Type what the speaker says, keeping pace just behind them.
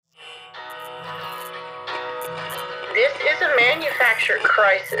This is a manufactured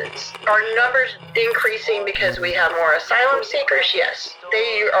crisis. Are numbers increasing because we have more asylum seekers? Yes.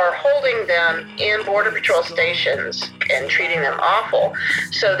 They are holding them in Border Patrol stations and treating them awful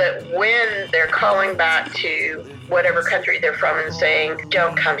so that when they're calling back to whatever country they're from and saying,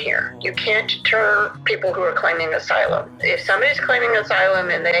 don't come here. You can't deter people who are claiming asylum. If somebody's claiming asylum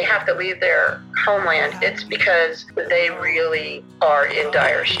and they have to leave their homeland, it's because they really are in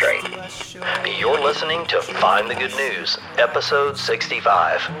dire strait. You're listening to Find the Good News, Episode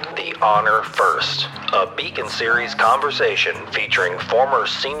 65, The Honor First, a Beacon Series conversation featuring former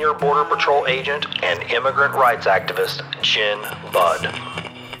Senior Border Patrol agent and immigrant rights activist Jen Budd.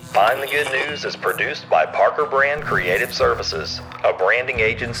 Find the Good News is produced by Parker Brand Creative Services, a branding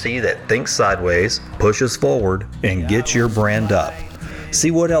agency that thinks sideways, pushes forward, and gets your brand up.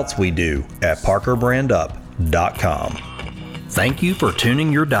 See what else we do at parkerbrandup.com. Thank you for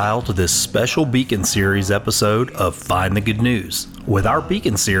tuning your dial to this special Beacon Series episode of Find the Good News. With our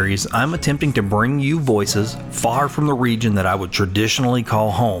Beacon Series, I'm attempting to bring you voices far from the region that I would traditionally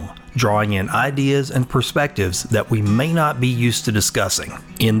call home, drawing in ideas and perspectives that we may not be used to discussing.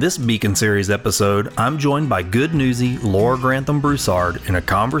 In this Beacon Series episode, I'm joined by good newsy Laura Grantham Broussard in a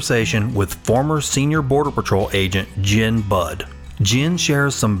conversation with former Senior Border Patrol agent Jen Budd. Jen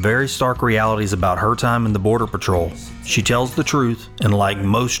shares some very stark realities about her time in the Border Patrol. She tells the truth, and like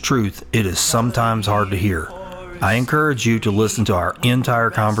most truth, it is sometimes hard to hear. I encourage you to listen to our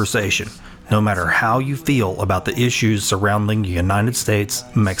entire conversation, no matter how you feel about the issues surrounding the United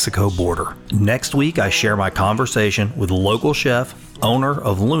States-Mexico border. Next week, I share my conversation with local chef, owner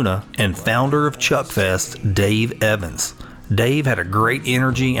of Luna, and founder of Chuck Fest, Dave Evans. Dave had a great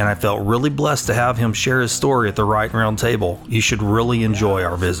energy, and I felt really blessed to have him share his story at the Right Round Table. You should really enjoy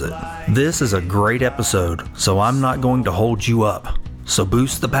our visit. This is a great episode, so I'm not going to hold you up. So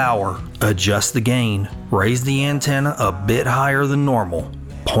boost the power, adjust the gain, raise the antenna a bit higher than normal,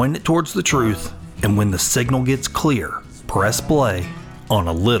 point it towards the truth, and when the signal gets clear, press play on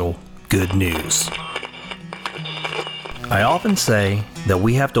a little good news. I often say that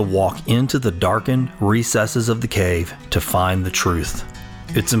we have to walk into the darkened recesses of the cave to find the truth.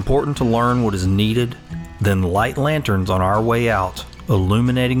 It's important to learn what is needed, then light lanterns on our way out,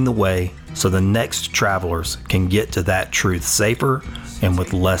 illuminating the way so the next travelers can get to that truth safer and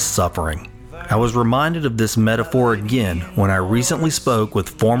with less suffering. I was reminded of this metaphor again when I recently spoke with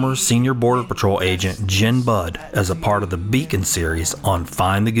former Senior Border Patrol agent Jen Budd as a part of the Beacon series on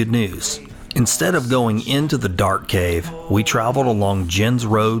Find the Good News. Instead of going into the dark cave, we traveled along Jen's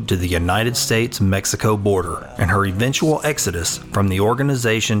road to the United States-Mexico border and her eventual exodus from the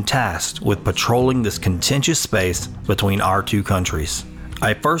organization tasked with patrolling this contentious space between our two countries.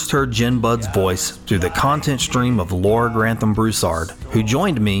 I first heard Jen Budd's voice through the content stream of Laura Grantham Broussard, who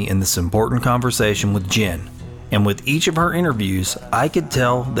joined me in this important conversation with Jen. And with each of her interviews, I could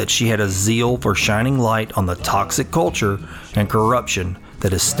tell that she had a zeal for shining light on the toxic culture and corruption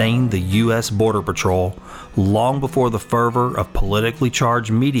that has stained the U.S. Border Patrol long before the fervor of politically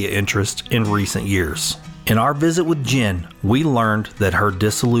charged media interest in recent years. In our visit with Jen, we learned that her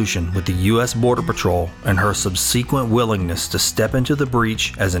dissolution with the U.S. Border Patrol and her subsequent willingness to step into the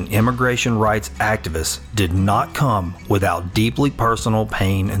breach as an immigration rights activist did not come without deeply personal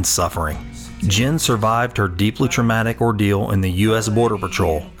pain and suffering. Jen survived her deeply traumatic ordeal in the U.S. Border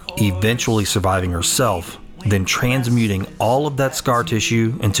Patrol, eventually surviving herself, then transmuting all of that scar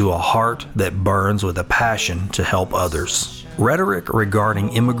tissue into a heart that burns with a passion to help others. Rhetoric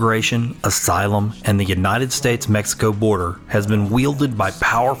regarding immigration, asylum, and the United States-Mexico border has been wielded by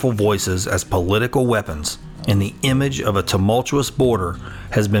powerful voices as political weapons, and the image of a tumultuous border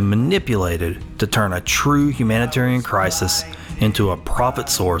has been manipulated to turn a true humanitarian crisis into a profit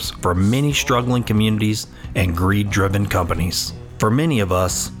source for many struggling communities and greed-driven companies. For many of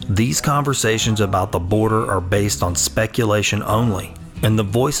us, these conversations about the border are based on speculation only, and the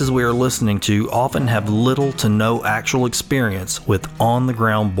voices we are listening to often have little to no actual experience with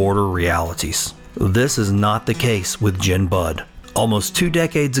on-the-ground border realities. This is not the case with Jen Budd. Almost 2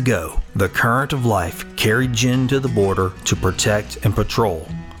 decades ago, the current of life carried Jen to the border to protect and patrol,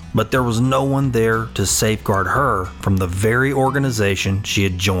 but there was no one there to safeguard her from the very organization she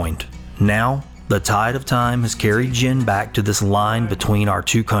had joined. Now, the tide of time has carried Jen back to this line between our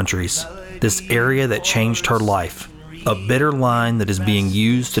two countries, this area that changed her life, a bitter line that is being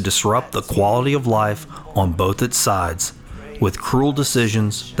used to disrupt the quality of life on both its sides, with cruel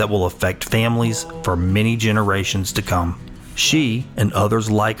decisions that will affect families for many generations to come. She, and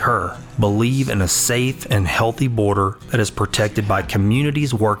others like her, believe in a safe and healthy border that is protected by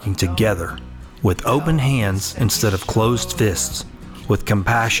communities working together, with open hands instead of closed fists, with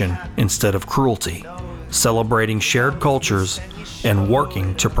compassion instead of cruelty, celebrating shared cultures, and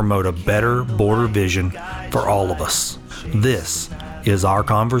working to promote a better border vision for all of us. This is Our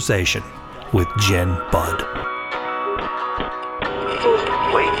Conversation with Jen Budd.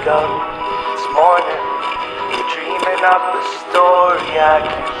 Wake up this morning, you're dreaming up the story. I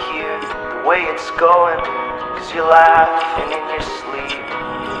can hear the way it's going, 'cause you're laughing in your sleep.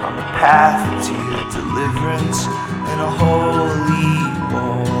 On the path to deliverance in a holy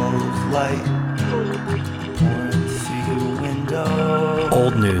wall of light, pouring through your window.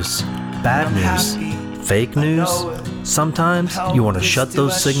 Old news, bad news, fake news. Sometimes you want to shut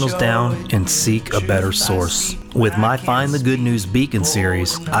those signals down and seek a better source. With my Find the Good News Beacon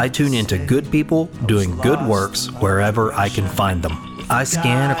series, I tune into good people doing good works wherever I can find them. I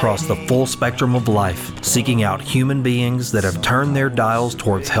scan across the full spectrum of life, seeking out human beings that have turned their dials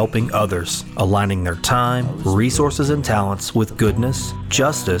towards helping others, aligning their time, resources, and talents with goodness,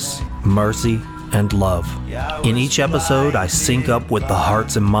 justice, mercy, and love. In each episode, I sync up with the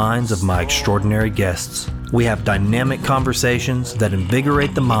hearts and minds of my extraordinary guests. We have dynamic conversations that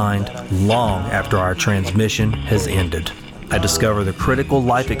invigorate the mind long after our transmission has ended. I discover the critical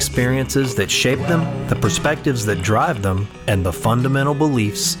life experiences that shape them, the perspectives that drive them, and the fundamental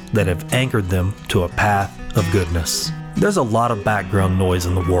beliefs that have anchored them to a path of goodness. There's a lot of background noise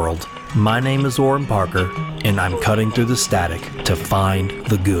in the world. My name is Orrin Parker, and I'm cutting through the static to find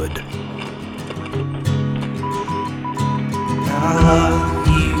the good. And I love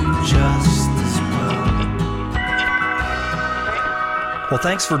you just as well. Well,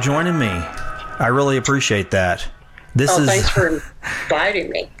 thanks for joining me. I really appreciate that. Thanks for inviting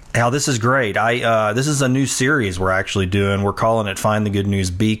me. This is great. This is a new series we're actually doing. We're calling it Find the Good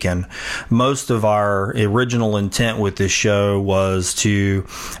News Beacon. Most of our original intent with this show was to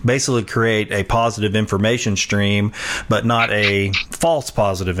basically create a positive information stream, but not a false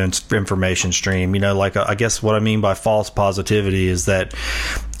positive information stream. I guess what I mean by false positivity is that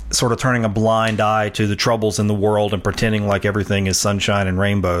sort of turning a blind eye to the troubles in the world and pretending like everything is sunshine and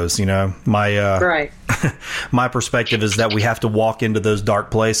rainbows. Right. My perspective is that we have to walk into those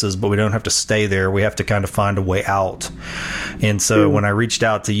dark places, but we don't have to stay there. We have to kind of find a way out. And so when I reached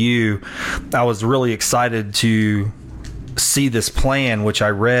out to you, I was really excited to see this plan, which I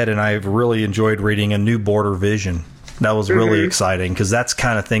read, and I've really enjoyed reading A New Border Vision. That was really exciting, because that's the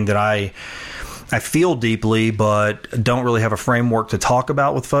kind of thing that I feel deeply, but don't really have a framework to talk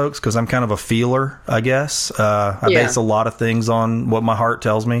about with folks, because I'm kind of a feeler, I guess. I base a lot of things on what my heart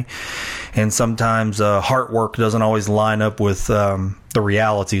tells me. And sometimes heart work doesn't always line up with the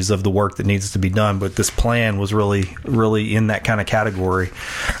realities of the work that needs to be done. But this plan was really, really in that kind of category,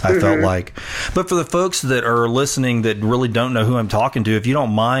 I felt like. But for the folks that are listening that really don't know who I'm talking to, if you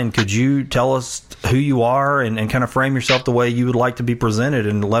don't mind, could you tell us who you are and kind of frame yourself the way you would like to be presented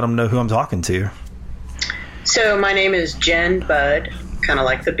and let them know who I'm talking to? So my name is Jen Budd, kind of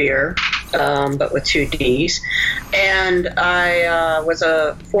like the beer, but with 2 Ds. And I was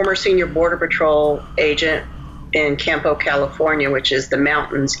a former senior Border Patrol agent in Campo, California, which is the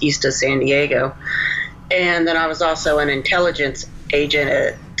mountains east of San Diego. And then I was also an intelligence agent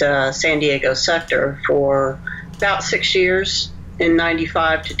at San Diego sector for about 6 years, in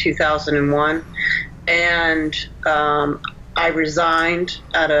 95 to 2001. And I resigned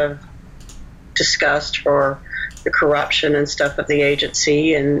out of disgust for the corruption and stuff of the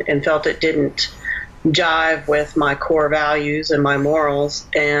agency, and felt it didn't jive with my core values and my morals.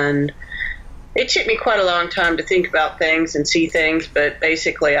 And it took me quite a long time to think about things and see things, but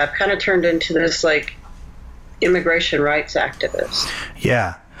basically I've kind of turned into this immigration rights activist.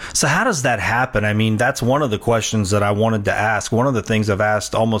 Yeah. So how does that happen? I mean, that's one of the questions that I wanted to ask. One of the things I've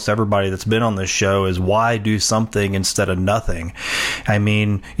asked almost everybody that's been on this show is, why do something instead of nothing? I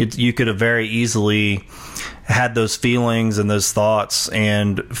mean, you could have very easily had those feelings and those thoughts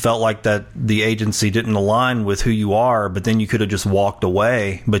and felt like that the agency didn't align with who you are, but then you could have just walked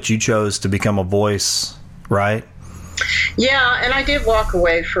away, but you chose to become a voice, right? Yeah, and I did walk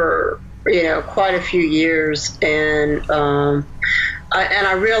away for, quite a few years, and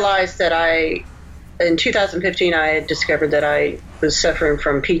I realized that in 2015, I had discovered that I was suffering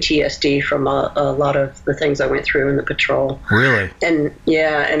from PTSD from a lot of the things I went through in the patrol. Really? And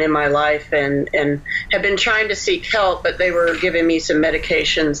in my life, and have been trying to seek help, but they were giving me some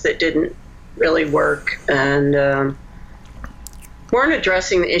medications that didn't really work, and weren't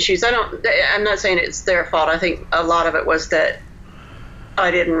addressing the issues. I'm not saying it's their fault. I think a lot of it was that I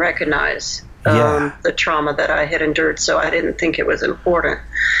didn't recognize the trauma that I had endured, so I didn't think it was important.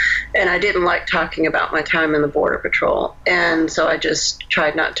 And I didn't like talking about my time in the Border Patrol, and so I just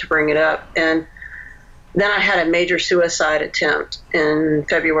tried not to bring it up. And then I had a major suicide attempt in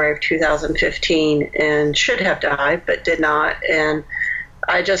February of 2015 and should have died, but did not. And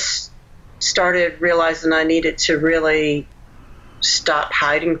I just started realizing I needed to really stop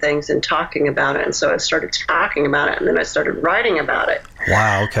hiding things and talking about it. And so I started talking about it, and then I started writing about it.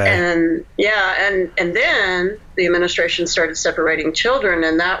 Wow, okay. And and then the administration started separating children,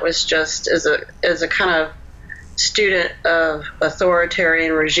 and that was just as a kind of student of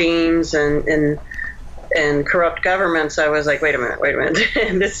authoritarian regimes and corrupt governments. I was like, wait a minute,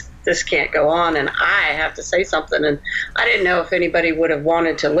 this can't go on, and I have to say something. And I didn't know if anybody would have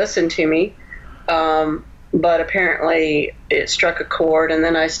wanted to listen to me, but apparently it struck a chord, and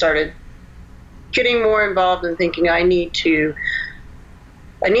then I started getting more involved in thinking I need to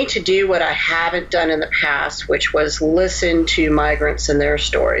do what I haven't done in the past, which was listen to migrants and their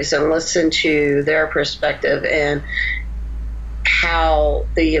stories and listen to their perspective and how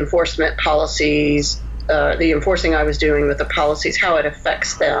the enforcement policies, the enforcing I was doing with the policies, how it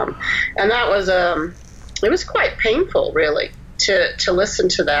affects them. And that was, it was quite painful, really, to listen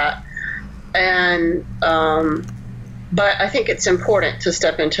to that. And, but I think it's important to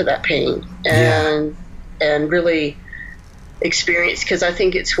step into that pain and really experience, because I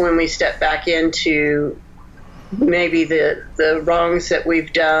think it's when we step back into maybe the wrongs that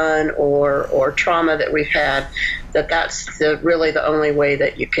we've done or trauma that we've had, that's really the only way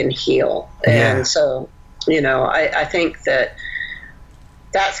that you can heal. Yeah. And so, I think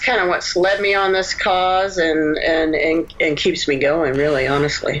that's kind of what's led me on this cause and keeps me going, really,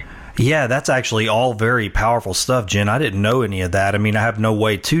 honestly. Yeah, that's actually all very powerful stuff, Jen. I didn't know any of that. I mean, I have no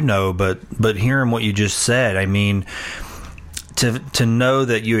way to know, but hearing what you just said, I mean, to know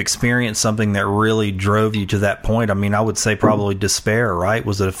that you experienced something that really drove you to that point, I mean, I would say probably despair, right?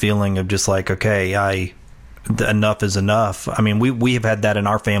 Was it a feeling of just like, okay, enough is enough? I mean, we have had that in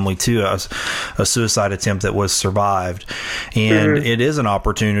our family too, a suicide attempt that was survived. And it is an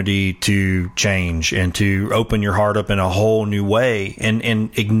opportunity to change and to open your heart up in a whole new way, and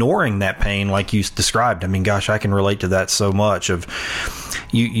ignoring that pain like you described. I mean, gosh, I can relate to that so much. Of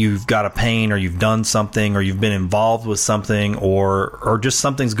you've got a pain, or you've done something, or you've been involved with something, or just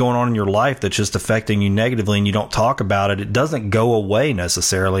something's going on in your life that's just affecting you negatively, and you don't talk about it. It doesn't go away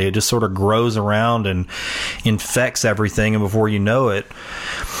necessarily. It just sort of grows around and infects everything, and before you know it,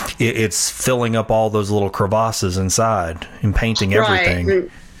 it's filling up all those little crevasses inside and painting everything.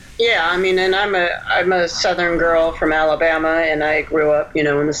 Right. Yeah, I mean, and I'm a Southern girl from Alabama, and I grew up, in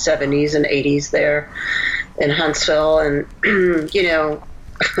the 70s and 80s there in Huntsville, and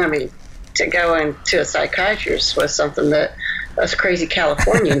I mean, to go into a psychiatrist was something that us crazy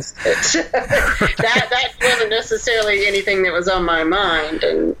Californians did. that wasn't necessarily anything that was on my mind,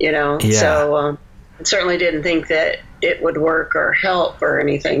 and so certainly didn't think that it would work or help or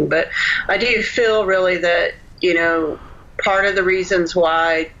anything. But I do feel really that part of the reasons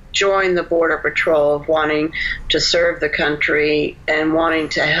why I joined the Border Patrol, of wanting to serve the country and wanting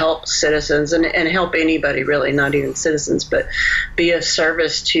to help citizens and help anybody, really, not even citizens, but be of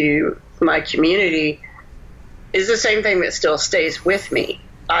service to my community, is the same thing that still stays with me.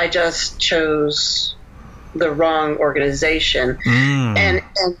 I just chose the wrong organization.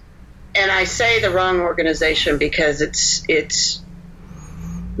 And I say the wrong organization because it's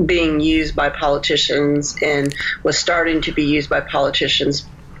being used by politicians, and was starting to be used by politicians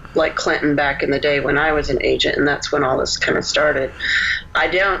like Clinton back in the day when I was an agent, and that's when all this kind of started. I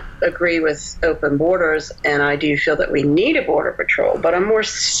don't agree with open borders, and I do feel that we need a border patrol, but I'm more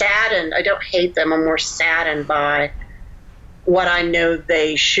saddened. I don't hate them. I'm more saddened by what I know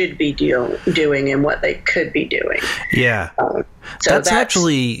they should be doing and what they could be doing. Yeah. So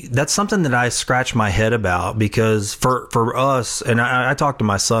that's something that I scratch my head about, because for us, and I talk to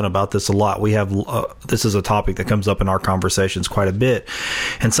my son about this a lot. We have, this is a topic that comes up in our conversations quite a bit.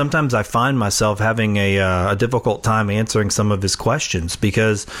 And sometimes I find myself having a difficult time answering some of his questions,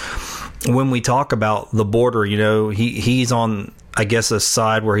 because when we talk about the border, he's on, I guess, a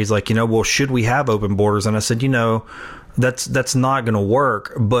side where he's like, well, should we have open borders? And I said, that's not going to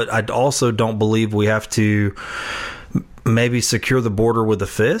work. But I also don't believe we have to maybe secure the border with a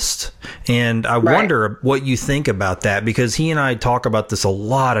fist. And I wonder what you think about that, because he and I talk about this a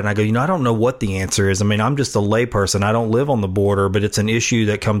lot, and I go, I don't know what the answer is. I mean, I'm just a layperson. I don't live on the border, but it's an issue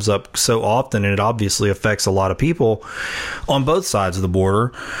that comes up so often, and it obviously affects a lot of people on both sides of the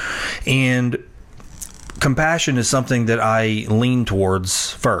border. And compassion is something that I lean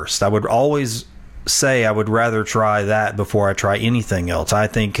towards first. I would always say I would rather try that before I try anything else. I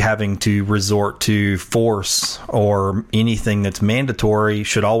think having to resort to force or anything that's mandatory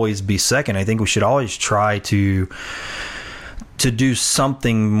should always be second. I think we should always try to do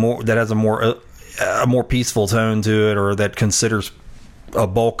something more that has a more a more peaceful tone to it, or that considers a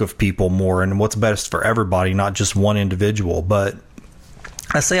bulk of people more and what's best for everybody, not just one individual. But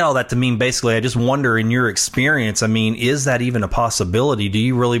I say all that to mean, basically, I just wonder, in your experience, I mean, is that even a possibility? Do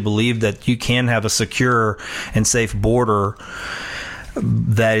you really believe that you can have a secure and safe border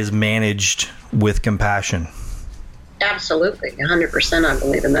that is managed with compassion? Absolutely. 100% I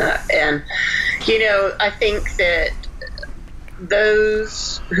believe in that. And, I think that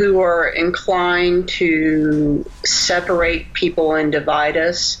those who are inclined to separate people and divide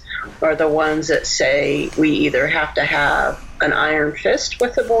us are the ones that say we either have to have an iron fist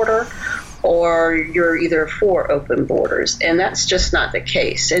with the border, or you're either for open borders. And that's just not the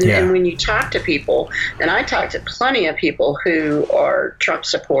case. And when you talk to people, and I talk to plenty of people who are Trump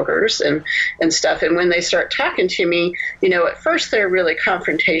supporters and stuff, and when they start talking to me, at first they're really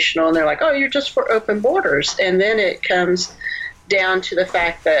confrontational, and they're like, oh, you're just for open borders. And then it comes down to the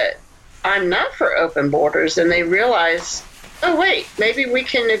fact that I'm not for open borders, and they realize, oh, wait, maybe we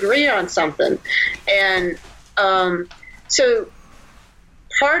can agree on something. And so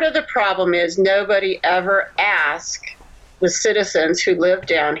part of the problem is nobody ever asked the citizens who live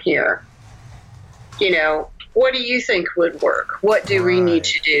down here, what do you think would work? What do we need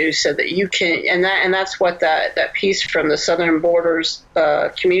to do so that you can, and that's what that piece from the Southern Borders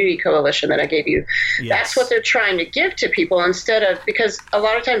Community Coalition that I gave you, that's what they're trying to give to people, instead of, because a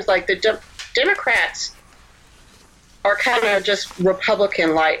lot of times, like, the Democrats are kind of just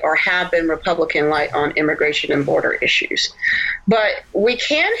Republican light, or have been Republican light on immigration and border issues. But we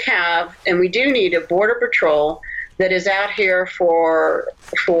can have, and we do need, a border patrol that is out here for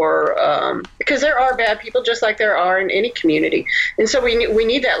because there are bad people just like there are in any community. And so we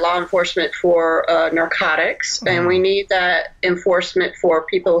need that law enforcement for narcotics, and we need that enforcement for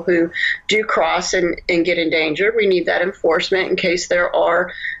people who do cross and get in danger. We need that enforcement in case there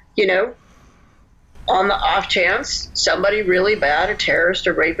are, on the off chance, somebody really bad, a terrorist,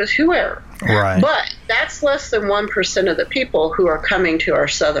 a rapist, whoever. Right. But that's less than 1% of the people who are coming to our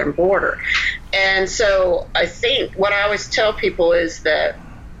southern border. And so I think what I always tell people is that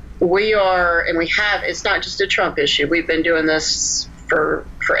we are, and we have, it's not just a Trump issue. We've been doing this for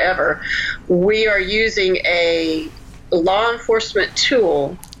forever. We are using a law enforcement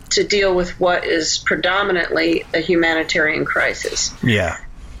tool to deal with what is predominantly a humanitarian crisis. Yeah.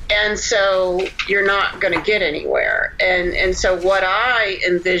 And so you're not going to get anywhere. And so what I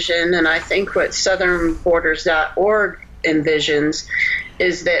envision, and I think what southernborders.org envisions,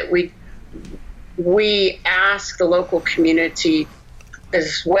 is that we ask the local community,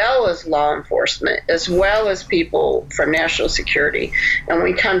 as well as law enforcement, as well as people from national security, and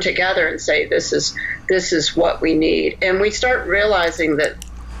we come together and say, this is what we need. And we start realizing that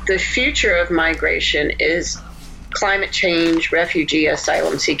the future of migration is climate change, refugee,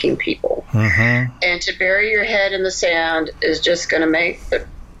 asylum-seeking people. Mm-hmm. And to bury your head in the sand is just going to make the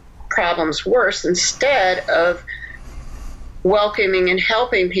problems worse, instead of welcoming and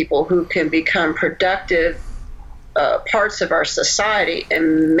helping people who can become productive parts of our society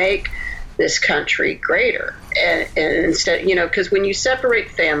and make this country greater. And instead, because when you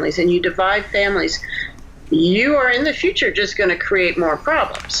separate families and you divide families, you are in the future just going to create more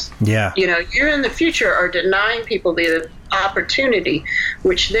problems. Yeah. You're in the future are denying people the opportunity,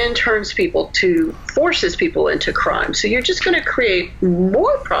 which then forces people into crime. So you're just going to create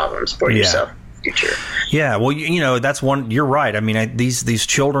more problems for yourself in the future. Yeah. Well, that's one, you're right. I mean, these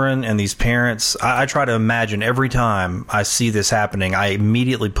children and these parents, I try to imagine every time I see this happening, I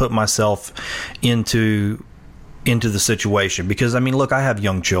immediately put myself into the situation, because look, I have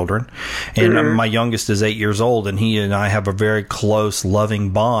young children, and my youngest is 8 years old, and he and I have a very close,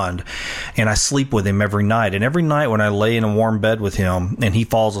 loving bond, and I sleep with him every night. And every night when I lay in a warm bed with him and he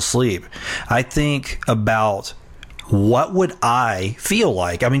falls asleep, I think about what would I feel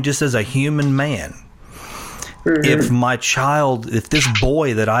like, just as a human man, if this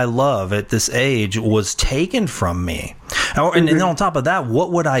boy that I love at this age was taken from me. And then on top of that,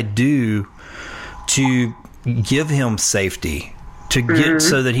 what would I do to give him safety, to get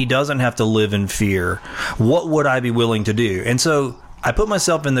so that he doesn't have to live in fear? What would I be willing to do? And so I put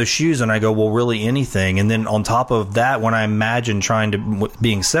myself in those shoes and I go, well, really anything. And then on top of that, when I imagine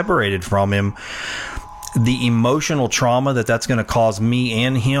being separated from him, the emotional trauma that's going to cause me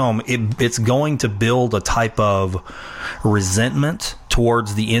and him, it's going to build a type of resentment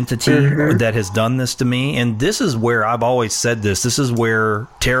towards the entity that has done this to me. And this is where I've always said this is where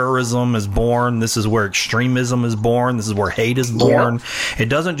terrorism is born. This is where extremism is born. This is where hate is born. It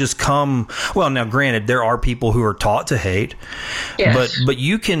doesn't just come, well, now granted, there are people who are taught to hate, but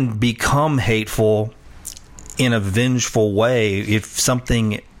you can become hateful in a vengeful way if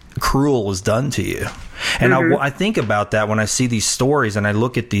something cruel is done to you. And I think about that when I see these stories and I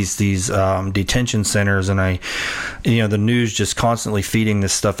look at these detention centers and the news just constantly feeding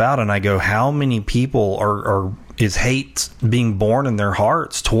this stuff out, and I go, how many people is hate being born in their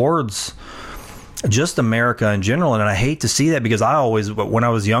hearts towards just America in general? And I hate to see that, because when I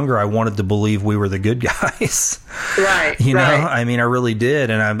was younger, I wanted to believe we were the good guys. Right. You know, I mean, I really did.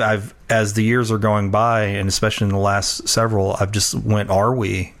 And I've as the years are going by, and especially in the last several, I've just went, are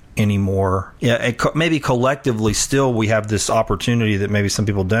we anymore? Yeah, maybe collectively still we have this opportunity that maybe some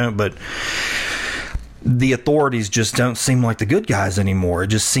people don't, but the authorities just don't seem like the good guys anymore. It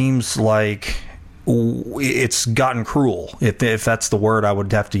just seems like it's gotten cruel, if that's the word I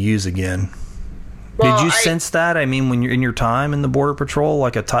would have to use again. Well, did you sense that? I mean, when you're in your time in the Border Patrol,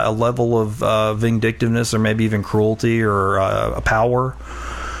 like a level of vindictiveness or maybe even cruelty or a power?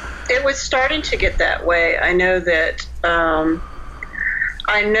 It was starting to get that way. I know that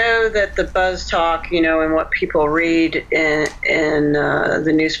the buzz talk, and what people read in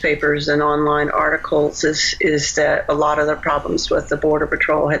the newspapers and online articles is that a lot of the problems with the Border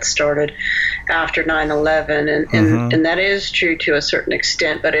Patrol had started after 9/11, and that is true to a certain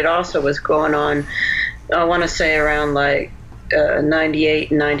extent, but it also was going on, I want to say around 98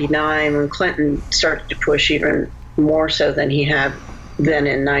 and 99, when Clinton started to push even more so than he had then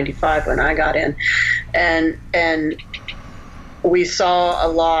in 95 when I got in, and we saw a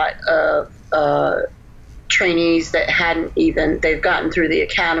lot of trainees that they've gotten through the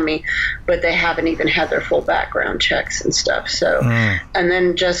academy, but they haven't even had their full background checks and stuff. So, and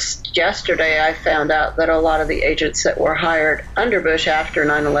then just yesterday, I found out that a lot of the agents that were hired under Bush after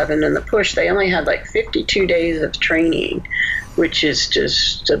 9/11 and the push, they only had 52 days of training, which is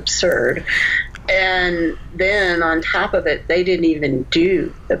just absurd. And then on top of it, they didn't even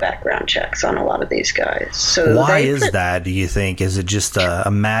do the background checks on a lot of these guys. So why is that, do you think? Is it just a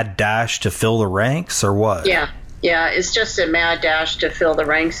mad dash to fill the ranks, or what? Yeah, it's just a mad dash to fill the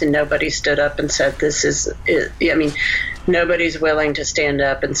ranks, and nobody stood up and said this is it. I mean, nobody's willing to stand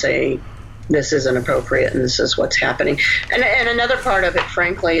up and say this isn't appropriate and this is what's happening. And another part of it,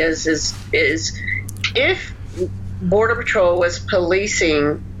 frankly, is if Border Patrol was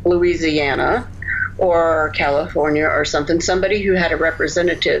policing Louisiana or California or somebody who had a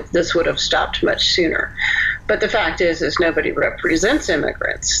representative, this would have stopped much sooner. But the fact is nobody represents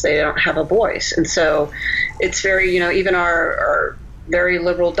immigrants. They don't have a voice. And so it's very, even our very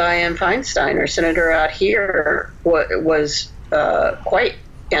liberal Dianne Feinstein, our senator out here, was quite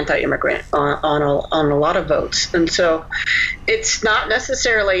anti-immigrant on a lot of votes. And so it's not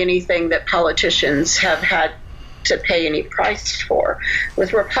necessarily anything that politicians have had to pay any price for.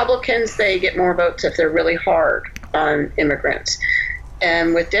 With Republicans, they get more votes if they're really hard on immigrants.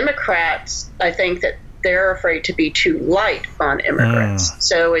 And with Democrats, I think that they're afraid to be too light on immigrants.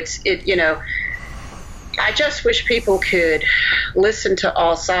 So I just wish people could listen to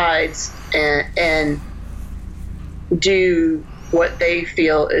all sides and do what they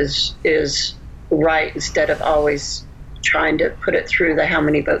feel is right, instead of always trying to put it through the how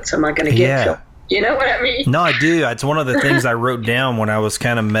many votes am I going to get. Yeah. You know what I mean? No, I do. It's one of the things I wrote down when I was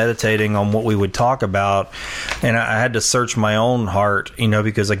kind of meditating on what we would talk about. And I had to search my own heart,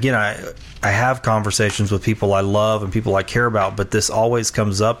 because, again, I have conversations with people I love and people I care about, but this always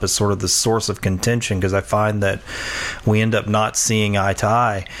comes up as sort of the source of contention, because I find that we end up not seeing eye to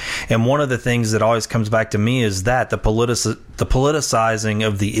eye. And one of the things that always comes back to me is that the politicizing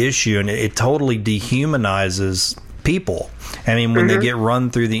of the issue, and it totally dehumanizes people. I mean, when they get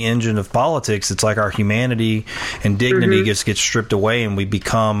run through the engine of politics, it's like our humanity and dignity just gets stripped away, and we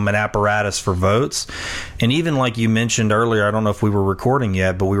become an apparatus for votes. And even like you mentioned earlier, I don't know if we were recording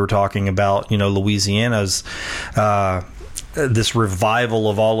yet, but we were talking about, Louisiana's this revival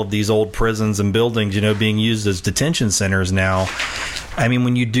of all of these old prisons and buildings, being used as detention centers now. I mean,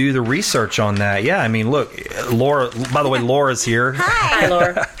 when you do the research on that, look, Laura, by the way, Laura's here. Hi,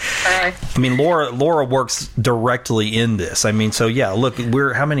 Laura. Hi. I mean, Laura works directly in this. I mean, so look,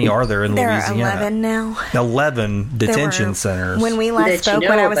 how many are there in Louisiana? There are 11 now. 11 detention centers. When we last spoke,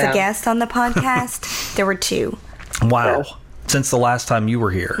 when I was a guest on the podcast, there were 2. Wow. Since the last time you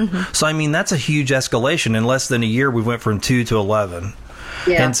were here. So, I mean, that's a huge escalation. In less than a year, we went from 2 to 11.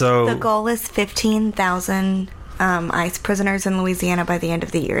 Yeah. And so the goal is 15,000 ICE prisoners in Louisiana by the end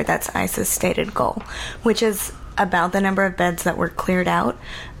of the year. That's ICE's stated goal, which is about the number of beds that were cleared out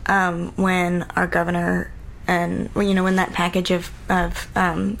when our governor and when that package of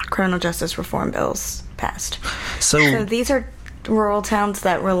criminal justice reform bills passed. So these are rural towns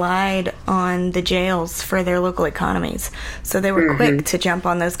that relied on the jails for their local economies. So they were quick to jump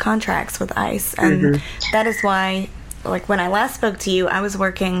on those contracts with ICE, and that is why like when I last spoke to you, I was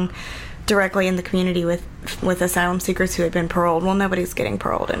working directly in the community with asylum seekers who had been paroled. Well, nobody's getting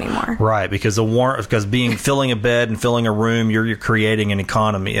paroled anymore. Right, because filling a bed and filling a room, you're creating an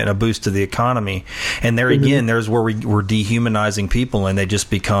economy and a boost to the economy. And there again, there's where we're dehumanizing people and they just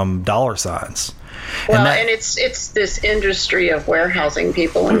become dollar signs. Well, and it's this industry of warehousing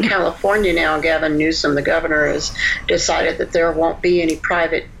people in California now. Gavin Newsom, the governor, has decided that there won't be any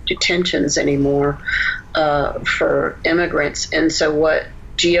private detentions anymore for immigrants. And so what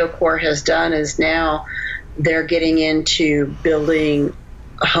GeoCorps has done is now they're getting into building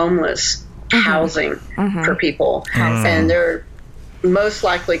homeless housing for people. And they're most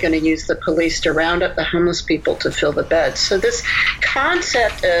likely going to use the police to round up the homeless people to fill the beds. So this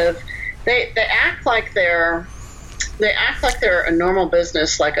concept of they act like they're a normal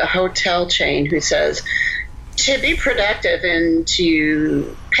business, like a hotel chain who says, to be productive and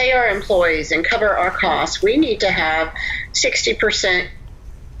to pay our employees and cover our costs, we need to have 60%,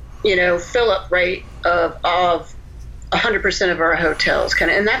 fill up rate of 100% of our hotels,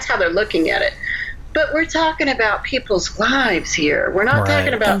 and that's how they're looking at it. But we're talking about people's lives here. We're not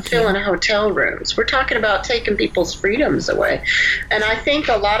talking about filling hotel rooms. We're talking about taking people's freedoms away. And I think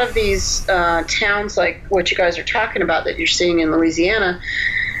a lot of these towns, like what you guys are talking about that you're seeing in Louisiana,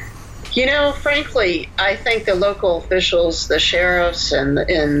 frankly, I think the local officials, the sheriffs and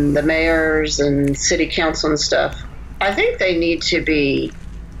the mayors and city council and stuff, I think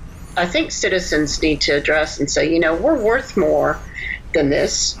citizens need to address and say, we're worth more than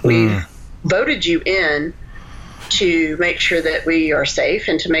this. We've voted you in to make sure that we are safe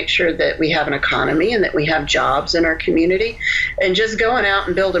and to make sure that we have an economy and that we have jobs in our community. And just going out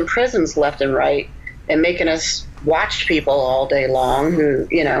and building prisons left and right and making us watch people all day long who,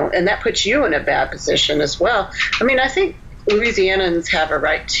 and that puts you in a bad position as well. I mean, I think Louisianans have a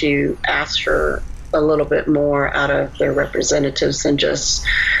right to ask for a little bit more out of their representatives than just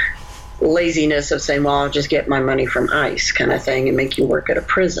laziness of saying, well, I'll just get my money from ICE kind of thing and make you work at a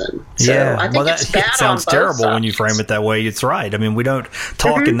prison. So I think it's bad. It sounds terrible sides. When you frame it that way. It's right. I mean, we don't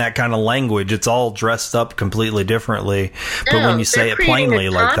talk in that kind of language. It's all dressed up completely differently. But when you say it plainly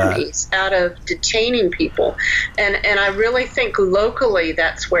like that, out of detaining people, and I really think locally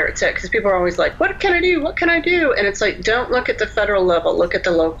that's where it's at, because people are always like, what can I do? What can I do? And it's like, don't look at the federal level, look at the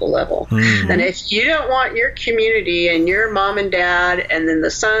local level. And if you don't want your community and your mom and dad and then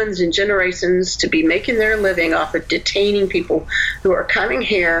the sons and generations to be making their living off of detaining people who are coming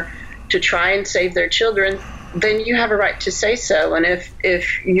here to try and save their children, then you have a right to say so. And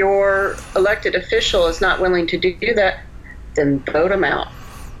if your elected official is not willing to do that, then vote them out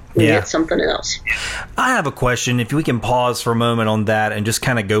and get something else. I have a question. If we can pause for a moment on that and just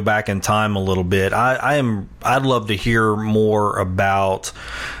kind of go back in time a little bit. I'd love to hear more about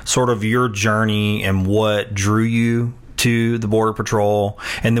sort of your journey and what drew you to the Border Patrol,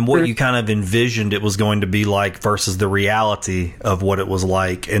 and then what you kind of envisioned it was going to be like versus the reality of what it was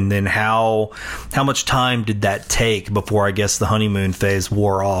like, and then how much time did that take before, I guess, the honeymoon phase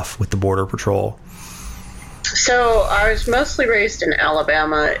wore off with the Border Patrol? So I was mostly raised in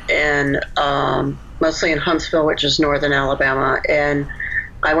Alabama, and mostly in Huntsville, which is northern Alabama, and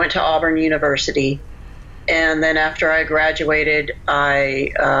I went to Auburn University, and then after I graduated,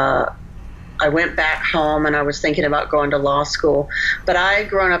 I went back home and I was thinking about going to law school. But I had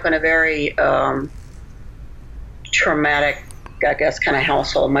grown up in a very traumatic, I guess, kind of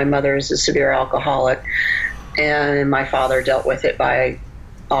household. My mother is a severe alcoholic, and my father dealt with it by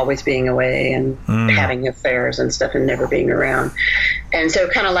always being away and having affairs and stuff and never being around. And so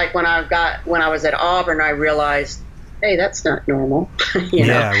kind of like when I was at Auburn, I realized, hey, that's not normal.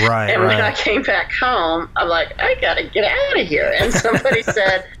 Yeah, right. And when I came back home, I'm like, I got to get out of here. And somebody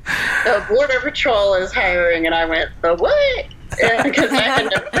said, the Border Patrol is hiring. And I went, the what? Because I had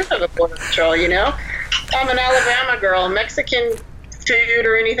never heard of the Border Patrol, I'm an Alabama girl. Mexican food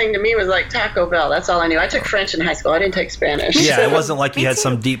or anything to me was like Taco Bell. That's all I knew. I took French in high school. I didn't take Spanish. Yeah, it wasn't like you had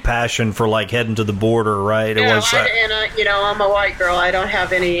some deep passion for like heading to the border, right? I'm a white girl. I don't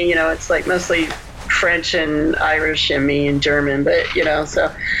have any, it's like mostly French and Irish and me and German, but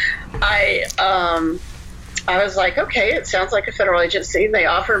so I was like, okay, it sounds like a federal agency. They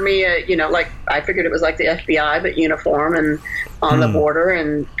offered me I figured it was like the FBI but uniform and on the border,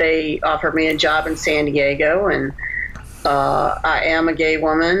 and they offered me a job in San Diego, and I am a gay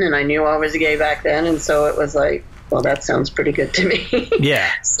woman, and I knew I was gay back then, and so it was like, well, that sounds pretty good to me.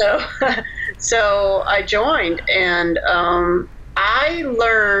 Yeah. So I joined, and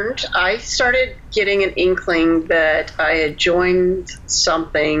I started getting an inkling that I had joined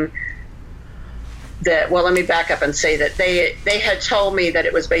something well, let me back up and say that they had told me that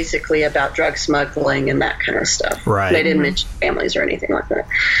it was basically about drug smuggling and that kind of stuff. Right. They didn't mention families or anything like that.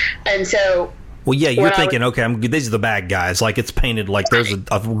 And so, well, yeah, you're thinking, okay, these are the bad guys. Like, it's painted like there's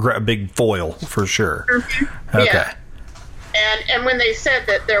a big foil for sure. Mm-hmm. Okay. Yeah. And when they said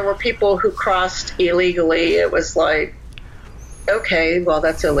that there were people who crossed illegally, it was like, okay, well,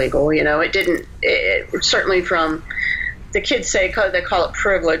 that's illegal. It certainly from, the kids say they call it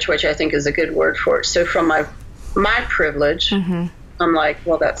privilege, which I think is a good word for it. So from my privilege, mm-hmm. I'm like,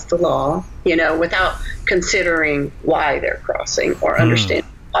 well, that's the law, without considering why they're crossing or understanding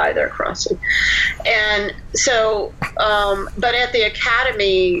why they're crossing. And so, but at the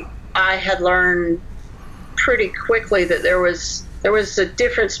academy, I had learned pretty quickly that there was a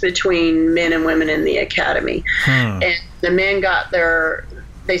difference between men and women in the academy. And the men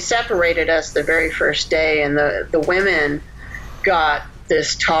they separated us the very first day, and the women got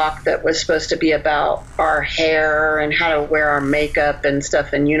this talk that was supposed to be about our hair and how to wear our makeup and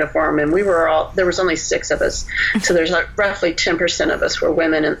stuff in uniform. And there was only 6 of us. So there's like roughly 10% of us were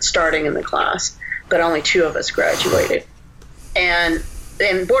women starting in the class, but only 2 of us graduated. And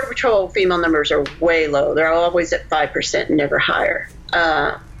Border Patrol female numbers are way low. They're always at 5% and never higher.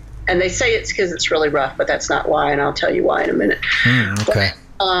 And they say it's because it's really rough, but that's not why, and I'll tell you why in a minute. Okay.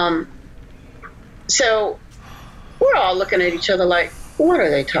 But, so we're all looking at each other like, what are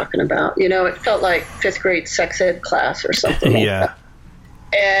they talking about? It felt like 5th grade sex ed class or something. Yeah.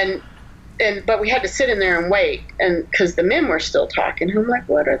 Like that. But we had to sit in there and wait, and because the men were still talking. I'm like,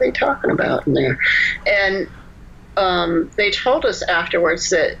 what are they talking about in there? And they told us afterwards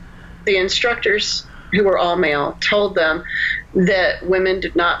that the instructors, who were all male, told them that women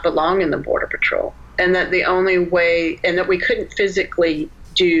did not belong in the Border Patrol, and that the only way, and that we couldn't physically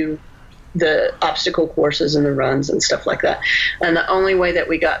do the obstacle courses and the runs and stuff like that. And the only way that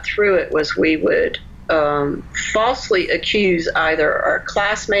we got through it was we would falsely accuse either our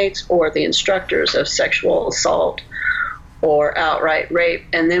classmates or the instructors of sexual assault or outright rape,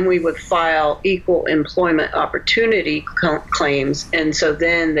 and then we would file equal employment opportunity claims, and so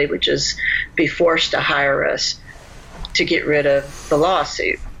then they would just be forced to hire us to get rid of the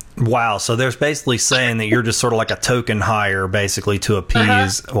lawsuit. Wow, so they're basically saying that you're just sort of like a token hire, basically, to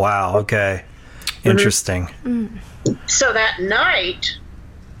appease. Wow, okay. Interesting. Mm-hmm. So that night,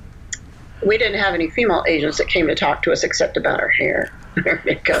 we didn't have any female agents that came to talk to us except about our hair.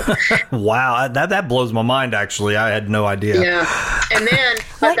 Wow, that blows my mind, actually. I had no idea. Yeah. And then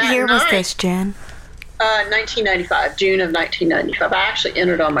what year was this, Jen? 1995, June of 1995. I actually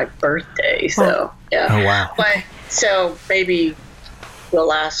entered on my birthday, so yeah. Oh, wow. But so maybe the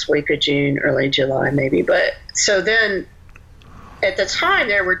last week of June, early July, maybe. But so then at the time,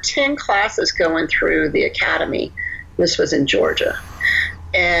 there were 10 classes going through the academy. This was in Georgia.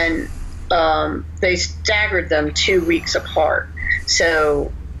 And they staggered them 2 weeks apart.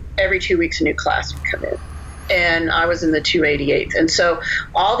 So every 2 weeks, a new class would come in. And I was in the 288th. And so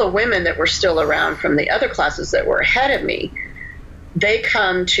all the women that were still around from the other classes that were ahead of me, they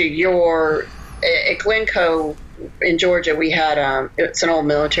come to at Glencoe in Georgia, we had, it's an old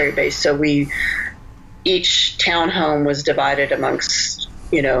military base. So each townhome was divided amongst,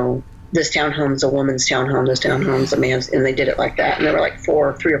 this townhome's a woman's townhome, this townhome's a man's, and they did it like that. And there were like 3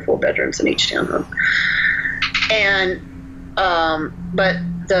 or 4 bedrooms in each townhome. And, but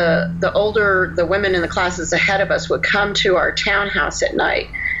the women in the classes ahead of us would come to our townhouse at night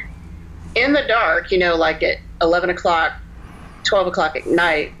in the dark, like at 11 o'clock, 12 o'clock at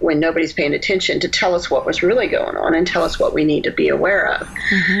night when nobody's paying attention, to tell us what was really going on and tell us what we need to be aware of.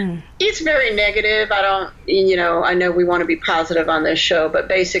 Mm-hmm. It's very negative. I know we want to be positive on this show, but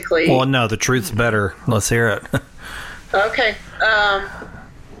basically... Well, no, the truth's better. Let's hear it. Okay.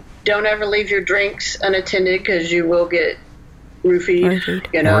 Don't ever leave your drinks unattended because you will get roofied.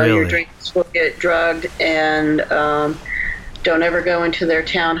 Really? Your drinks will get drugged, and don't ever go into their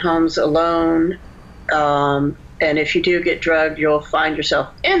townhomes alone. And if you do get drugged, you'll find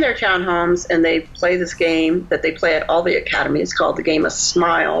yourself in their townhomes, and they play this game that they play at all the academies called the game of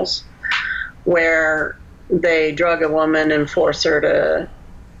Smiles, where they drug a woman and force her to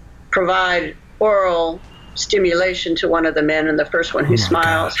provide oral stimulation to one of the men, and the first one who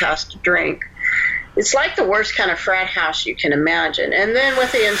smiles has to drink. It's like the worst kind of frat house you can imagine. And then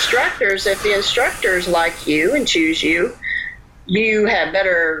with the instructors, if the instructors like you and choose you, you had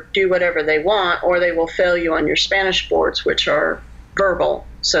better do whatever they want, or they will fail you on your Spanish boards, which are verbal,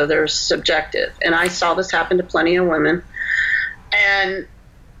 so they're subjective. And I saw this happen to plenty of women. And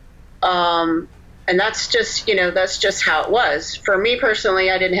that's just how it was. For me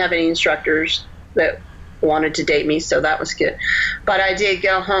personally, I didn't have any instructors that wanted to date me, so that was good. But I did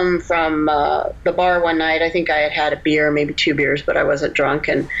go home from the bar one night. I think I had a beer, maybe 2 beers, but I wasn't drunk.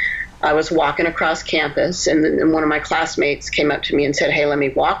 And I was walking across campus, and then one of my classmates came up to me and said, "Hey, let me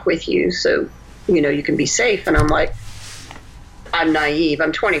walk with you so, you can be safe." And I'm like, I'm naive.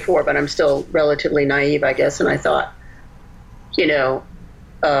 I'm 24, but I'm still relatively naive, I guess. And I thought,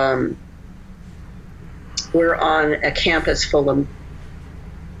 we're on a campus full of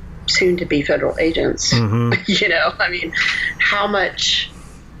soon-to-be federal agents. I mean, how much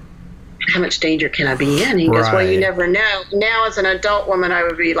danger can I be in? He goes, well, you never know. Now, as an adult woman, I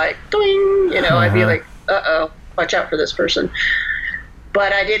would be like, ding, I'd be like, uh-oh, watch out for this person.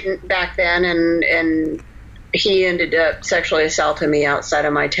 But I didn't back then, and he ended up sexually assaulting me outside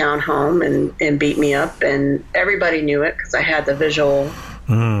of my townhome and beat me up, and everybody knew it because I had the visual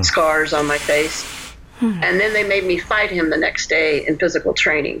scars on my face. And then they made me fight him the next day in physical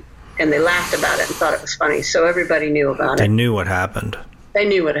training, and they laughed about it and thought it was funny, so everybody knew about it. They knew what happened. They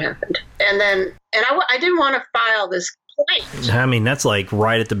knew what happened. And then, I didn't want to file this complaint. I mean, that's like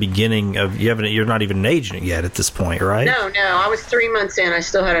right at the beginning of, you're not even an agent yet at this point, right? No, I was 3 months in. I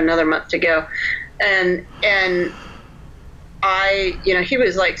still had another month to go. And I, he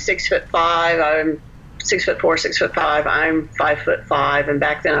was like 6'5". I'm 6'4", 6'5". I'm 5'5", and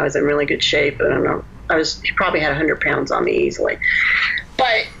back then I was in really good shape. I don't know. He probably had 100 pounds on me easily.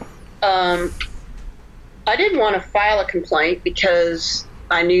 But I didn't want to file a complaint because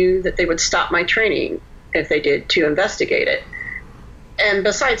I knew that they would stop my training if they did to investigate it. And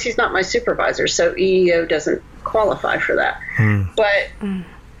besides, he's not my supervisor, so EEO doesn't qualify for that. But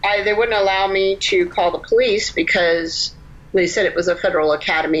they wouldn't allow me to call the police because they said it was a federal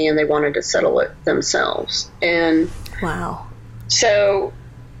academy and they wanted to settle it themselves. And wow. So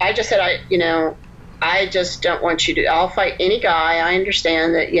I just said, I just don't want you to. I'll fight any guy. I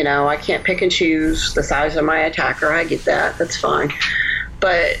understand that, I can't pick and choose the size of my attacker. I get that. That's fine.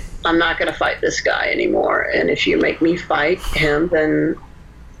 But I'm not going to fight this guy anymore. And if you make me fight him,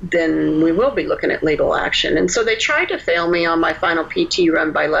 then we will be looking at legal action. And so they tried to fail me on my final PT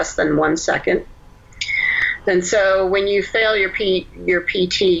run by less than 1 second. And so when you fail your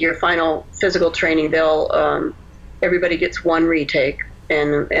PT, your final physical training, they'll everybody gets 1 retake.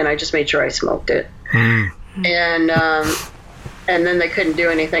 And I just made sure I smoked it. And then they couldn't do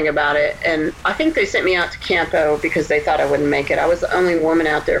anything about it. And I think they sent me out to Campo because they thought I wouldn't make it. I was the only woman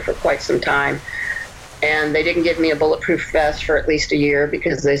out there for quite some time. And they didn't give me a bulletproof vest for at least a year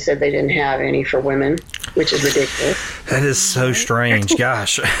because they said they didn't have any for women, which is ridiculous. That is so strange.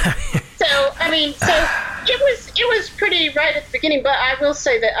 Gosh. So it was pretty right at the beginning. But I will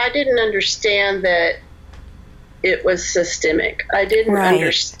say that I didn't understand that it was systemic. I didn't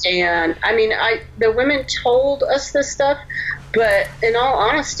understand. I mean, the women told us this stuff, but in all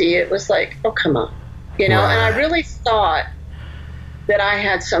honesty, it was like, oh, come on. And I really thought that I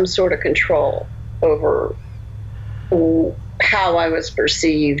had some sort of control over how I was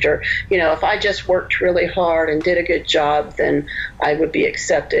perceived, or, if I just worked really hard and did a good job, then I would be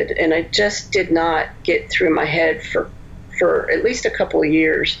accepted. And I just did not get through my head for at least a couple of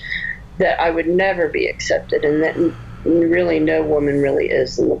years that I would never be accepted, and that really no woman really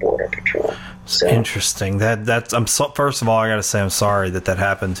is in the Border Patrol. So. Interesting. First of all, I got to say I'm sorry that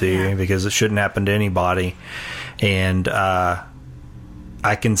happened to you, because it shouldn't happen to anybody. And I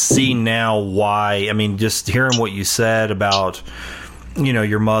can see now why. I mean, just hearing what you said about,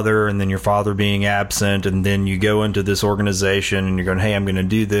 your mother and then your father being absent, and then you go into this organization and you're going, hey, I'm going to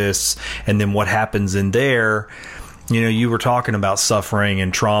do this, and then what happens in there. You were talking about suffering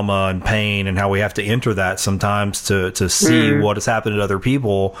and trauma and pain and how we have to enter that sometimes to see what has happened to other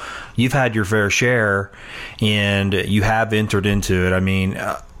people. You've had your fair share, and you have entered into it. I mean,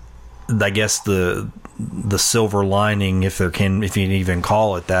 I guess the silver lining, if you can even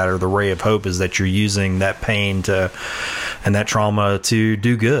call it that, or the ray of hope, is that you're using that pain and that trauma to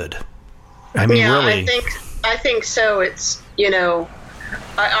do good. I mean, really. I think so. It's, I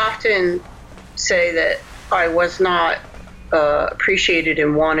often say that I was not appreciated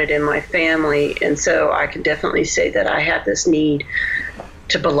and wanted in my family, and so I can definitely say that I had this need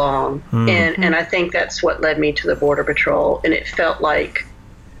to belong. And I think that's what led me to the Border Patrol. And it felt like,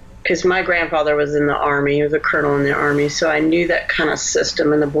 because my grandfather was in the Army, he was a colonel in the Army, so I knew that kind of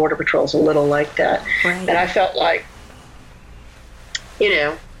system, and the Border Patrol's a little like that. Right. And I felt like,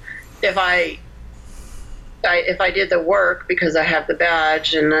 if I did the work because I have the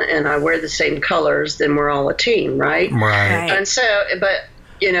badge and I wear the same colors, then we're all a team, right? Right. And so, but,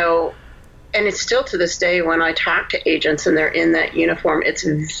 and it's still to this day when I talk to agents and they're in that uniform, it's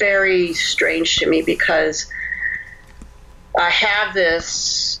very strange to me because I have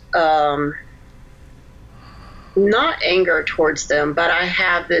this not anger towards them, but I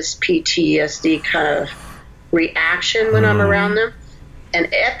have this PTSD kind of reaction when I'm around them.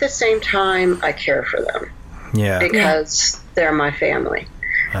 And at the same time, I care for them. Yeah. Because they're my family.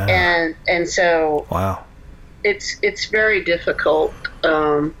 And so wow. It's very difficult.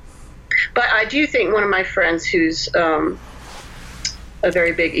 But I do think one of my friends who's a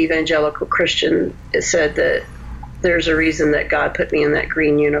very big evangelical Christian said that there's a reason that God put me in that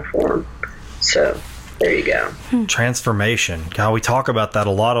green uniform. So there you go. Transformation. God, we talk about that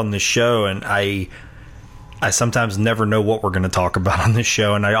a lot on this show, and I sometimes never know what we're going to talk about on this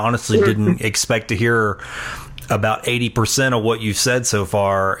show, and I honestly didn't expect to hear about 80% of what you've said so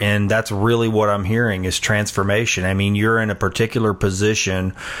far, and that's really what I'm hearing is transformation. I mean, you're in a particular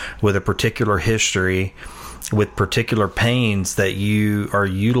position with a particular history, with particular pains that you are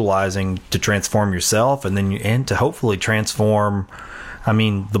utilizing to transform yourself, and then and to hopefully transform, I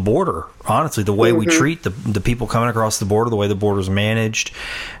mean, the border. Honestly, the way we treat the people coming across the border, the way the border's managed,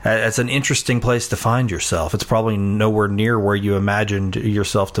 it's an interesting place to find yourself. It's probably nowhere near where you imagined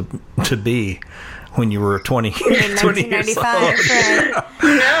yourself to be when you were 20 years old. Right.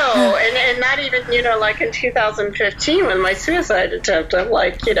 No, and not even, like in 2015 with my suicide attempt, I'm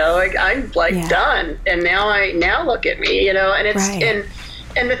like, I'm like done. And now look at me, and it's,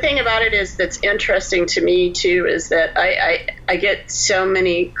 and the thing about it is that's interesting to me too, is that I get so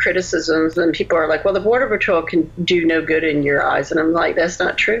many criticisms and people are like, well, the Border Patrol can do no good in your eyes. And I'm like, that's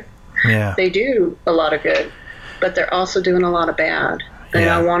not true. Yeah. They do a lot of good, but they're also doing a lot of bad. And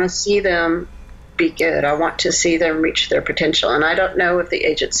I want to see them be good. I want to see them reach their potential. And I don't know if the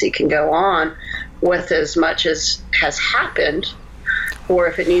agency can go on with as much as has happened, or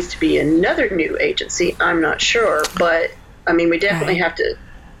if it needs to be another new agency. I'm not sure. But, I mean, we definitely have to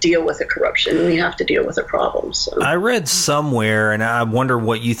deal with the corruption. We have to deal with the problems. So. I read somewhere, and I wonder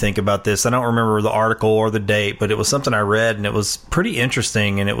what you think about this. I don't remember the article or the date, but it was something I read, and it was pretty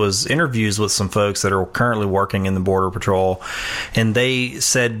interesting, and it was interviews with some folks that are currently working in the Border Patrol, and they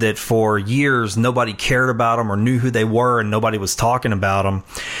said that for years nobody cared about them or knew who they were, and nobody was talking about them,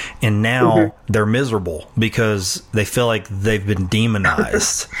 and now they're miserable because they feel like they've been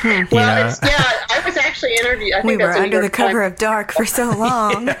demonized. Well, I was actually interviewed. I think we were under the cover of dark for so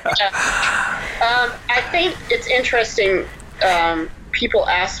long. I think it's interesting. People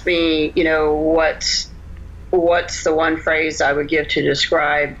ask me, what's the one phrase I would give to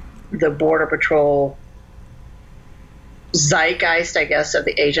describe the Border Patrol zeitgeist, I guess, of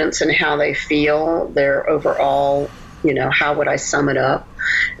the agents and how they feel, their overall, how would I sum it up?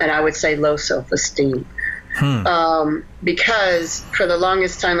 And I would say low self-esteem. Because for the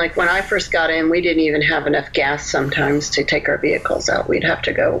longest time, like when I first got in, we didn't even have enough gas sometimes to take our vehicles out. We'd have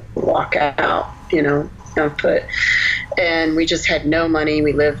to go walk out, on foot. And we just had no money.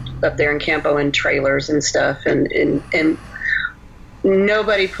 We lived up there in Campo in trailers and stuff. And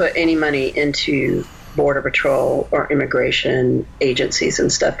nobody put any money into Border Patrol or immigration agencies and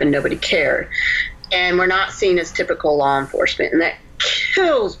stuff, and nobody cared. And we're not seen as typical law enforcement. And that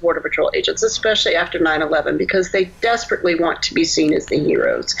kills Border Patrol agents, especially after 9/11, because they desperately want to be seen as the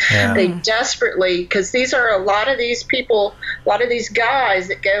heroes. Yeah. They desperately, because these are a lot of these people, a lot of these guys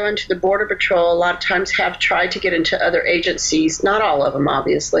that go into the Border Patrol a lot of times have tried to get into other agencies. Not all of them,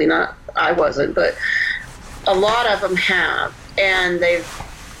 obviously. I wasn't, but a lot of them have. And they've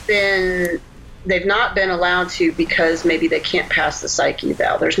not been allowed to because maybe they can't pass the psych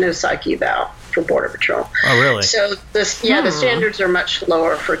eval. There's no psych eval for Border Patrol. Oh, really? So the standards are much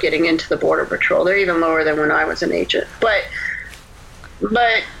lower for getting into the Border Patrol. They're even lower than when I was an agent. But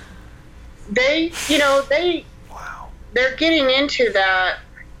they, they're getting into that.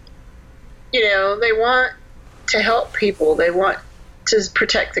 They want to help people. They want to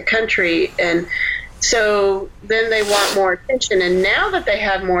protect the country, and so then they want more attention. And now that they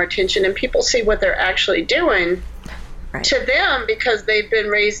have more attention and people see what they're actually doing, to them, because they've been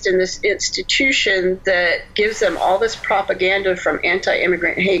raised in this institution that gives them all this propaganda from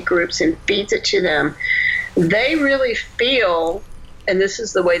anti-immigrant hate groups and feeds it to them, they really feel, and this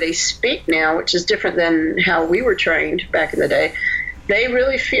is the way they speak now, which is different than how we were trained back in the day, they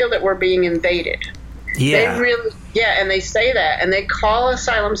really feel that we're being invaded. Yeah. They really, and they say that, and they call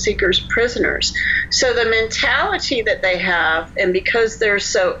asylum seekers prisoners. So the mentality that they have, and because they're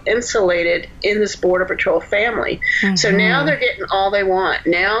so insulated in this Border Patrol family, so now they're getting all they want.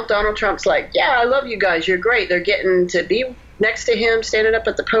 Now Donald Trump's like, yeah, I love you guys, you're great. They're getting to be next to him, standing up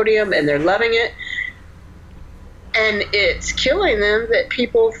at the podium, and they're loving it. And it's killing them that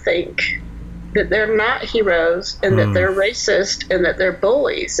people think that they're not heroes, and that they're racist, and that they're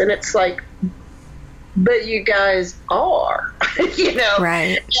bullies. And it's like, but you guys are,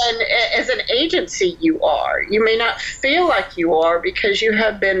 Right. And as an agency, you are. You may not feel like you are because you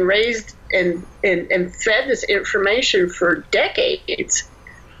have been raised and fed this information for decades,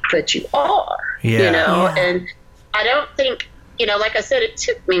 but you are, Yeah. and I don't think, like I said, it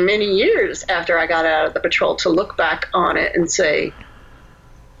took me many years after I got out of the patrol to look back on it and say,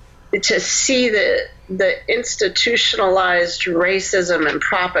 to see the institutionalized racism and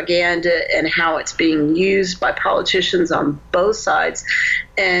propaganda and how it's being used by politicians on both sides.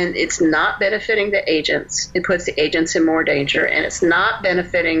 And it's not benefiting the agents. It puts the agents in more danger, and it's not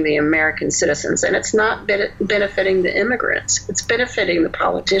benefiting the American citizens, and it's not benefiting the immigrants. It's benefiting the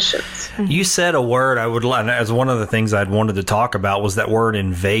politicians. You said a word I would, as one of the things I'd wanted to talk about was that word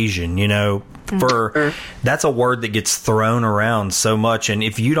invasion. That's a word that gets thrown around so much. And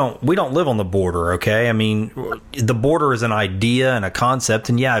if we don't live on the border, okay? I mean, the border is an idea and a concept.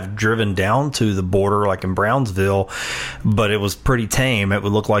 And yeah, I've driven down to the border, like in Brownsville, but it was pretty tame. It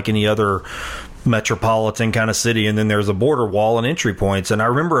would look like any other metropolitan kind of city. And then there's a border wall and entry points. And I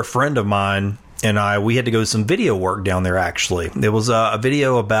remember a friend of mine and we had to go to some video work down there, actually. There was a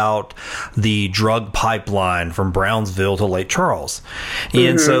video about the drug pipeline from Brownsville to Lake Charles.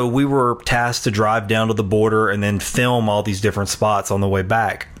 And so we were tasked to drive down to the border and then film all these different spots on the way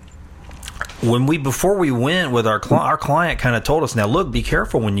back. Before we went with our client kind of told us, now look, be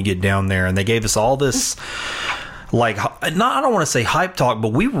careful when you get down there. And they gave us all this, I don't want to say hype talk, but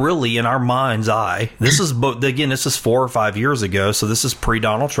we really, in our mind's eye, this is 4 or 5 years ago, so this is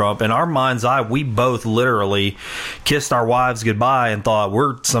pre-Donald Trump. In our mind's eye, we both literally kissed our wives goodbye and thought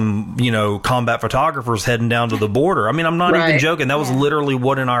we're some, combat photographers heading down to the border. I mean, I'm not even joking. That was literally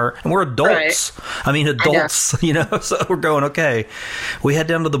what and we're adults. Right. I mean, adults, so we're going, okay. We head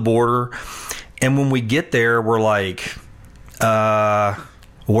down to the border, and when we get there, we're like,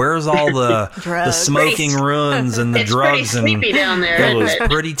 where's all the smoking ruins and the drugs? Pretty sleepy down there. It was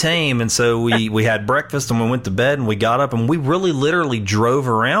pretty tame. And so we had breakfast and we went to bed and we got up and we really literally drove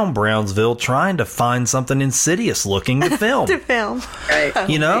around Brownsville trying to find something insidious looking to film. Right. I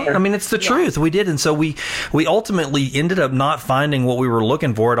mean, it's the truth. We did. And so we ultimately ended up not finding what we were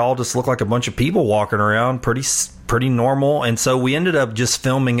looking for. It all just looked like a bunch of people walking around, pretty normal. And so we ended up just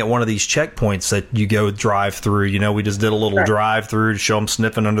filming at one of these checkpoints that you go drive through. We just did a little drive through to show them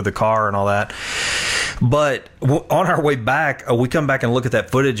sniffing under the car and all that. But on our way back, we come back and look at that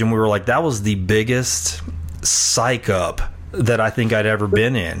footage and we were like, that was the biggest psych up that I think I'd ever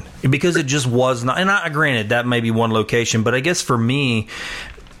been in, because it just was not. And granted, that may be one location, but I guess for me,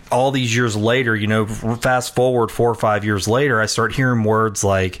 all these years later, fast forward 4 or 5 years later, I start hearing words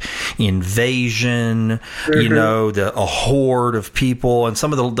like invasion, a horde of people, and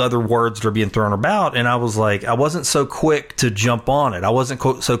some of the other words that are being thrown about. And I was like, I wasn't so quick to jump on it. I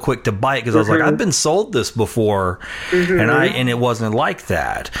wasn't so quick to bite because I was like, I've been sold this before, and it wasn't like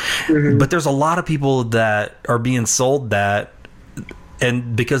that. But there's a lot of people that are being sold that,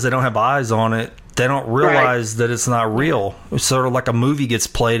 and because they don't have eyes on it, they don't realize that it's not real. It's sort of like a movie gets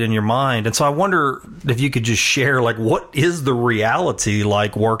played in your mind. And so I wonder if you could just share, what is the reality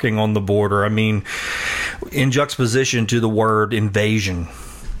like working on the border? I mean, in juxtaposition to the word invasion.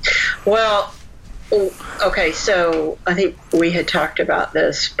 Well, okay, so I think we had talked about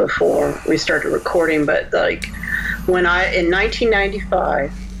this before we started recording, but in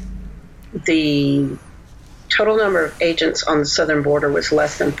 1995, the total number of agents on the southern border was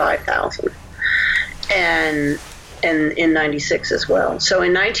less than 5,000. And in 96 as well. So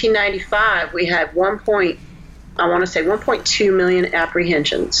in 1995, we had 1.2 million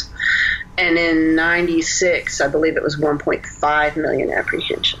apprehensions. And in 96, I believe it was 1.5 million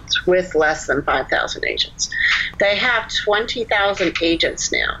apprehensions with less than 5,000 agents. They have 20,000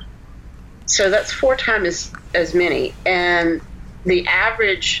 agents now. So that's 4 times as many. And the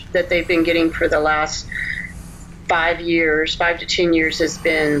average that they've been getting for the last 5 to 10 years has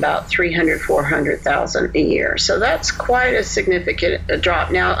been about 400,000 a year. So that's quite a significant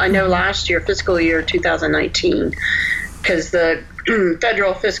drop. Now, I know last year, fiscal year 2019, because the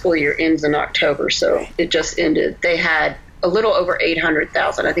federal fiscal year ends in October, so it just ended. They had a little over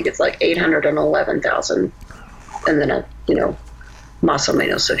 800,000. I think it's like 811,000, and then más o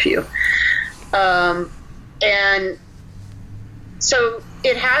menos a few. And so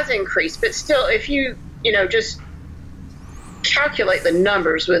it has increased, but still, if you just calculate the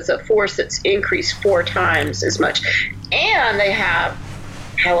numbers with a force that's increased 4 times as much, and they have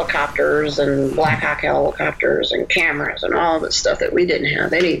helicopters and Black Hawk helicopters and cameras and all this stuff that we didn't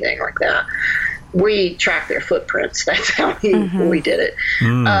have anything like that. We tracked their footprints. That's how we did it.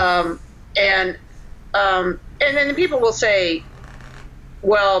 And then people will say,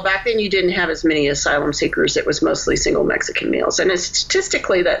 well, back then you didn't have as many asylum seekers. It was mostly single Mexican males. And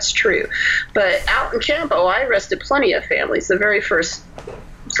statistically, that's true. But out in Campo, I arrested plenty of families. The very first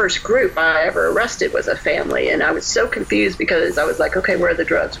group I ever arrested was a family. And I was so confused because I was like, okay, where are the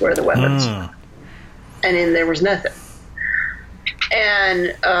drugs? Where are the weapons? And then there was nothing.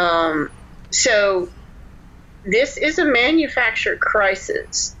 And so this is a manufactured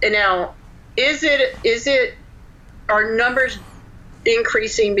crisis. And now, are numbers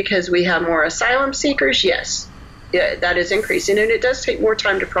increasing because we have more asylum seekers? Yes. Yeah, that is increasing, and it does take more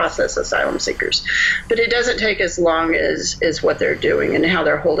time to process asylum seekers, but it doesn't take as long as what they're doing and how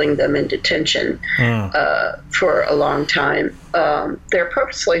they're holding them in detention for a long time. They're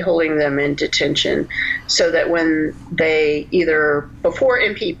purposely holding them in detention so that when they either before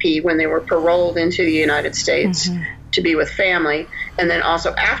MPP, when they were paroled into the United States to be with family, and then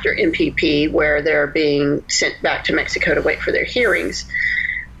also after MPP, where they're being sent back to Mexico to wait for their hearings,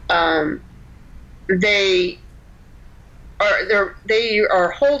 they are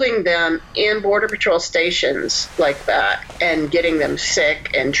holding them in Border Patrol stations like that and getting them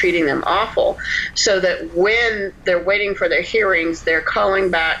sick and treating them awful, so that when they're waiting for their hearings, they're calling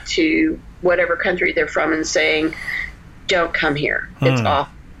back to whatever country they're from and saying, don't come here. It's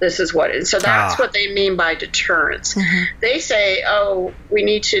awful. This is what it is. So that's what they mean by deterrence. They say, oh, we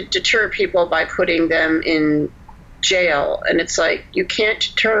need to deter people by putting them in jail. And it's like, you can't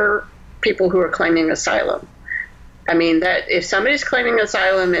deter people who are claiming asylum. I mean, that if somebody's claiming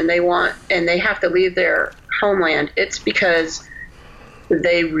asylum and they have to leave their homeland, it's because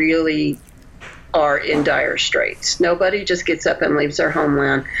they really are in dire straits. Nobody just gets up and leaves their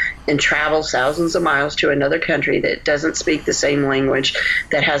homeland and travels thousands of miles to another country that doesn't speak the same language,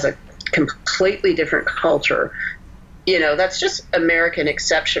 that has a completely different culture. You know, that's just American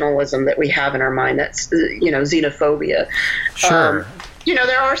exceptionalism that we have in our mind. That's, xenophobia. Sure.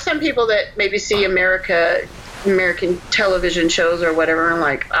 There are some people that maybe see American television shows or whatever and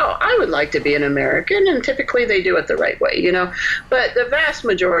like, oh, I would like to be an American, and typically they do it the right way, but the vast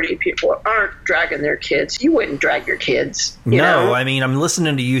majority of people aren't dragging their kids. You wouldn't drag your kids. No, I mean, I'm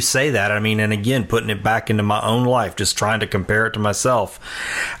listening to you say that. I mean, and again, putting it back into my own life, just trying to compare it to myself.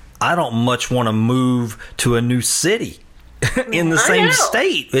 I don't much want to move to a new city in the same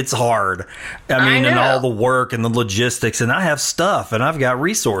state. It's hard. I mean, and all the work and the logistics, and I have stuff and I've got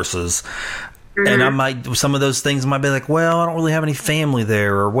resources. And some of those things might be like, well, I don't really have any family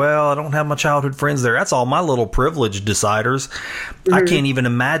there, or, well, I don't have my childhood friends there. That's all my little privilege deciders. I can't even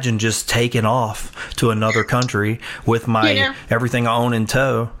imagine just taking off to another country with my everything I own in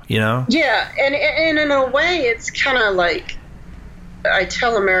tow, Yeah, and in a way, it's kind of like, I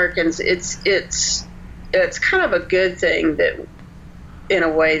tell Americans, it's kind of a good thing that, in a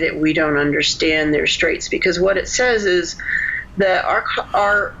way, that we don't understand their straits, because what it says is that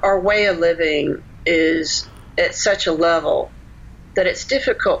our way of living is at such a level that it's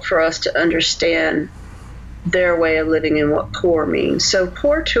difficult for us to understand their way of living and what poor means. So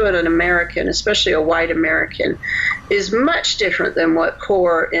poor to an American, especially a white American, is much different than what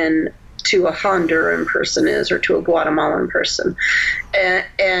poor to a Honduran person is, or to a Guatemalan person.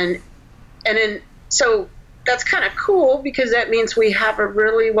 So that's kind of cool, because that means we have a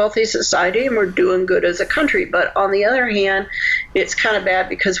really wealthy society and we're doing good as a country. But on the other hand, it's kind of bad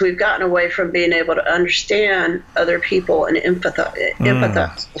because we've gotten away from being able to understand other people and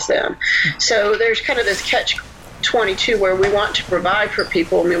empathize with them. So there's kind of this catch-22 where we want to provide for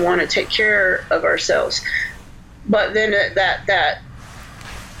people and we want to take care of ourselves. But then that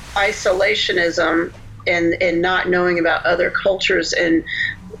isolationism and not knowing about other cultures and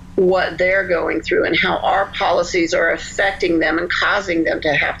what they're going through and how our policies are affecting them and causing them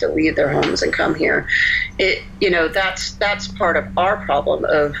to have to leave their homes and come here. That's part of our problem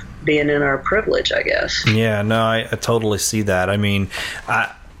of being in our privilege, I guess. Yeah, no, I totally see that. I mean,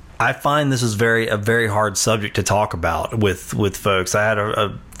 I find this is a very hard subject to talk about with folks. I had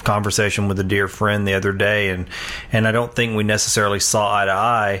a conversation with a dear friend the other day, and I don't think we necessarily saw eye to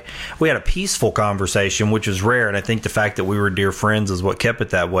eye. We had a peaceful conversation, which is rare, and I think the fact that we were dear friends is what kept it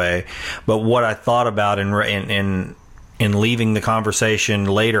that way. But what I thought about in leaving the conversation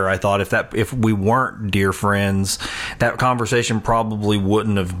later, I thought if we weren't dear friends, that conversation probably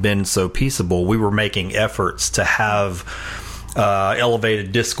wouldn't have been so peaceable. We were making efforts to have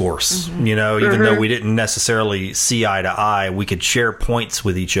elevated discourse, even though we didn't necessarily see eye to eye, we could share points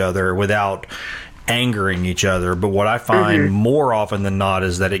with each other without angering each other. But what I find more often than not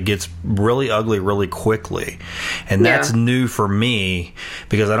is that it gets really ugly really quickly, and that's new for me,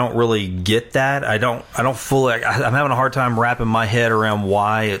 because I don't really get that. I'm having a hard time wrapping my head around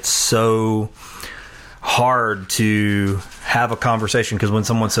why it's so hard to have a conversation, because when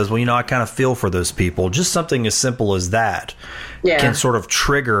someone says, well, I kind of feel for those people, just something as simple as that can sort of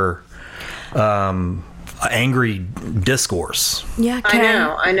trigger angry discourse. Yeah,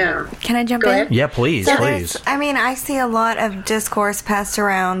 I know. Can I jump Go in? ahead. Yeah, please. I see a lot of discourse passed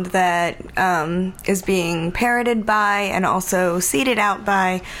around that is being parroted by and also seeded out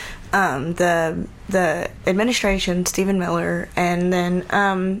by the administration, Stephen Miller, and then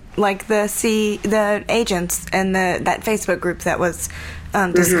the agents and that Facebook group that was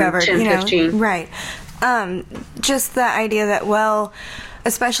discovered. 1015. Right? Just the idea that, well,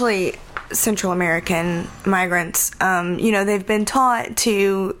 especially Central American migrants, they've been taught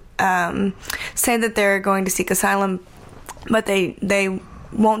to say that they're going to seek asylum, but they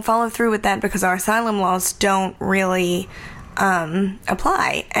won't follow through with that because our asylum laws don't really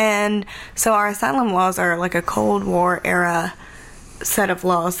apply. And so our asylum laws are like a Cold War era set of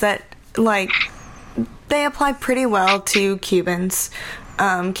laws that, they apply pretty well to Cubans,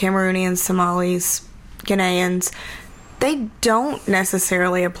 Cameroonians, Somalis, Ghanaians. They don't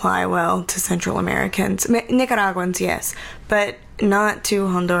necessarily apply well to Central Americans. Nicaraguans, yes, but not to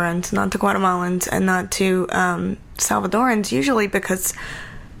Hondurans, not to Guatemalans, and not to Salvadorans, usually because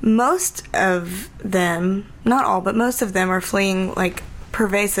most of them, not all, but most of them are fleeing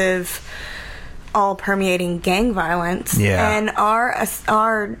pervasive, all-permeating gang violence. Yeah. And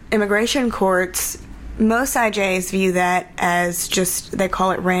our immigration courts, most IJs view that as just, they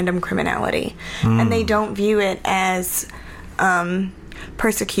call it random criminality. And they don't view it as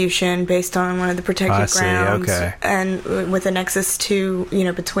persecution based on one of the protected grounds. Okay. And with a nexus to,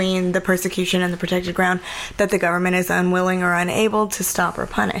 between the persecution and the protected ground that the government is unwilling or unable to stop or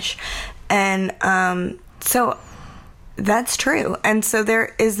punish. And so that's true. And so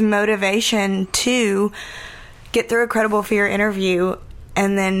there is motivation to get through a credible fear interview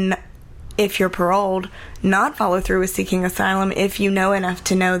and then, if you're paroled, not follow through with seeking asylum if you know enough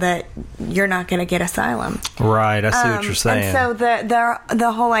to know that you're not going to get asylum. Right, I see what you're saying. And so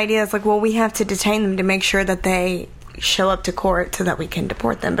the whole idea is we we have to detain them to make sure that they show up to court so that we can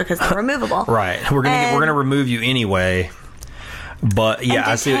deport them because they're removable. Right, we're gonna remove you anyway. But yeah,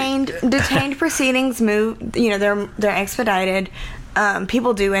 I see. Detained proceedings move. They're expedited.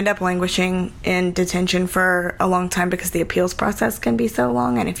 People do end up languishing in detention for a long time because the appeals process can be so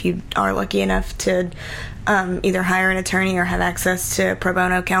long. And if you are lucky enough to either hire an attorney or have access to pro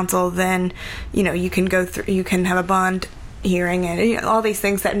bono counsel, then you can go through. You can have a bond hearing and all these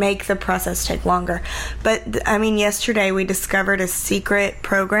things that make the process take longer. But yesterday we discovered a secret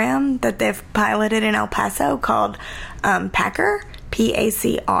program that they've piloted in El Paso called PACR,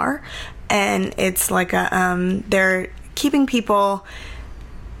 PACR, and it's they're keeping people,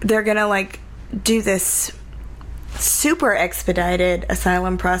 they're gonna do this super expedited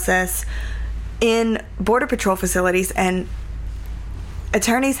asylum process in Border Patrol facilities, and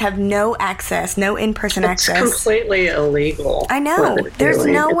attorneys have no access, no in-person access. It's completely illegal. I know. There's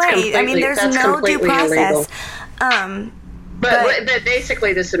no way. There's no due process. But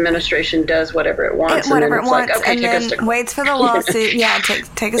basically, this administration does whatever it wants. Okay, and then waits for the lawsuit.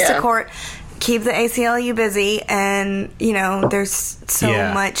 Take us to court. Keep the ACLU busy, and there's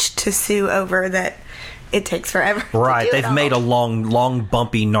so much to sue over that it takes forever. Right, they've made a long,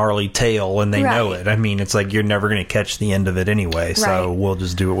 bumpy, gnarly tail, and they know it. It's you're never going to catch the end of it anyway. So we'll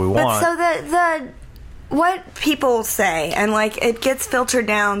just do what we want. So the what people say, and it gets filtered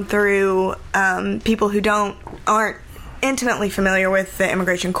down through people who aren't intimately familiar with the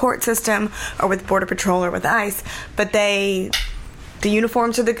immigration court system or with Border Patrol or with ICE, but the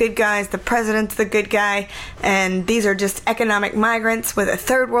uniforms are the good guys, the president's the good guy, and these are just economic migrants with a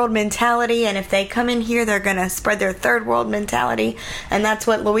third world mentality, and if they come in here, they're going to spread their third world mentality, and that's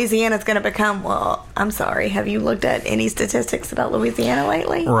what Louisiana's going to become. Well, I'm sorry, have you looked at any statistics about Louisiana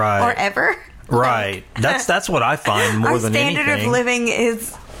lately? Right. Or ever? Right. That's what I find more than anything. Our standard of living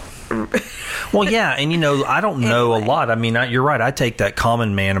is... Well, yeah, and I don't know a lot. You're right. I take that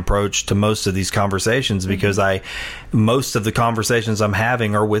common man approach to most of these conversations because most of the conversations I'm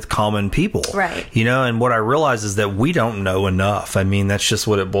having are with common people. Right. And what I realize is that we don't know enough. That's just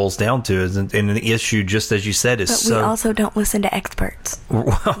what it boils down to. And the issue, just as you said, is we also don't listen to experts.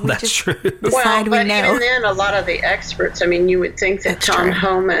 Well, that's true. Decide we know. Even then, a lot of the experts, you would think that Tom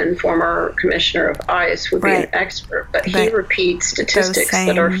Homan, former commissioner of ICE, would be an expert, but he repeats statistics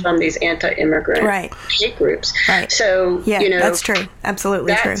that are from these anti-immigrant hate groups. Right. So, that's true.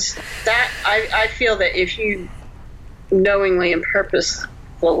 Absolutely true. I feel that if you knowingly and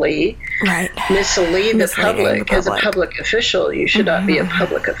purposefully mislead the public as a public official, you should not be a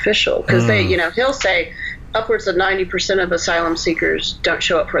public official, because he'll say upwards of 90% of asylum seekers don't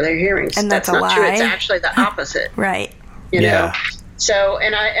show up for their hearings. And that's a not lie. True. It's actually the opposite. Right. you know? So,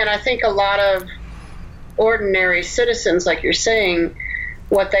 and I think a lot of ordinary citizens, like you're saying,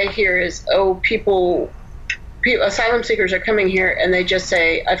 what they hear is, people, asylum seekers are coming here and they just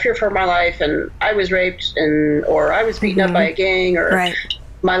say, I fear for my life, and I was raped, or I was beaten up by a gang, or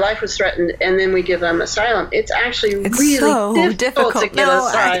my life was threatened, and then we give them asylum. It's actually really so difficult to get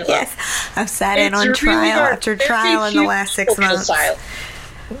asylum. I've sat in on trial after trial in the last 6 months.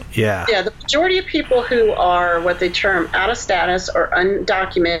 Yeah. Yeah, the majority of people who are what they term out of status or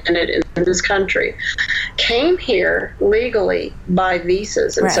undocumented in this country came here legally by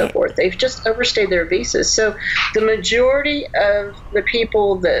visas and so forth. They've just overstayed their visas. So the majority of the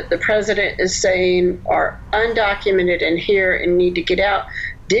people that the president is saying are undocumented and here and need to get out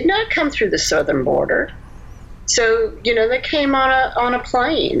did not come through the southern border. So, you know, they came on a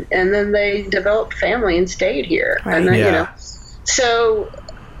plane, and then they developed family and stayed here. And then, you know, so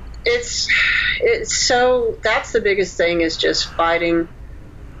it's so that's the biggest thing, is just fighting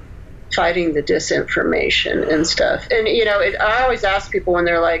the disinformation and stuff. And, you know, I always ask people when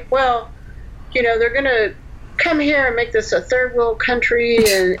they're like, well, you know, they're going to come here and make this a third world country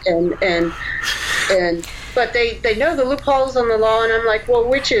and but they know the loopholes on the law, and I'm like, well,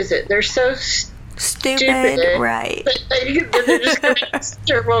 which is it? They're so stupid, right? They're just going to make this a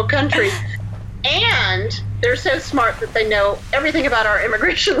third world country, and they're so smart that they know everything about our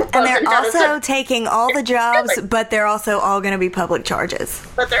immigration laws. And they're also taking all the jobs, but they're also all going to be public charges.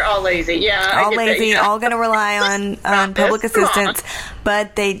 But they're all lazy, all lazy, all going to rely on public assistance.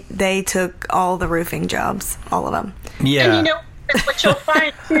 But they took all the roofing jobs, all of them. Yeah. And you know what you'll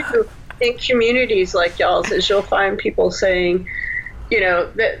find too in communities like y'all's is you'll find people saying, you know,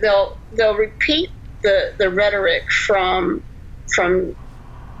 that they'll repeat the rhetoric from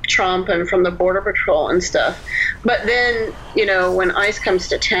Trump and from the Border Patrol and stuff. But then, you know, when ICE comes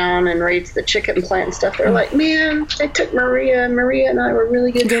to town and raids the chicken plant and stuff, they're like, man, they took Maria. Maria and I were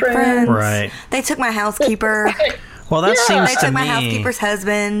really good friends. Right. They took my housekeeper. Well, that seems they to took me... my housekeeper's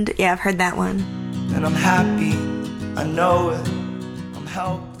husband. Yeah, I've heard that one. And I'm happy, I know it. I'm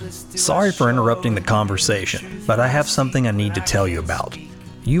helpless. Sorry for interrupting the conversation, but I have something I need to tell you about.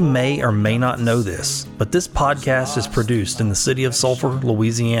 You may or may not know this, but this podcast is produced in the city of Sulphur,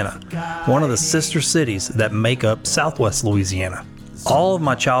 Louisiana, one of the sister cities that make up Southwest Louisiana. All of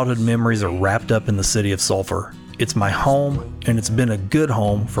my childhood memories are wrapped up in the city of Sulphur. It's my home, and it's been a good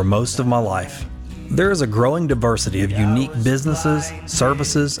home for most of my life. There is a growing diversity of unique businesses,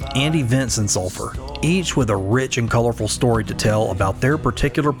 services, and events in Sulphur, each with a rich and colorful story to tell about their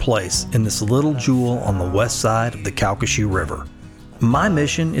particular place in this little jewel on the west side of the Calcasieu River. My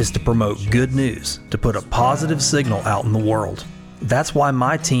mission is to promote good news, to put a positive signal out in the world. That's why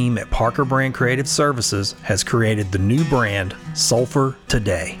my team at Parker Brand Creative Services has created the new brand, Sulphur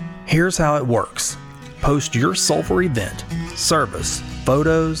Today. Here's how it works. Post your Sulphur event, service,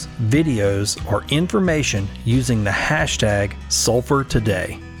 photos, videos, or information using the hashtag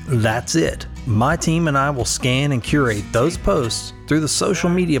 #SulphurToday. That's it. My team and I will scan and curate those posts through the social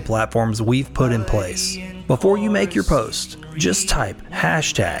media platforms we've put in place. Before you make your post, just type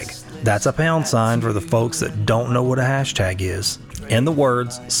hashtag. That's a £sign for the folks that don't know what a hashtag is. And the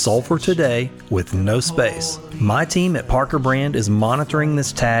words Sulphur Today with no space. My team at Parker Brand is monitoring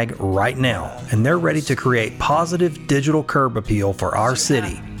this tag right now, and they're ready to create positive digital curb appeal for our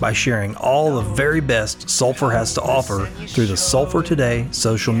city by sharing all the very best Sulphur has to offer through the Sulphur Today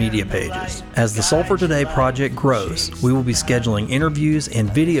social media pages. As the Sulphur Today project grows, we will be scheduling interviews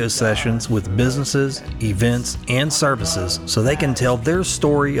and video sessions with businesses, events, and services so they can tell their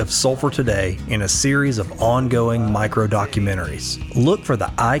story of Sulphur Today in a series of ongoing micro-documentaries. Look for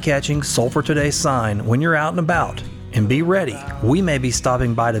the eye-catching Sulphur Today sign when you're out and about. And be ready, we may be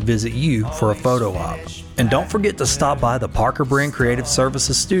stopping by to visit you for a photo op. And don't forget to stop by the Parker Brand Creative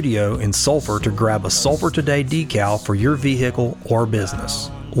Services studio in Sulphur to grab a Sulphur Today decal for your vehicle or business.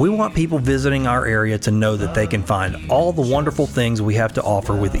 We want people visiting our area to know that they can find all the wonderful things we have to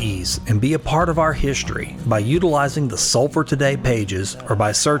offer with ease and be a part of our history by utilizing the Sulphur Today pages or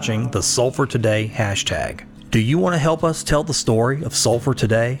by searching the Sulphur Today hashtag. Do you want to help us tell the story of Sulphur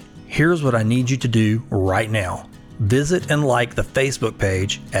Today? Here's what I need you to do right now. Visit and like the Facebook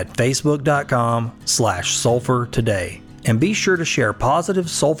page at facebook.com/Sulphur Today. And be sure to share positive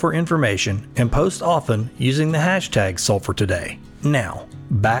Sulphur information and post often using the hashtag Sulphur Today. Now,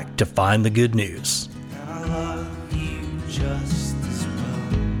 back to Find the Good News.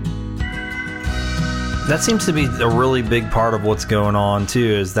 That seems to be a really big part of what's going on too,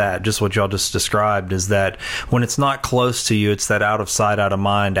 is that just what y'all just described, is that when it's not close to you, it's that out of sight, out of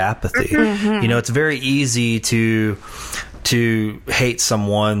mind apathy. Mm-hmm. You know, it's very easy to to hate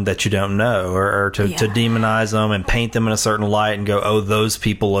someone that you don't know, or to demonize them and paint them in a certain light and go, oh, those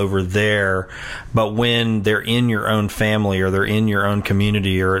people over there. But when they're in your own family, or they're in your own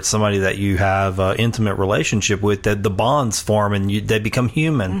community, or it's somebody that you have an intimate relationship with, that the bonds form and they become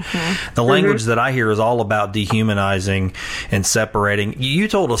human. The language that I hear is all about dehumanizing and separating. You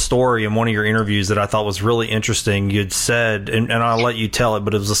told a story in one of your interviews that I thought was really interesting. You'd said, and I'll let you tell it,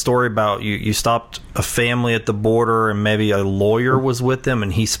 but it was a story about you stopped a family at the border, and maybe a lawyer was with them,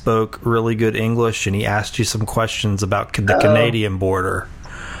 and he spoke really good English, and he asked you some questions about the Canadian border.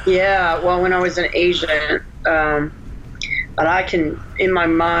 Yeah, well, when I was an agent, and I can, in my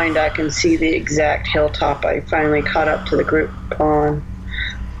mind, I can see the exact hilltop I finally caught up to the group on,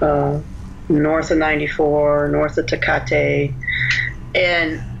 north of 94, north of Tecate,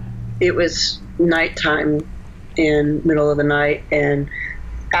 and it was nighttime, in middle of the night, and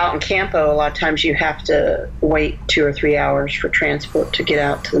out in Campo, a lot of times you have to wait 2 or 3 hours for transport to get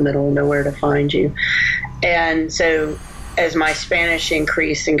out to the middle of nowhere to find you. And so as my Spanish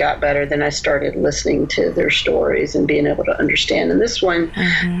increased and got better, then I started listening to their stories and being able to understand. And this one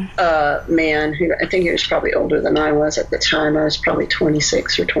man, who I think he was probably older than I was at the time, I was probably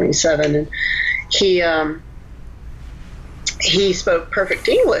 26 or 27, and he spoke perfect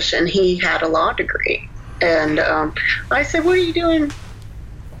English, and he had a law degree. And I said, what are you doing,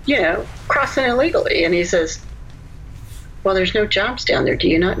 crossing illegally? And he says, well, there's no jobs down there. Do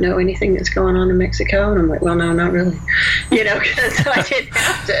you not know anything that's going on in Mexico? And I'm like, well, no, not really. Because I didn't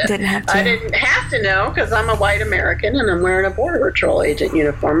have to. I didn't have to know, because I'm a white American and I'm wearing a Border Patrol agent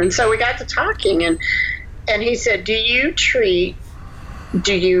uniform. And so we got to talking, and he said, do you,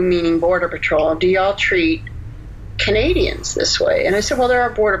 meaning Border Patrol, do y'all treat Canadians this way? And I said, well, there are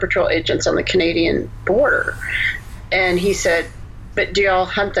Border Patrol agents on the Canadian border. And he said, but do y'all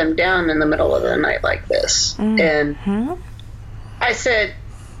hunt them down in the middle of the night like this? And I said,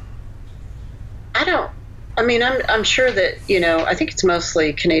 I'm sure that, I think it's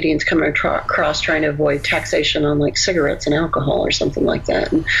mostly Canadians coming across trying to avoid taxation on like cigarettes and alcohol or something like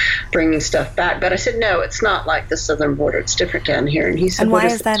that, and bringing stuff back. But I said, no, it's not like the southern border. It's different down here. And he said, and why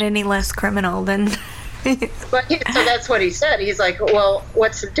is that any less criminal than... so that's what he said. He's like, well,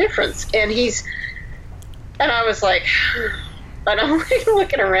 what's the difference? And I was like... But I'm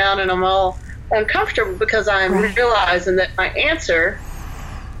looking around, and I'm all uncomfortable, because I'm realizing that my answer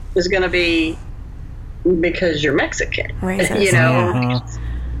is going to be because you're Mexican,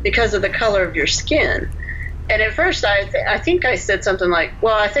 because of the color of your skin. And at first, I think I said something like,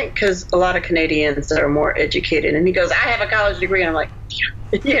 well, I think because a lot of Canadians are more educated. And he goes, I have a college degree. And I'm like,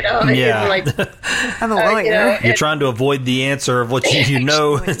 like, I'm a lawyer. You're trying to avoid the answer of what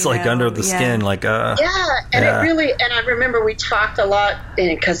it's like under the skin. Like, it really, and I remember we talked a lot,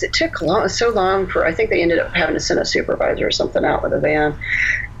 because it took so long I think they ended up having to send a supervisor or something out with a van.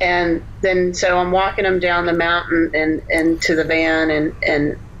 And then, so I'm walking him down the mountain and to the van,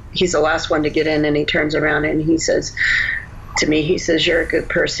 and he's the last one to get in, and he turns around and he says to me, you're a good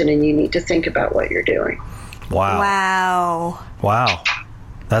person, and you need to think about what you're doing. Wow.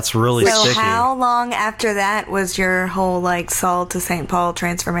 That's really sticky. So how long after that was your whole like Saul to St. Paul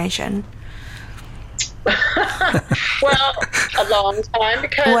transformation? Well, a long time,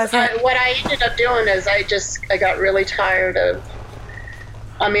 because what I ended up doing is I got really tired of,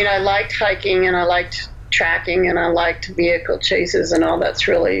 I liked hiking, and I liked tracking, and I liked vehicle chases, and all that's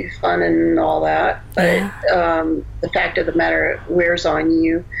really fun and all that. But the fact of the matter, it wears on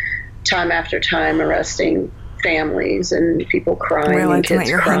you time after time, arresting families and people crying, realizing and kids that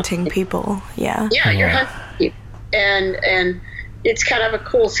you're crying. Hunting people. You're hunting people, and it's kind of a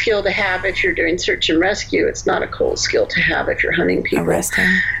cool skill to have if you're doing search and rescue. It's not a cool skill to have if you're hunting people. Arresting.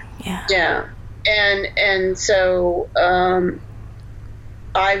 And so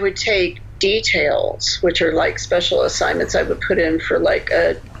I would take details, which are like special assignments I would put in for like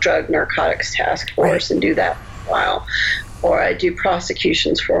a drug narcotics task force, and do that for a while. Or I do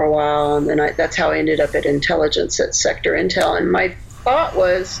prosecutions for a while, and then that's how I ended up at intelligence at Sector Intel. And my thought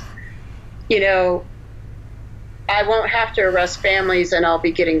was, I won't have to arrest families, and I'll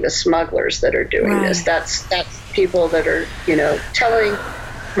be getting the smugglers that are doing this. That's people that are, telling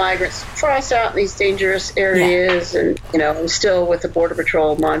migrants to cross out in these dangerous areas, and, I'm still with the Border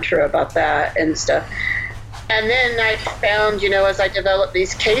Patrol mantra about that and stuff. And then I found, as I developed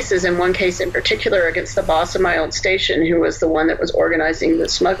these cases, and one case in particular against the boss of my old station, who was the one that was organizing the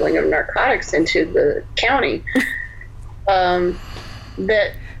smuggling of narcotics into the county, that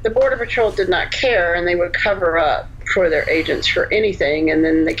the Border Patrol did not care, and they would cover up for their agents for anything, and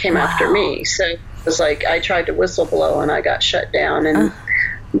then they came after me. So it was like I tried to whistleblow, and I got shut down, and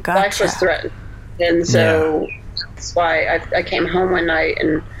life was threatened. And so That's why I came home one night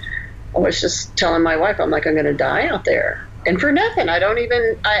and I was just telling my wife, I'm like, I'm going to die out there. And for nothing. I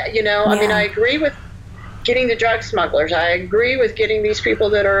mean, I agree with getting the drug smugglers. I agree with getting these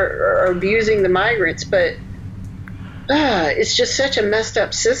people that are abusing the migrants, but it's just such a messed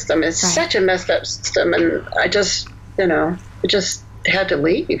up system. It's such a messed up system, and I just had to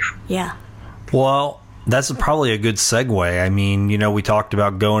leave. Yeah. Well, that's probably a good segue. I mean, we talked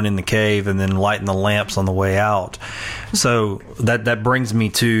about going in the cave and then lighting the lamps on the way out. So that brings me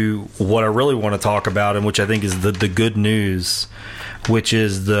to what I really want to talk about, and which I think is the good news, which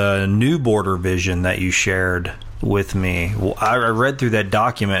is the new border vision that you shared with me. Well, I read through that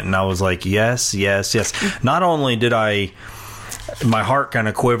document and I was like, yes. Not only did my heart kind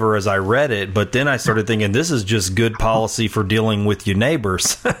of quiver as I read it, but then I started thinking, this is just good policy for dealing with your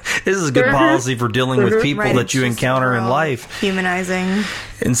neighbors. This is good policy for dealing with people that you encounter in life. Humanizing.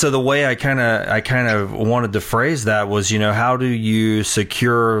 And so the way I kind of wanted to phrase that was, how do you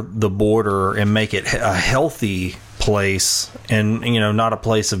secure the border and make it a healthy place and, not a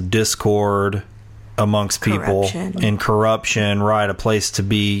place of discord amongst people and corruption, right? A place to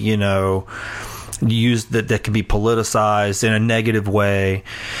be, used that can be politicized in a negative way.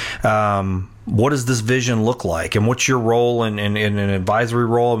 What does this vision look like, and what's your role in an advisory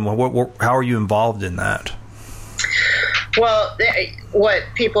role, and how are you involved in that? Well, what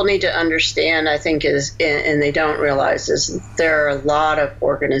people need to understand, I think, is, and they don't realize, is there are a lot of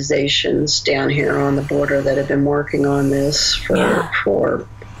organizations down here on the border that have been working on this for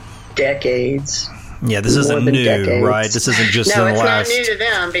decades. Yeah, this isn't new, decades. Right? This isn't just no, it's not new to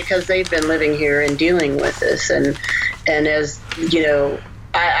them because they've been living here and dealing with this. And as you know,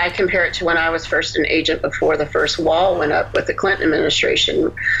 I compare it to when I was first an agent before the first wall went up with the Clinton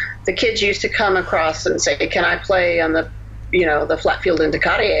administration. The kids used to come across and say, "Can I play on the flat field in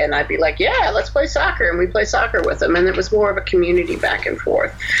Decatur?" And I'd be like, "Yeah, let's play soccer." And we play soccer with them. And it was more of a community back and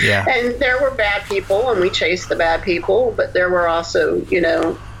forth. Yeah. And there were bad people, and we chased the bad people. But there were also,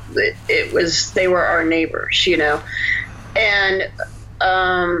 they were our neighbors, and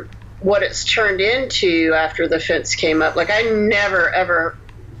what it's turned into after the fence came up, like I never ever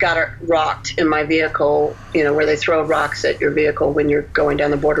got it rocked in my vehicle, where they throw rocks at your vehicle when you're going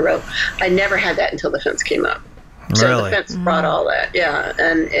down the border road. I never had that until the fence came up. So really? The fence brought all that. Yeah.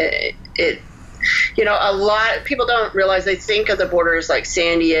 And it a lot of people don't realize, they think of the border as like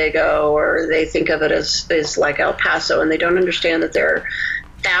San Diego, or they think of it as like El Paso, and they don't understand that there are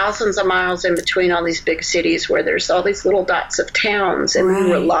thousands of miles in between all these big cities where there's all these little dots of towns, and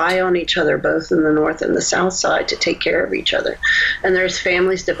we rely on each other both in the north and the south side to take care of each other. And there's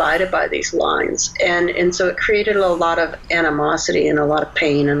families divided by these lines. And so it created a lot of animosity and a lot of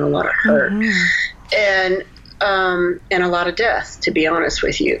pain and a lot of hurt and a lot of death, to be honest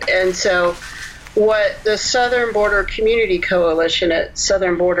with you. And so what the Southern Border Community Coalition at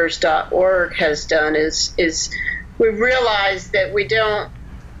southernborders.org has done is we realized that we don't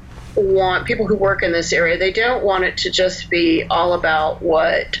want people who work in this area, they don't want it to just be all about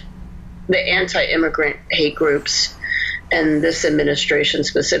what the anti-immigrant hate groups and this administration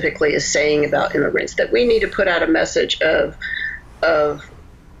specifically is saying about immigrants, that we need to put out a message of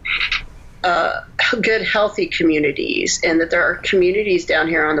good, healthy communities, and that there are communities down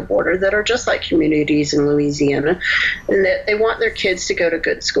here on the border that are just like communities in Louisiana, and that they want their kids to go to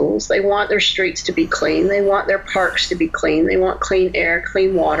good schools. They want their streets to be clean. They want their parks to be clean. They want clean air,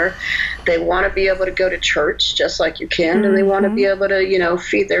 clean water. They want to be able to go to church just like you can, and they want to be able to,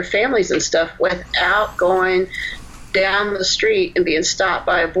 feed their families and stuff without going down the street and being stopped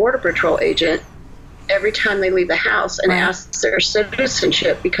by a Border Patrol agent every time they leave the house and ask their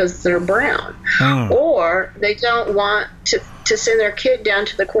citizenship because they're brown. Or they don't want to send their kid down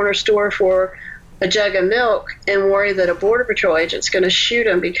to the corner store for a jug of milk and worry that a Border Patrol agent's going to shoot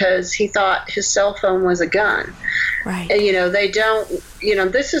him because he thought his cell phone was a gun. Right. And, they don't,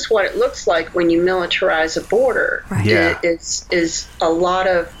 this is what it looks like when you militarize a border. Right. Yeah. It's a lot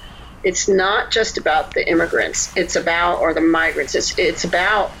of, it's not just about the immigrants, it's about, or the migrants, it's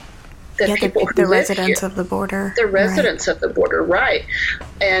about the people who the live residents here. of the border. The residents of the border, right.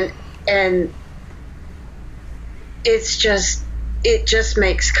 And it just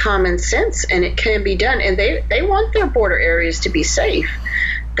makes common sense, and it can be done. And they want their border areas to be safe.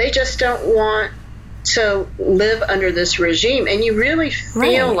 They just don't want to live under this regime. And you really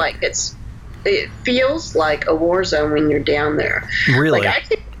feel like it feels like a war zone when you're down there. Really?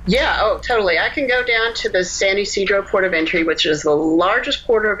 Totally. I can go down to the San Ysidro Port of Entry, which is the largest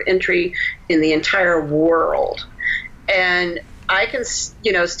port of entry in the entire world. And I can,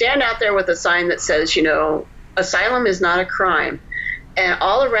 stand out there with a sign that says, asylum is not a crime. And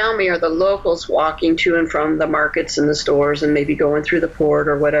all around me are the locals walking to and from the markets and the stores and maybe going through the port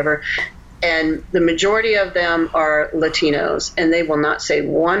or whatever. And the majority of them are Latinos, and they will not say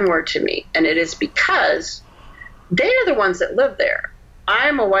one word to me. And it is because they are the ones that live there.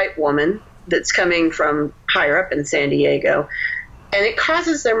 I'm a white woman that's coming from higher up in San Diego, and it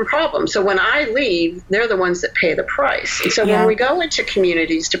causes them problems. So when I leave, they're the ones that pay the price. And so when we go into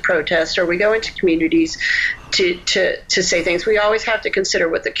communities to protest, or we go into communities to say things, we always have to consider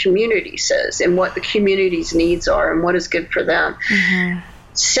what the community says and what the community's needs are and what is good for them. Mm-hmm.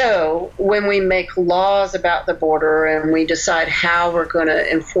 So when we make laws about the border and we decide how we're going to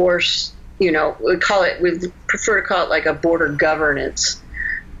enforce, we prefer to call it like a border governance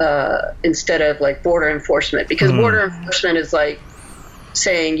instead of like border enforcement, because border enforcement is like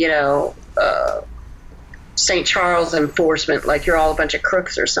saying, St. Charles enforcement, like you're all a bunch of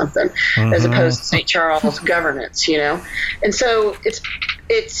crooks or something, as opposed to St. Charles governance, And so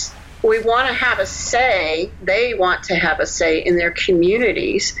it's we want to have a say. They want to have a say in their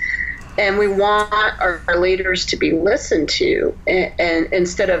communities, and we want our leaders to be listened to. And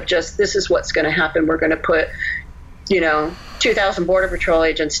instead of just, this is what's going to happen, we're going to put, 2,000 Border Patrol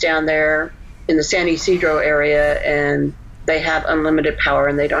agents down there in the San Ysidro area, and they have unlimited power,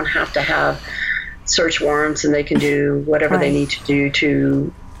 and they don't have to have search warrants, and they can do whatever they need to do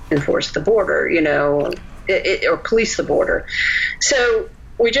to enforce the border, or police the border. So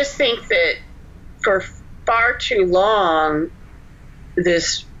we just think that for far too long,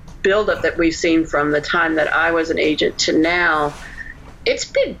 this buildup that we've seen from the time that I was an agent to now, it's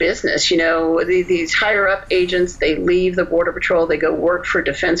big business. These higher up agents, they leave the Border Patrol, they go work for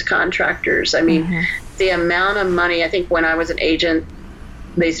defense contractors. I mean, the amount of money, I think when I was an agent,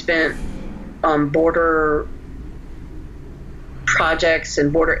 they spent on border projects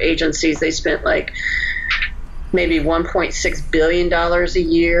and border agencies, they spent like maybe $1.6 billion a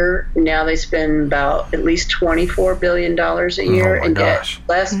year. Now they spend about at least $24 billion a year, and yet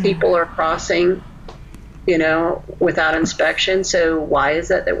less people are crossing, without inspection. So why is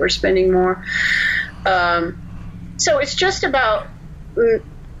that we're spending more? So it's just about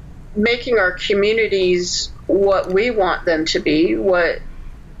making our communities what we want them to be, what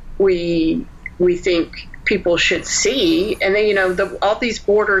we think people should see. And then, all these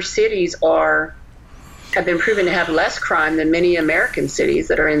border cities have been proven to have less crime than many American cities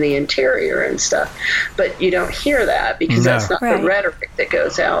that are in the interior and stuff. But you don't hear that because that's not the rhetoric that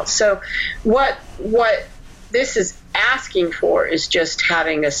goes out. So what this is asking for is just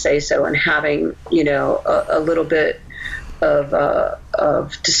having a say-so and having, a little bit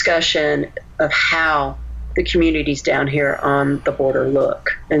of discussion of how the communities down here on the border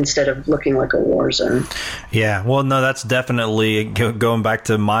look, instead of looking like a war zone. Yeah, well, no, that's definitely going back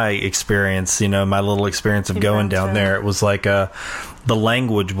to my experience, my little experience of going down there. It was like the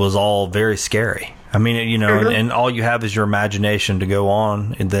language was all very scary. I mean, and all you have is your imagination to go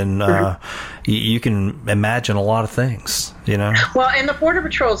on, and then you can imagine a lot of things, Well, and the Border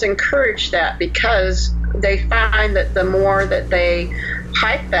Patrols encourage that because they find that the more that they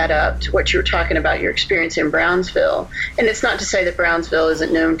hype that up to what you were talking about, your experience in Brownsville, and it's not to say that Brownsville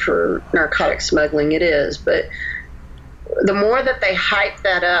isn't known for narcotic smuggling, it is, but the more that they hype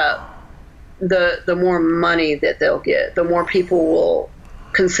that up, the more money that they'll get, the more people will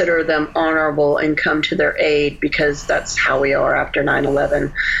consider them honorable and come to their aid, because that's how we are after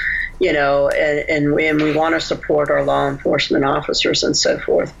 9/11, and we want to support our law enforcement officers and so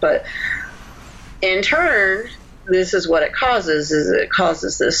forth. But in turn, this is what it causes: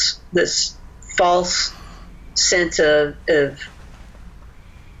 this false sense of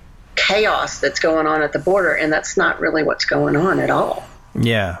chaos that's going on at the border, and that's not really what's going on at all.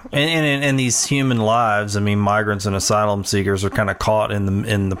 Yeah, and these human lives, I mean, migrants and asylum seekers are kind of caught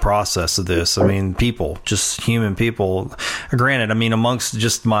in the process of this. I mean, just human people. Granted, I mean, amongst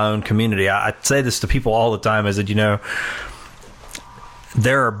just my own community, I say this to people all the time, is that,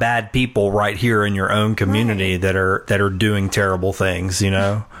 there are bad people right here in your own community that are doing terrible things. You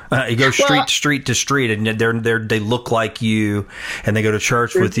go street to street, and they look like you, and they go to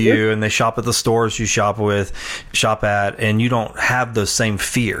church with you, and they shop at the stores you shop at, and you don't have those same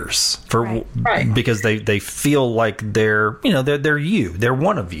fears because they feel like they're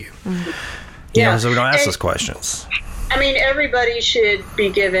one of you. Mm-hmm. So we don't ask those questions. I mean, everybody should be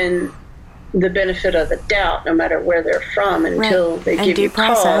given the benefit of the doubt, no matter where they're from, until they give you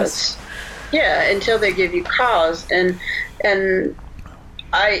cause. Yeah, until they give you cause. And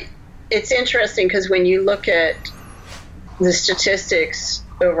it's interesting because when you look at the statistics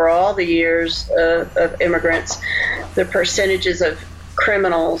over all the years of immigrants, the percentages of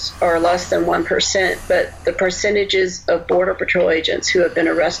criminals are less than 1%, but the percentages of Border Patrol agents who have been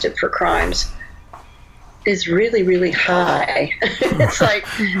arrested for crimes is really, really high. It's like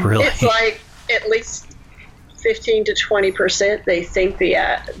at least 15 to 20%. They think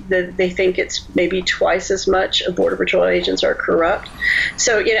they think it's maybe twice as much of Border Patrol agents are corrupt.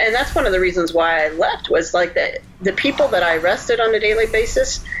 So, and that's one of the reasons why I left, was like that the people that I arrested on a daily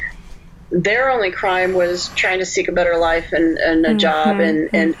basis, their only crime was trying to seek a better life and a job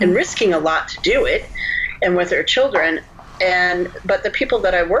and risking a lot to do it, and with their children. But the people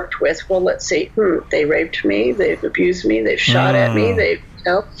that I worked with, well, let's see, they raped me, they've abused me, they've shot at me, and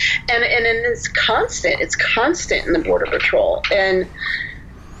it's constant. It's constant in the Border Patrol. And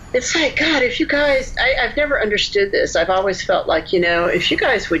it's like, God, if you guys, I've never understood this. I've always felt like, if you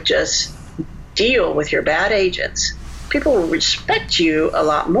guys would just deal with your bad agents, people will respect you a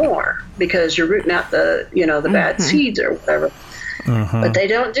lot more because you're rooting out the, the bad seeds or whatever. But they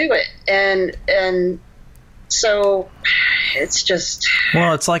don't do it. And so it's just...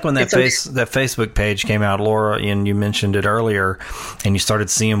 Well, it's like when that Facebook page came out, Laura, and you mentioned it earlier, and you started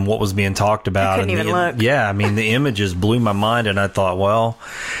seeing what was being talked about. I couldn't even look. Yeah, I mean, the images blew my mind, and I thought, well,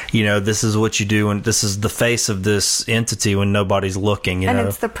 this is what you do, and this is the face of this entity when nobody's looking. And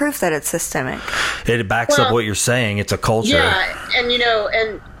it's the proof that it's systemic. It backs up what you're saying. It's a culture. Yeah, and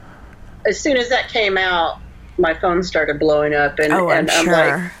and as soon as that came out, my phone started blowing up, and I'm I'm sure.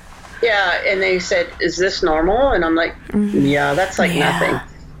 like... Yeah, and they said, is this normal? And I'm like, yeah, that's like nothing.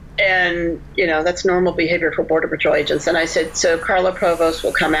 And, that's normal behavior for Border Patrol agents. And I said, so Carla Provost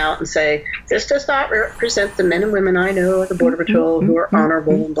will come out and say, this does not represent the men and women I know at the Border Patrol who are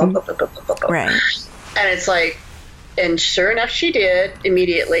honorable and blah, blah, blah, blah, blah, blah. Right. And it's like, and sure enough, she did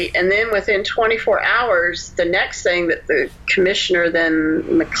immediately. And then within 24 hours, the next thing that the commissioner,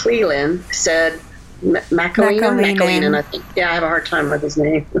 then McClellan, said, McAleenan, I think. Yeah, I have a hard time with his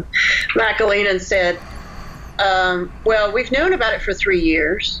name. McAleenan said, well, we've known about it for 3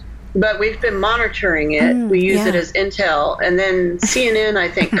 years, but we've been monitoring it. We use it as intel. And then CNN, I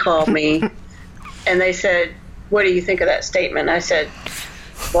think, called me, and they said, what do you think of that statement? I said,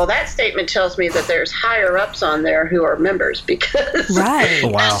 well, that statement tells me that there's higher ups on there who are members, because right.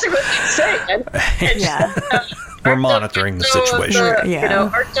 Wow. That's what they're saying. We're monitoring the situation.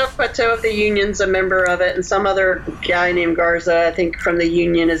 Art Del Cueto of the union's a member of it, and some other guy named Garza, I think, from the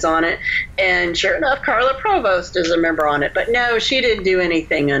union is on it. And sure enough, Carla Provost is a member on it. But no, she didn't do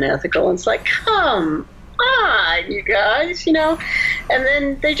anything unethical. And it's like, come on, you guys, And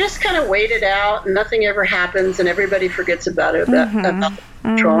then they just kind of wait it out, and nothing ever happens, and everybody forgets about it, about the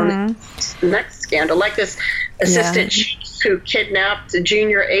patrol. And it's the next scandal, like this assistant chief who kidnapped a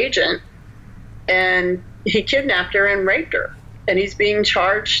junior agent, and he kidnapped her and raped her, and he's being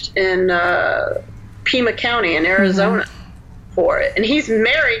charged in Pima County in Arizona for it. And he's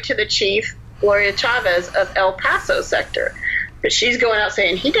married to the chief, Gloria Chavez, of El Paso sector. But she's going out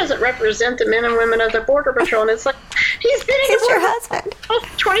saying he doesn't represent the men and women of the Border Patrol. And it's like, he's been in the your Border husband. Patrol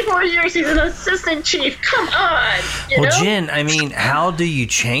for 24 years. He's an assistant chief. Come on. You know? Jen, I mean, how do you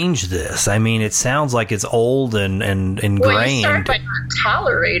change this? I mean, it sounds like it's old and ingrained. Well, you start by not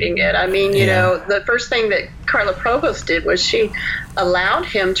tolerating it. I mean, you know, the first thing that Carla Provost did was she allowed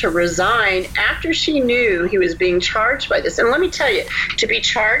him to resign after she knew he was being charged by this. And let me tell you, to be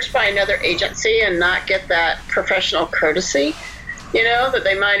charged by another agency and not get that professional courtesy, that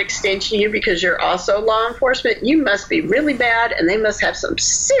they might extend to you because you're also law enforcement, you must be really bad, and they must have some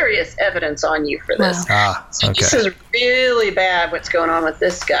serious evidence on you for this. Wow. So this is really bad, what's going on with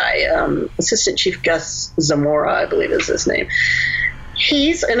this guy. Assistant Chief Gus Zamora, I believe is his name.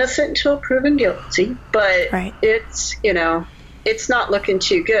 He's innocent until proven guilty, but it's, it's not looking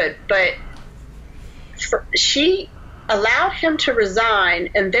too good. But she allowed him to resign,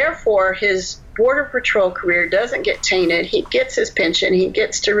 and therefore his Border Patrol career doesn't get tainted. He gets his pension. He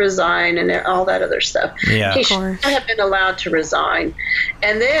gets to resign and all that other stuff. Yeah. He should have been allowed to resign.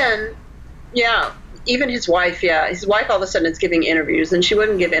 And then, even his wife, his wife all of a sudden is giving interviews, and she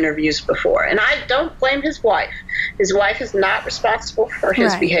wouldn't give interviews before. And I don't blame his wife. His wife is not responsible for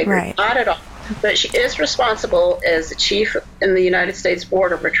his behavior, not at all. But she is responsible as the chief in the United States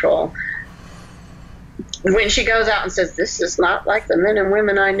Border Patrol. When she goes out and says, this is not like the men and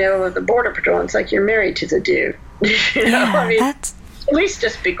women I know of the Border Patrol, it's like you're married to the dude. At least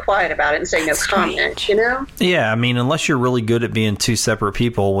just be quiet about it and say no comment, Yeah, I mean, unless you're really good at being two separate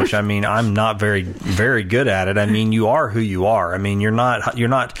people, which, I mean, I'm not very, very good at it. I mean, you are who you are. I mean,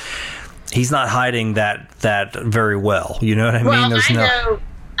 he's not hiding that very well. You know what I mean? Well,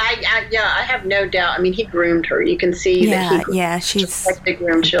 I have no doubt. I mean, he groomed her. You can see that she's just like they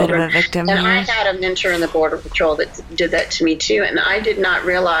groom children. Bit of a victim. And here. I had a mentor in the Border Patrol that did that to me too, and I did not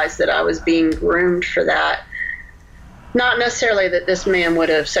realize that I was being groomed for that. Not necessarily that this man would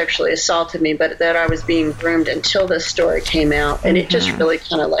have sexually assaulted me, but that I was being groomed until this story came out, and it just really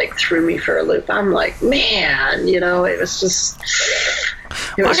kind of like threw me for a loop. I'm like, man, it was just.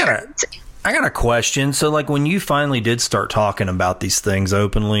 I got a question. So, like, when you finally did start talking about these things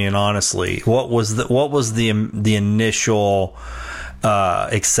openly and honestly, what was the initial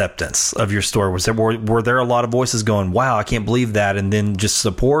acceptance of your story? Were there a lot of voices going, "Wow, I can't believe that," and then just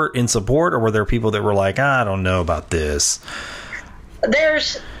support, or were there people that were like, "I don't know about this"?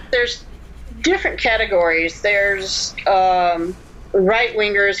 There's different categories. There's right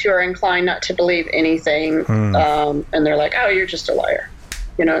wingers who are inclined not to believe anything, and they're like, "Oh, you're just a liar."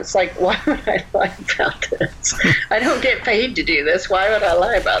 It's like, why would I lie about this? I don't get paid to do this. Why would I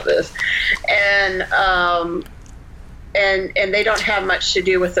lie about this? And they don't have much to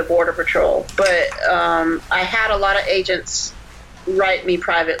do with the Border Patrol. But I had a lot of agents write me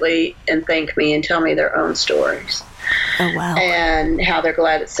privately and thank me and tell me their own stories. Oh, wow. And how they're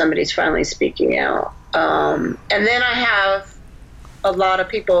glad that somebody's finally speaking out. And then I have a lot of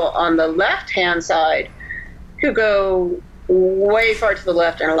people on the left-hand side who go way far to the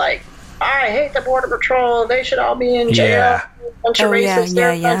left and are like, I hate the Border Patrol. They should all be in jail. Yeah. A bunch of racists.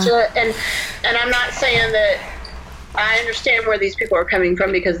 And I'm not saying that I understand where these people are coming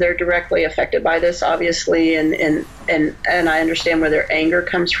from because they're directly affected by this, obviously, and I understand where their anger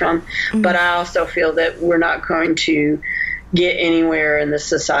comes from. Mm-hmm. But I also feel that we're not going to get anywhere in this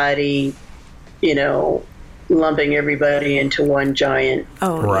society, lumping everybody into one giant.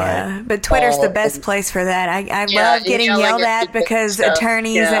 Oh, right. Yeah. But Twitter's the best place for that. I love getting yelled at because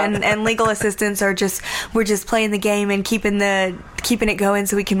attorneys and legal assistants we're just playing the game and keeping it going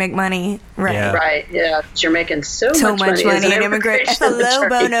so we can make money. Right. Yeah. Right. Yeah. You're making so much money in immigration. It's a low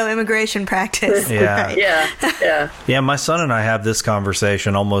bono immigration practice. Yeah. Right. Yeah. Yeah. My son and I have this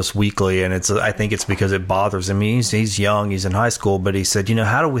conversation almost weekly, and I think it's because it bothers him. He's young. He's in high school, but he said,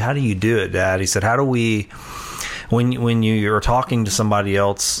 how do you do it, Dad? He said, how do we, when you're talking to somebody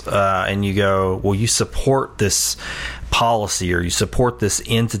else and you go, well, you support this policy or you support this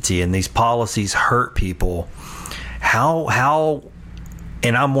entity and these policies hurt people, how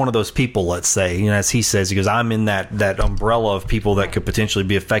and I'm one of those people, let's say, as he says, he goes, I'm in that umbrella of people that could potentially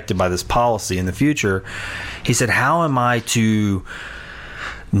be affected by this policy in the future. He said, how am I to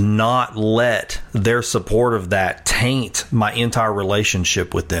not let their support of that taint my entire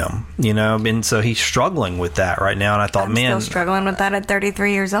relationship with them, and so he's struggling with that right now. And I thought, I'm still struggling with that at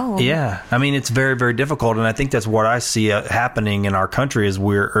 33 years old. Yeah. I mean, it's very, very difficult. And I think that's what I see happening in our country is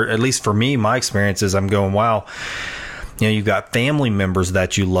or at least for me, my experience is I'm going, wow, you've got family members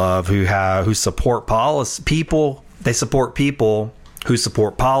that you love who support people. They support people who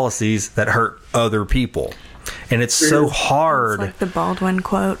support policies that hurt other people. And it's so hard. It's like the Baldwin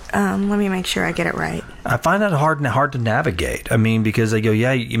quote. Let me make sure I get it right. I find that hard to navigate. I mean, because they go,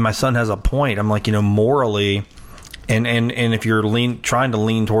 yeah, my son has a point. I'm like, morally, and if you're trying to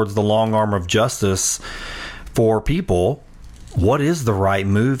lean towards the long arm of justice for people, what is the right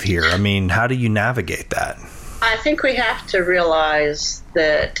move here? I mean, how do you navigate that? I think we have to realize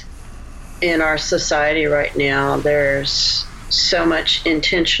that in our society right now, there's so much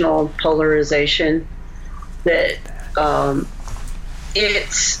intentional polarization that I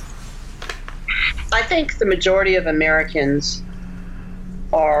think the majority of Americans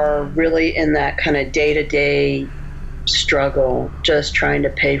are really in that kind of day-to-day struggle, just trying to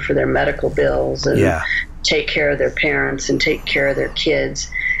pay for their medical bills and take care of their parents and take care of their kids.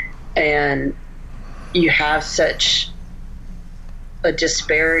 And you have such a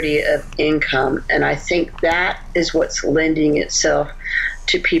disparity of income, and I think that is what's lending itself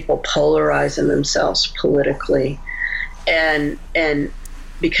to people polarizing themselves politically, and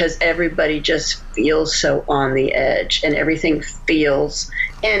because everybody just feels so on the edge, and everything feels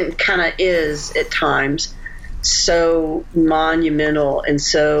and kind of is at times so monumental and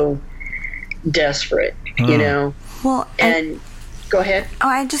so desperate, Well, and go ahead. Oh,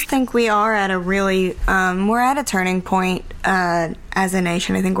 I just think we are at a really, we're at a turning point as a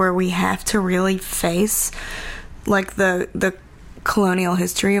nation, I think, where we have to really face, like, the colonial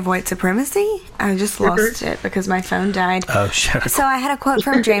history of white supremacy. I just lost it because my phone died. Oh, shit. So I had a quote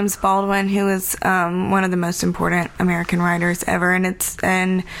from James Baldwin, who is one of the most important American writers ever,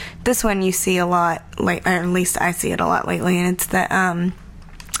 and this one you see a lot, or at least I see it a lot lately, and it's that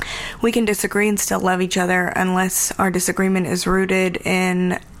we can disagree and still love each other unless our disagreement is rooted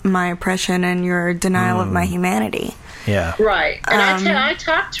in my oppression and your denial of my humanity. Yeah. Right. And I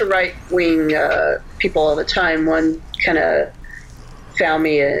talk to right-wing people all the time. One kind of found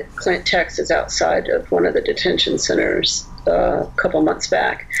me at Clint, Texas, outside of one of the detention centers a couple months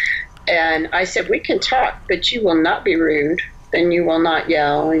back. And I said, we can talk, but you will not be rude, and you will not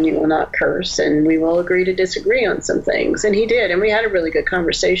yell, and you will not curse, and we will agree to disagree on some things. And he did, and we had a really good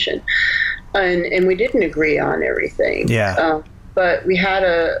conversation. And we didn't agree on everything. Yeah. But we had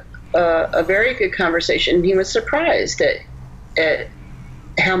a very good conversation. He was surprised at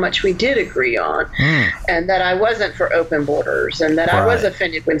how much we did agree on, and that I wasn't for open borders, and that I was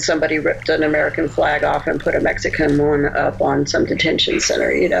offended when somebody ripped an American flag off and put a Mexican one up on some detention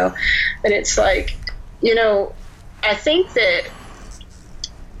center, you know. And it's like, you know, I think that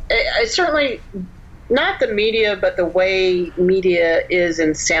I certainly, not the media, but the way media is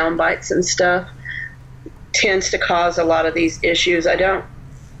in sound bites and stuff tends to cause a lot of these issues. I don't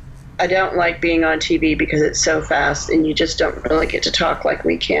like being on TV because it's so fast and you just don't really get to talk like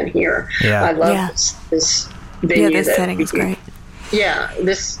we can here. Yeah. I love this venue. Yeah, this setting is great. Yeah,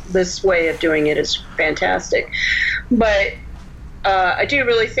 this way of doing it is fantastic. But I do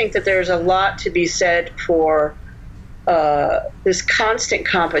really think that there's a lot to be said for this constant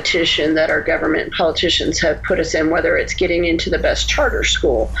competition that our government and politicians have put us in, whether it's getting into the best charter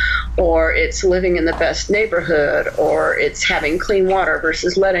school, or it's living in the best neighborhood, or it's having clean water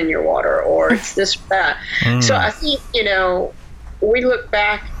versus lead in your water, or it's this or that. So I think, you know, we look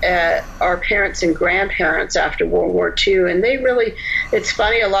back at our parents and grandparents after World War II, and they really, it's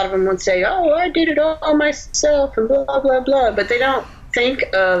funny, a lot of them would say, oh, I did it all myself, and blah, blah, blah, but they don't think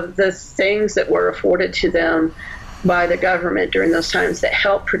of the things that were afforded to them by the government during those times that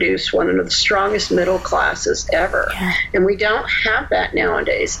helped produce one of the strongest middle classes ever. Yeah. And we don't have that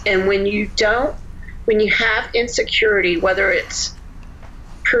nowadays. And when you have insecurity, whether it's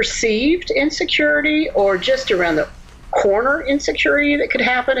perceived insecurity or just around the corner insecurity that could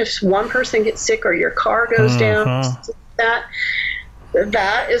happen if one person gets sick or your car goes down, that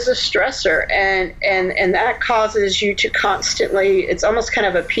is a stressor, and that causes you to constantly, it's almost kind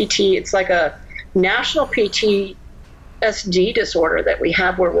of a PT, it's like a national PTSD disorder that we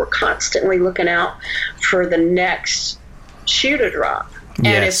have, where we're constantly looking out for the next shoe to drop.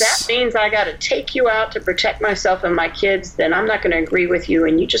 And if that means I got to take you out to protect myself and my kids, then I'm not going to agree with you,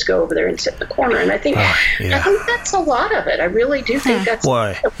 and you just go over there and sit in the corner. And I think that's a lot of it. I really do think that's.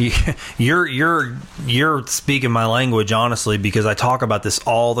 Boy, you're speaking my language, honestly, because I talk about this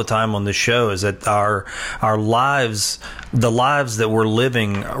all the time on this show. Is that our lives, the lives that we're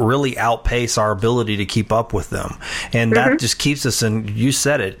living, really outpace our ability to keep up with them, and that just keeps us in. You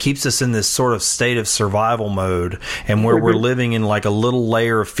said it, keeps us in this sort of state of survival mode, and where we're living in like a little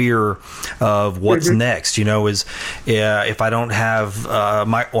layer of fear of what's next. You know, is if I don't have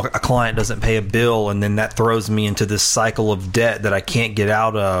a client doesn't pay a bill, and then that throws me into this cycle of debt that I can't get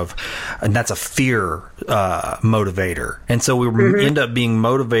out of, and that's a fear motivator. And so we end up being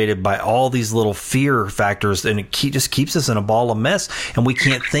motivated by all these little fear factors, and it just keeps us in a ball of mess, and we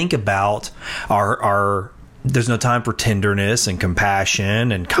can't think about our there's no time for tenderness and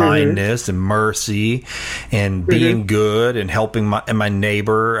compassion and kindness and mercy and being good and helping my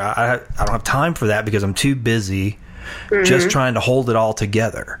neighbor. I don't have time for that because I'm too busy just trying to hold it all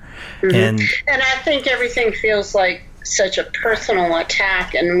together. And I think everything feels like such a personal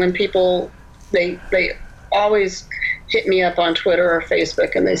attack. And when people, they always hit me up on Twitter or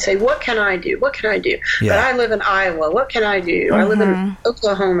Facebook and they say, what can I do? What can I do? Yeah. But I live in Iowa. What can I do? I live in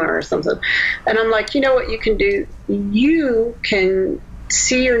Oklahoma or something. And I'm like, you know what you can do? You can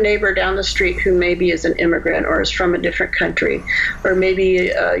see your neighbor down the street who maybe is an immigrant or is from a different country, or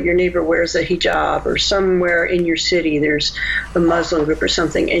maybe your neighbor wears a hijab, or somewhere in your city there's a Muslim group or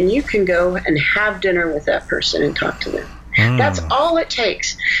something, and you can go and have dinner with that person and talk to them. That's all it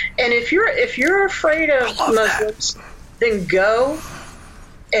takes. And if you're afraid of Muslims, then go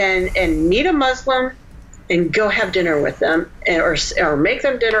and meet a Muslim and go have dinner with them, or make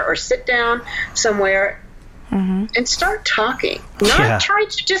them dinner, or sit down somewhere and start talking. Not try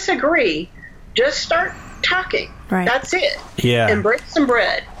to disagree, just start talking. Right. That's it. Yeah. And break some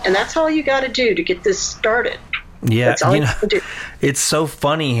bread. And that's all you got to do to get this started. Yeah. That's all you can do. It's so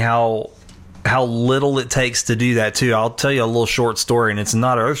funny how little it takes to do that too. I'll tell you a little short story, and it's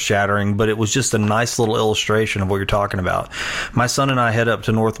not earth-shattering, but it was just a nice little illustration of what you're talking about. My son and I head up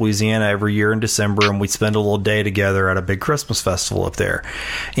to North Louisiana every year in December, and we spend a little day together at a big Christmas festival up there.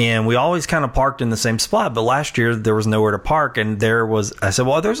 And we always kind of parked in the same spot, but last year there was nowhere to park, and I said,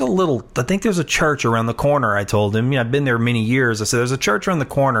 well, I think there's a church around the corner. I told him, I've been there many years. I said, there's a church around the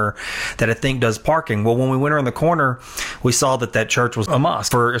corner that I think does parking. Well, when we went around the corner, we saw that church was a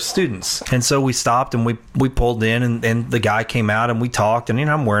mosque for students. And so we stopped and we pulled in, and the guy came out and we talked, and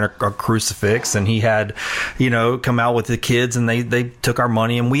I'm wearing a crucifix, and he had, come out with the kids, and they took our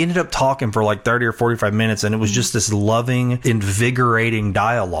money, and we ended up talking for like 30 or 45 minutes, and it was just this loving, invigorating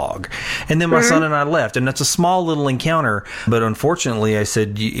dialogue. And then my son and I left, and that's a small little encounter, but unfortunately, I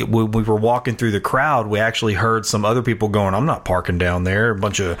said, we were walking through the crowd, we actually heard some other people going, I'm not parking down there, a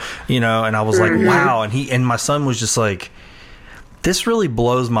bunch of, and I was like, wow. And my son was just like, this really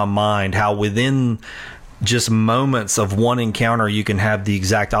blows my mind how within just moments of one encounter you can have the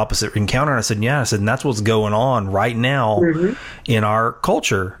exact opposite encounter. And I said, and that's what's going on right now in our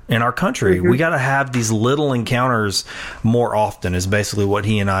culture, in our country. We got to have these little encounters more often, is basically what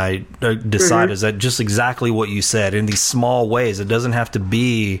he and I decided. Is that just exactly what you said, in these small ways. It doesn't have to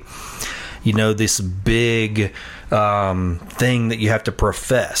be, this big thing that you have to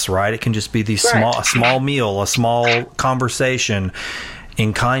profess, right? It can just be these a small meal, a small conversation,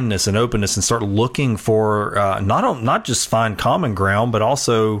 in kindness and openness, and start looking for not just find common ground, but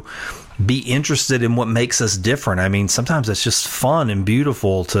also be interested in what makes us different. I mean, sometimes it's just fun and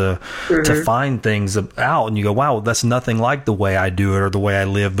beautiful to find things out, and you go, wow, that's nothing like the way I do it or the way I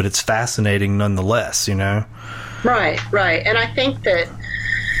live, but it's fascinating nonetheless, Right. And I think that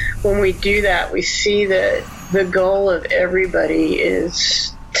when we do that, we see that the goal of everybody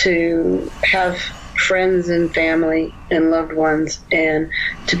is to have friends and family and loved ones, and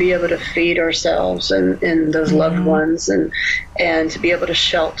to be able to feed ourselves and those loved ones, and to be able to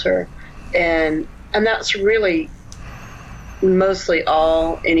shelter, and that's really mostly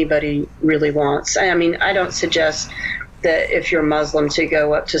all anybody really wants. I mean, I don't suggest that if you're Muslim to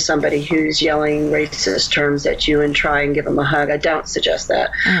go up to somebody who's yelling racist terms at you and try and give them a hug. I don't suggest that.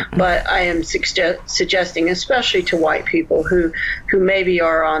 But I am suggesting, especially to white people who maybe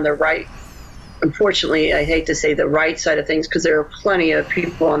are on the right, unfortunately, I hate to say the right side of things, because there are plenty of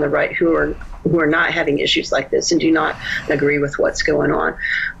people on the right who are not having issues like this and do not agree with what's going on.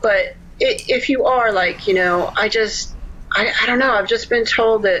 But if you are like, I don't know, I've just been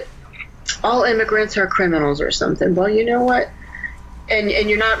told that all immigrants are criminals or something. Well, you know what? And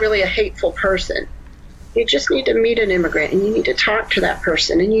you're not really a hateful person. You just need to meet an immigrant, and you need to talk to that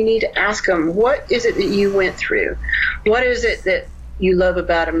person, and you need to ask them, what is it that you went through? What is it that you love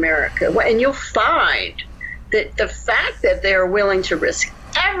about America? And you'll find that the fact that they're willing to risk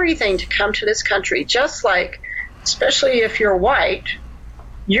everything to come to this country, just like, especially if you're white,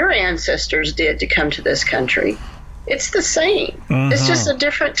 your ancestors did to come to this country. It's the same. It's just a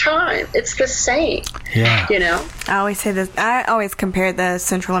different time. It's the same. Yeah. I always say this. I always compare the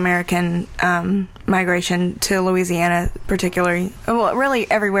Central American migration to Louisiana, particularly. Well, really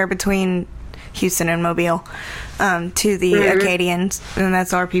everywhere between Houston and Mobile, to the Acadians, and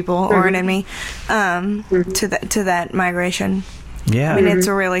that's our people, Oren and me, to that migration. Yeah. I mean,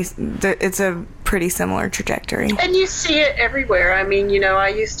 it's a pretty similar trajectory. And you see it everywhere. I mean, I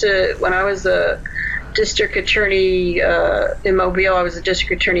used to, when I was a district attorney in Mobile, I was a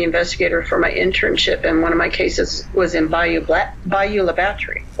district attorney investigator for my internship, and one of my cases was in Bayou La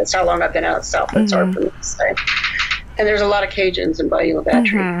Battery. That's how long I've been out south. That's hard for me to say. And there's a lot of Cajuns in Bayou La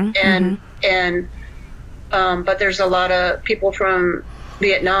Battery, but there's a lot of people from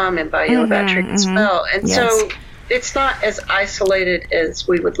Vietnam in Bayou La Battery as well, and so it's not as isolated as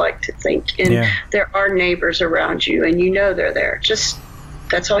we would like to think. And there are neighbors around you, and they're there. Just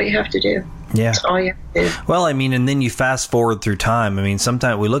that's all you have to do. Yeah. That's all you have to do. Well, I mean, and then you fast forward through time. I mean,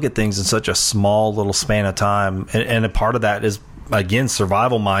 sometimes we look at things in such a small little span of time, and a part of that is, again,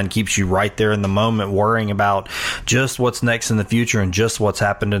 survival mind keeps you right there in the moment, worrying about just what's next in the future and just what's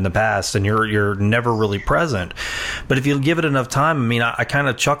happened in the past, and you're never really present. But if you give it enough time, I mean, I kind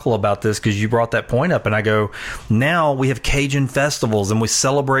of chuckle about this because you brought that point up, and I go, now we have Cajun festivals and we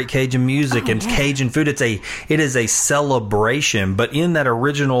celebrate Cajun music and Cajun food. It is a celebration, but in that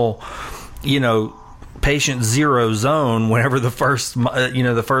original, patient zero zone, whenever the first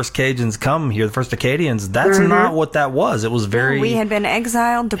Cajuns come here, the first Acadians, that's not what that was. It was we had been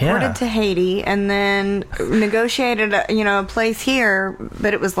exiled, deported to Haiti, and then negotiated a place here,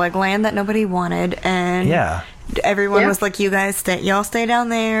 but it was like land that nobody wanted, and everyone was like, you guys y'all stay down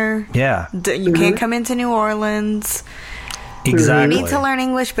there. Yeah. You can't come into New Orleans. Exactly. You need to learn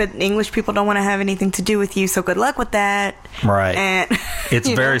English, but English people don't want to have anything to do with you, so good luck with that. Right. And it's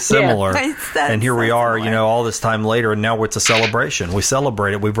very similar. And here we are, all this time later, and now it's a celebration. We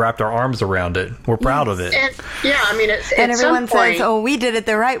celebrate it. We've wrapped our arms around it. We're proud of it. And, and everyone says, oh, we did it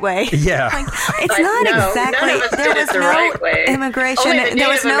the right way. Yeah. Like, it's not exactly. There was no immigration. There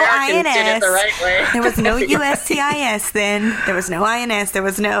was no INS. There was no USCIS then. There was no INS. There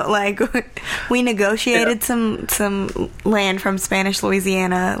was no, we negotiated some land man from Spanish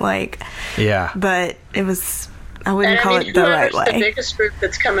Louisiana, Yeah. but it was, I wouldn't call it the right way. The biggest group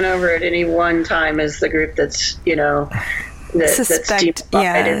that's coming over at any one time is the group that's, that's deep.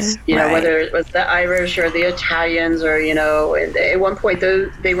 Yeah, it's, whether it was the Irish or the Italians or, at one point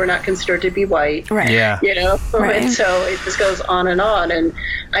they were not considered to be white. Right. Yeah. Right. And so it just goes on. And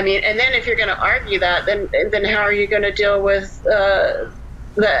I mean, and then if you're going to argue that, then how are you going to deal with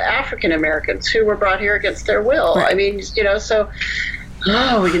the African Americans who were brought here against their will? Right. I mean, so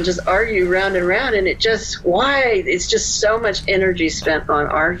we can just argue round and round, and it's just so much energy spent on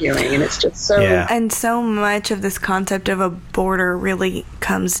arguing, and it's just so. Yeah. And so much of this concept of a border really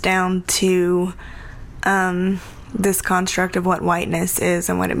comes down to this construct of what whiteness is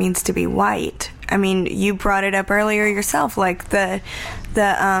and what it means to be white. I mean, you brought it up earlier yourself, like the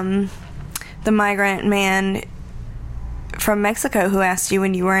migrant man from Mexico who asked you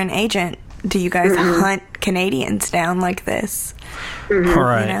when you were an agent, do you guys hunt Canadians down like this?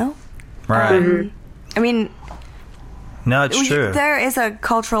 Right. Right. I mean, no, it's true. There is a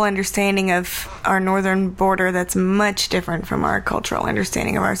cultural understanding of our northern border that's much different from our cultural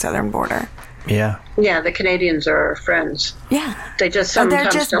understanding of our southern border. Yeah. Yeah, the Canadians are our friends. Yeah. They just sometimes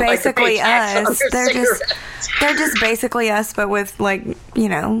they're just don't basically like the pay tax on us. their They're just basically us, but with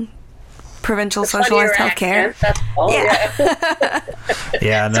provincial socialized health care. That's all. Yeah.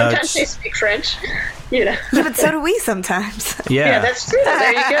 Yeah, no. Sometimes they speak French, Yeah, but so do we sometimes. Yeah, that's true.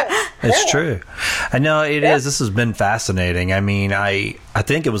 There you go. It's true. I know it is. This has been fascinating. I mean, I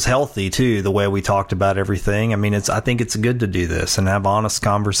think it was healthy too, the way we talked about everything. I mean, I think it's good to do this and have honest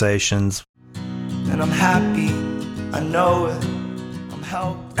conversations. And I'm happy, I know it. I'm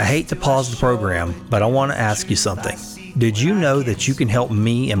helped. I hate to pause the program, but I want to ask you something. Did you know that you can help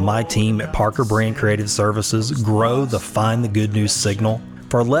me and my team at Parker Brand Creative Services grow the Find the Good News signal?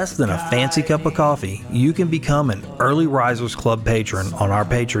 For less than a fancy cup of coffee, you can become an Early Risers Club patron on our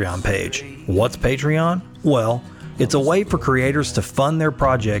Patreon page. What's Patreon? Well, it's a way for creators to fund their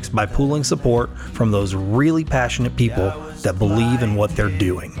projects by pooling support from those really passionate people that believe in what they're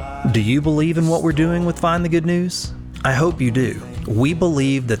doing. Do you believe in what we're doing with Find the Good News? I hope you do. We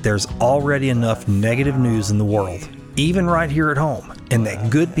believe that there's already enough negative news in the world, even right here at home, and that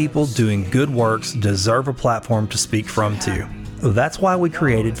good people doing good works deserve a platform to speak from too. That's why we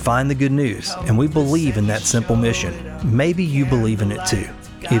created Find the Good News, and we believe in that simple mission. Maybe you believe in it too.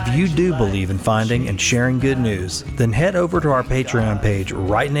 If you do believe in finding and sharing good news, then head over to our Patreon page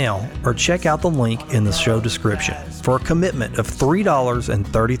right now or check out the link in the show description. For a commitment of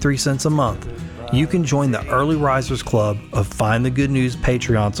 $3.33 a month, you can join the Early Risers Club of Find the Good News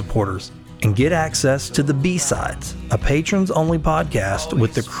Patreon supporters and get access to the B-Sides, a patrons-only podcast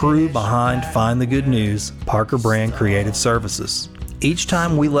with the crew behind Find the Good News, Parker Brand Creative Services. Each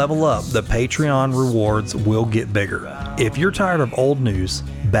time we level up, the Patreon rewards will get bigger. If you're tired of old news,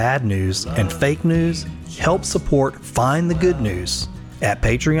 bad news, and fake news, help support Find the Good News at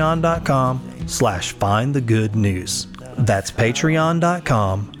patreon.com/findthegoodnews. That's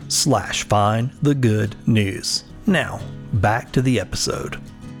patreon.com/findthegoodnews. Now, back to the episode.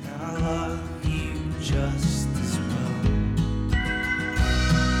 I love you just as well.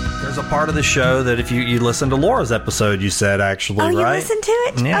 There's a part of the show that if you listen to Laura's episode, you said actually, right? You listened to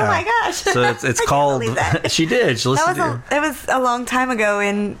it? Yeah. Oh my gosh. So it's I can't called. believe that. She did. She listened to it. It was a long time ago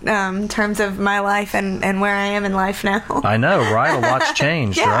in terms of my life and where I am in life now. I know, right? A lot's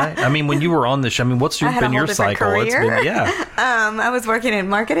changed, Yeah. right? I mean, when you were on the show, I mean, what's I had a been whole your different cycle? It's career. been, yeah. I was working in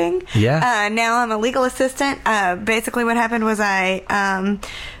marketing. Yeah. Now I'm a legal assistant. Basically, what happened was I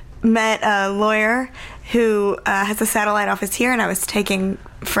met a lawyer who has a satellite office here, and I was taking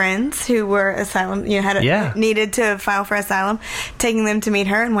friends who were asylum, needed to file for asylum, taking them to meet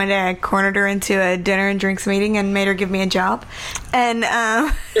her, and one day I cornered her into a dinner and drinks meeting and made her give me a job, and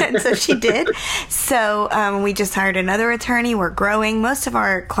so she did. So we just hired another attorney. We're growing. Most of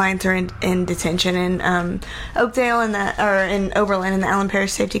our clients are in detention in Oakdale or in Oberlin in the Allen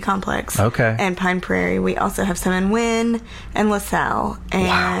Parish Safety Complex. Okay. And Pine Prairie. We also have some in Wynn and LaSalle,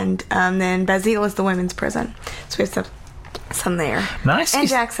 and then Basile is the women's prison. So we have some there. Nice. And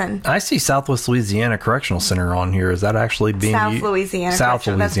Jackson. I see Southwest Louisiana Correctional Center on here. Is that actually being South used? Louisiana. South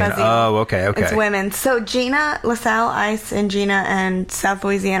Louisiana. Oh, okay. It's women. So Gina, LaSalle ICE, and Gina and South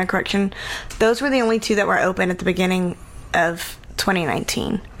Louisiana Correction, those were the only two that were open at the beginning of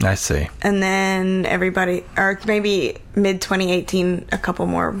 2019. I see. And then everybody, or maybe mid 2018, a couple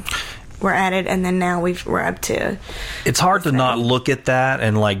more were added, and then now we're up to. It's hard to not look at that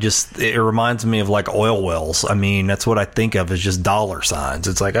and it reminds me of like oil wells. I mean, that's what I think of as just dollar signs.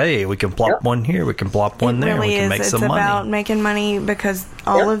 It's like, hey, we can plop one here, we can plop one there, we can make some money. It's about making money because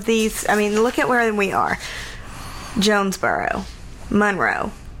all of these. I mean, look at where we are. Jonesboro,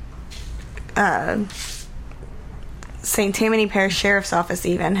 Monroe, St. Tammany Parish Sheriff's Office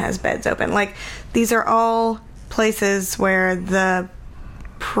even has beds open. Like, these are all places where the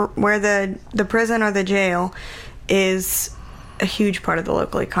prison or the jail is a huge part of the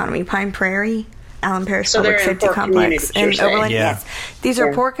local economy. Pine Prairie, Allen Parish Public Safety Complex, and Overland. Yeah. Yes, these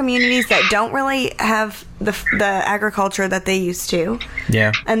are poor communities that don't really have the agriculture that they used to.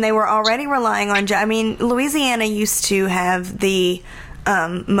 Yeah, and they were already relying on. I mean, Louisiana used to have the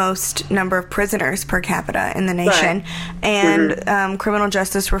most number of prisoners per capita in the nation, and criminal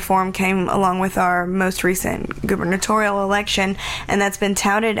justice reform came along with our most recent gubernatorial election, and that's been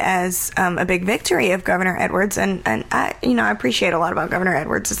touted as a big victory of Governor Edwards. And I appreciate a lot about Governor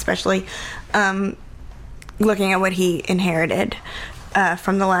Edwards, especially looking at what he inherited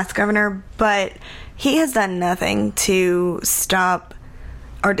from the last governor, but he has done nothing to stop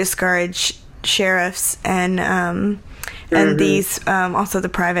or discourage sheriffs and these also the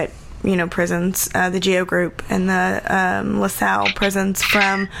private prisons, the Geo Group and the LaSalle prisons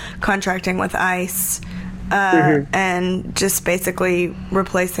from contracting with ICE and just basically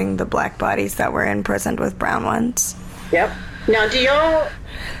replacing the black bodies that were imprisoned with brown ones. Yep. Now, do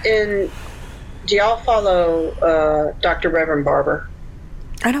y'all follow Dr. Reverend Barber?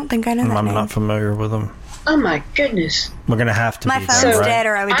 I don't think I know that I'm name. not familiar with them. Oh my goodness. We're gonna have to. My be phone's then, right? dead,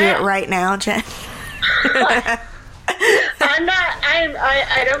 or I would do it right now, Jen. I'm not.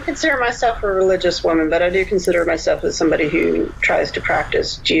 I don't consider myself a religious woman, but I do consider myself as somebody who tries to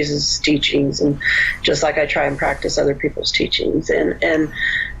practice Jesus' teachings, and just like I try and practice other people's teachings, and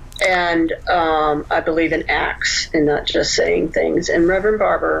I believe in acts and not just saying things. And Reverend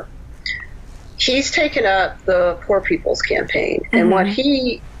Barber, he's taken up the Poor People's Campaign, and what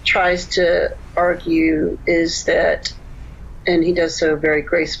he tries to argue is that, and he does so very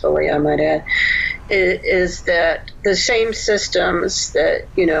gracefully, I might add, is that the same systems that,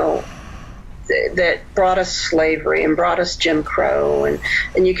 that brought us slavery and brought us Jim Crow,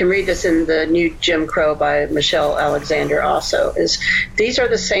 and you can read this in the new Jim Crow by Michelle Alexander also, is these are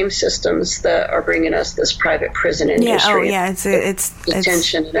the same systems that are bringing us this private prison industry. It's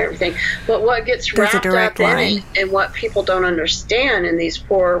detention and everything. But what gets wrapped up in it, and what people don't understand in these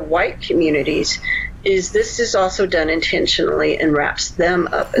poor white communities, is this is also done intentionally and wraps them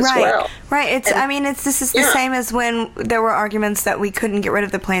up as well. Right. This is the same as when there were arguments that we couldn't get rid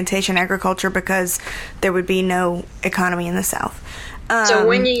of the plantation agriculture because there would be no economy in the South. So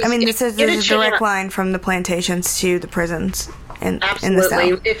when you, this is a direct line from the plantations to the prisons in the South.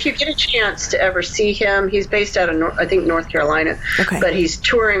 Absolutely. If you get a chance to ever see him, he's based out of North Carolina, but he's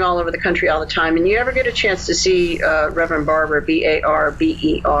touring all over the country all the time. And you ever get a chance to see Reverend Barber,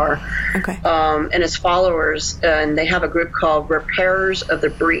 Barber, and his followers, and they have a group called Repairers of the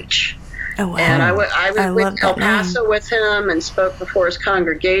Breach. Oh, wow. And I went to El Paso with him and spoke before his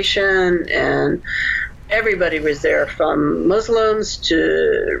congregation, and everybody was there, from Muslims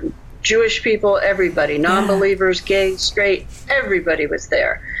to Jewish people, everybody, non-believers, gay, straight, everybody was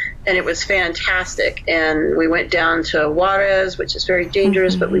there. And it was fantastic. And we went down to Juarez, which is very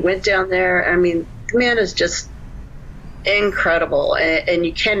dangerous, but we went down there. I mean, the man is just incredible. And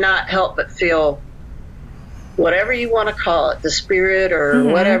you cannot help but feel whatever you want to call it, the spirit or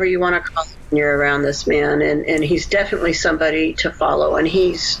whatever you want to call it, when you're around this man. And he's definitely somebody to follow. And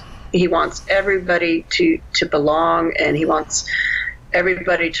he wants everybody to belong, and he wants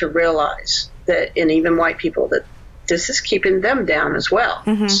everybody to realize that, and even white people, that this is keeping them down as well.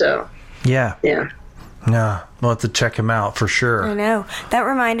 So yeah, we'll have to check him out for sure. I know. That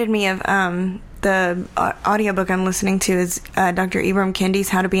reminded me of the audiobook I'm listening to is Dr. Ibram Kendi's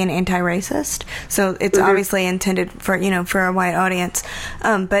How to Be an Anti-Racist. So it's obviously intended for a white audience,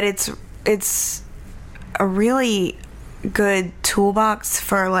 but it's a really good toolbox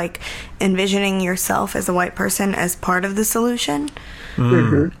for like envisioning yourself as a white person as part of the solution,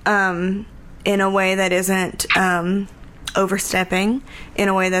 in a way that isn't overstepping, in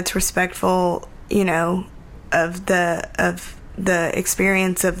a way that's respectful, of the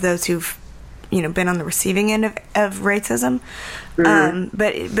experience of those who've been on the receiving end of racism.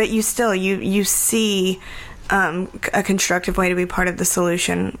 But you still you see a constructive way to be part of the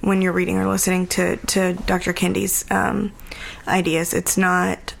solution when you're reading or listening to Dr. Kendi's ideas. It's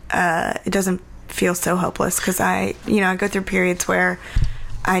not, it doesn't feel so hopeless, because I go through periods where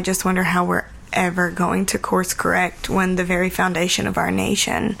I just wonder how we're ever going to course correct when the very foundation of our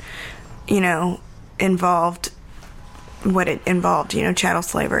nation, involved what it involved, chattel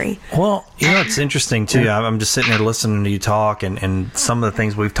slavery. Well, it's interesting too. I'm just sitting there listening to you talk and some of the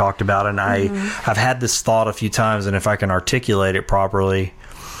things we've talked about, and I've had this thought a few times, and if I can articulate it properly,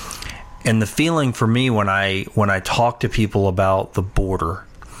 And the feeling for me when I talk to people about the border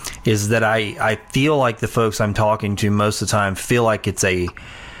is that I feel like the folks I'm talking to most of the time feel like it's a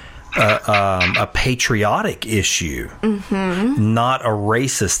patriotic issue, not a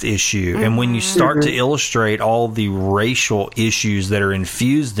racist issue. And when you start to illustrate all the racial issues that are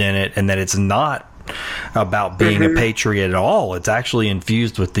infused in it, and that it's not about being a patriot at all, it's actually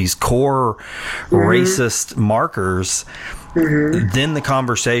infused with these core racist markers, then the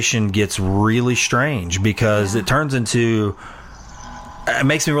conversation gets really strange, because it turns into, it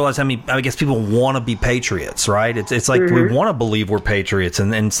makes me realize how many, I guess, people want to be patriots, right? It's like we want to believe we're patriots,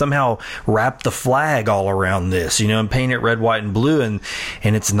 and somehow wrap the flag all around this, and paint it red, white, and blue, and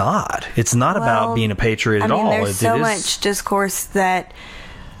it's not. It's not about being a patriot at all. There's so much discourse that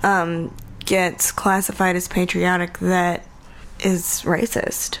gets classified as patriotic that is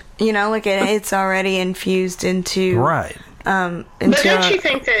racist. It's already infused into but don't you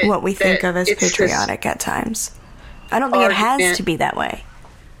think that what we think of as patriotic at times? I don't think it has to be that way.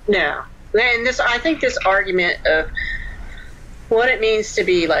 No. And I think this argument of what it means to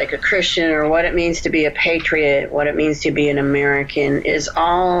be like a Christian, or what it means to be a patriot, what it means to be an American, is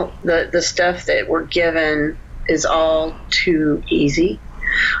all the stuff that we're given is all too easy.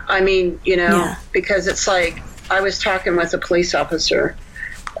 I mean, because it's like, I was talking with a police officer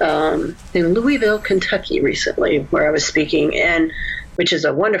in Louisville, Kentucky recently, where I was speaking, and which is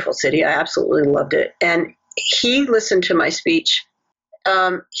a wonderful city. I absolutely loved it. And he listened to my speech.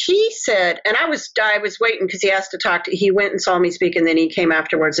 He said, and I was waiting because he asked to talk to, he went and saw me speak, and then he came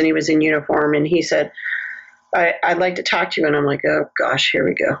afterwards, and he was in uniform, and he said, I'd like to talk to you. And I'm like, oh gosh, here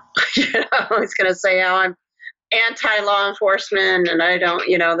we go. He's going to say how I'm anti-law enforcement and I don't,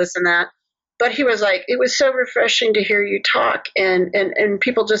 this and that. But he was like, it was so refreshing to hear you talk. And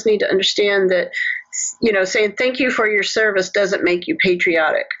people just need to understand that, saying thank you for your service doesn't make you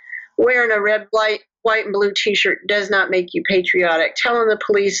patriotic. Wearing a red, white, and blue T-shirt does not make you patriotic. Telling the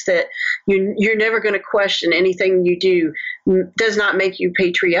police that you're never going to question anything you do does not make you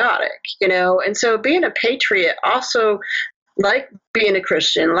patriotic, And so being a patriot also, like being a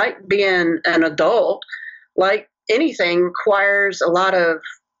Christian, like being an adult, like anything, requires a lot of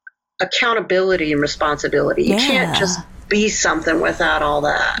accountability and responsibility. You can't just be something without all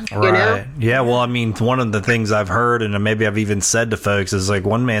that, Yeah, well, I mean, one of the things I've heard, and maybe I've even said to folks, is like,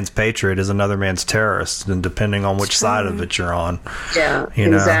 one man's patriot is another man's terrorist, and depending on which side of it you're on. Yeah,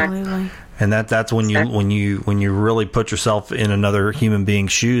 exactly. And that's when you really put yourself in another human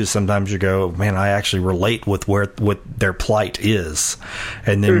being's shoes. Sometimes you go, man, I actually relate with what their plight is,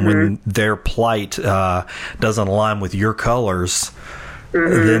 and then when their plight doesn't align with your colors,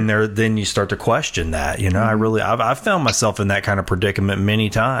 then you start to question that. I've found myself in that kind of predicament many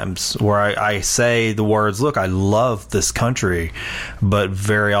times, where I say the words, look, I love this country, but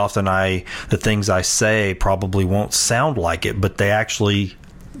very often the things I say probably won't sound like it, but they actually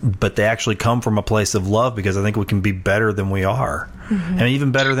come from a place of love, because I think we can be better than we are, and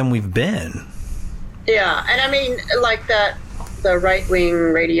even better than we've been. Yeah, and I mean, like the right-wing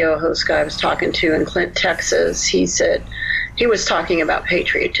radio host guy I was talking to in Clint, Texas, he said, he was talking about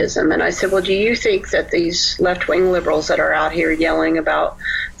patriotism, and I said, well, do you think that these left-wing liberals that are out here yelling about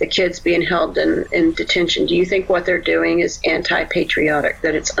the kids being held in detention, do you think what they're doing is anti-patriotic,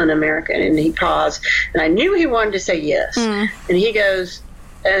 that it's un-American? And he paused, and I knew he wanted to say yes. And he goes,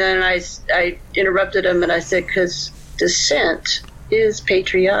 and then I interrupted him, and I said, because dissent is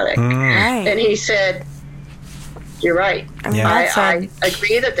patriotic. And he said, you're right. I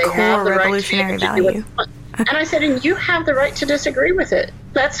agree that they have the right to do what they want. And I said, and you have the right to disagree with it.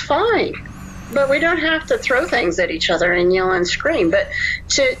 That's fine. But we don't have to throw things at each other and yell and scream. But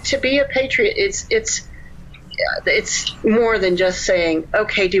to be a patriot, it's more than just saying,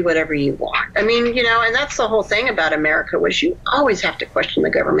 okay, do whatever you want. I mean, and that's the whole thing about America, was you always have to question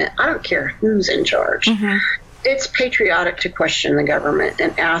the government. I don't care who's in charge. It's patriotic to question the government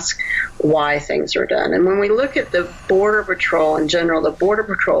and ask why things are done. And when we look at the Border Patrol in general, the Border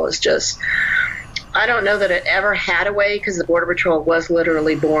Patrol is just, I don't know that it ever had a way, because the Border Patrol was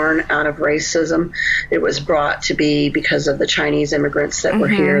literally born out of racism. It was brought to be because of the Chinese immigrants that were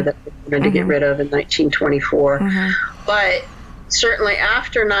here that we wanted to get rid of in 1924. But certainly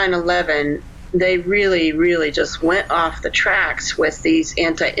after 9/11, they really, really just went off the tracks with these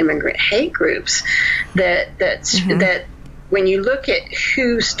anti-immigrant hate groups that when you look at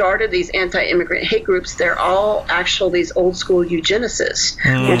who started these anti-immigrant hate groups, they're all actually these old school eugenicists,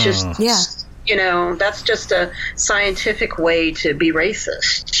 which is that's just a scientific way to be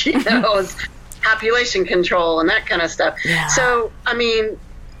racist, it's population control and that kind of stuff. So, I mean,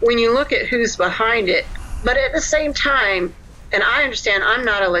 when you look at who's behind it, but at the same time, and I understand I'm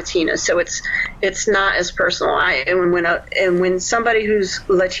not a Latina, so it's not as personal. And when somebody who's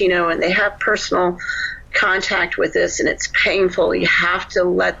Latino and they have personal contact with this and it's painful, you have to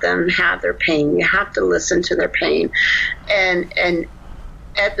let them have their pain. You have to listen to their pain, and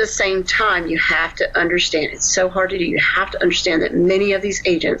at the same time, you have to understand. It's so hard to do. You have to understand that many of these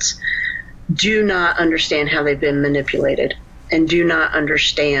agents do not understand how they've been manipulated and do not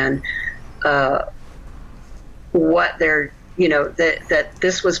understand what they're, that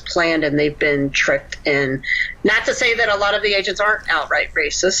this was planned and they've been tricked. And not to say that a lot of the agents aren't outright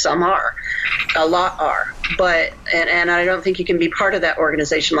racist. Some are. A lot are. But, and I don't think you can be part of that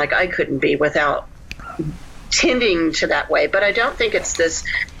organization like I couldn't be without tending to that way. But I don't think it's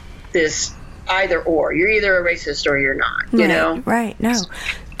this either or. You're either a racist or you're not, you know? Right, no.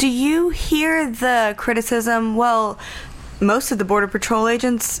 Do you hear the criticism, well, most of the Border Patrol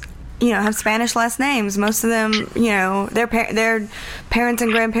agents, have Spanish last names. Most of them, their parents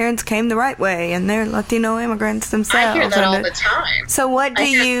and grandparents came the right way, and they're Latino immigrants themselves. I hear that all the time. So what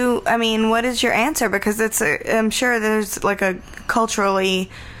what is your answer? Because I'm sure there's like a culturally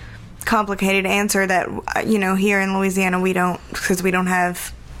complicated answer that, here in Louisiana we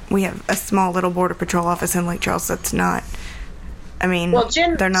have a small little Border Patrol office in Lake Charles that's not,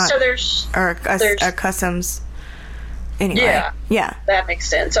 they're not, so there's a customs. Anyway, yeah, that makes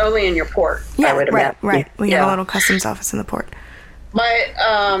sense. Only in your port, I would imagine. Right. We have a little customs office in the port.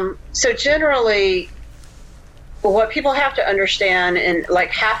 So generally, what people have to understand, and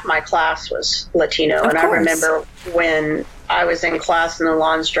like half my class was Latino, and I remember when I was in class and the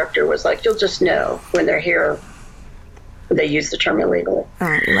law instructor was like, "You'll just know when they're here." They use the term illegally.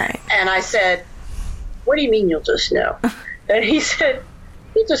 Right. And I said, "What do you mean you'll just know?" And he said,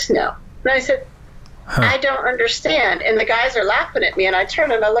 "You just know." And I said, I don't understand. And the guys are laughing at me, and I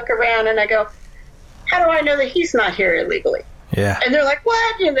turn and I look around and I go, how do I know that he's not here illegally? Yeah. And they're like,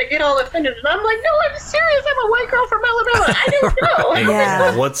 what? And they get all offended. And I'm like, no, I'm serious. I'm a white girl from Alabama. I don't know.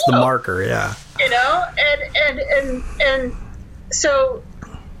 Yeah. What's the marker? Yeah. And so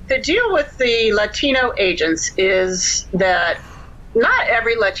the deal with the Latino agents is that not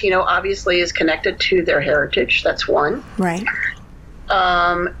every Latino obviously is connected to their heritage. That's one. Right.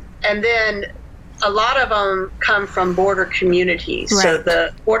 And then a lot of them come from border communities. Right. So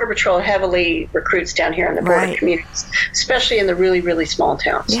the Border Patrol heavily recruits down here in the border communities, especially in the really, really small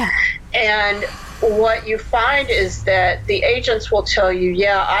towns. Yeah. And what you find is that the agents will tell you,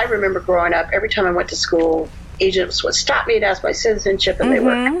 yeah, I remember growing up, every time I went to school, agents would stop me and ask my citizenship, and they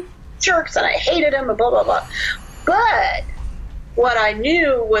were jerks, and I hated them, and blah, blah, blah. But what I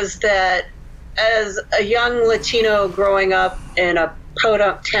knew was that as a young Latino growing up in a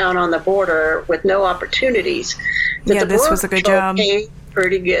podunk town on the border with no opportunities, that this was a good job. Paid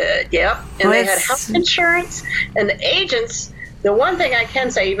pretty good, yep. And they had health insurance, and the agents, the one thing I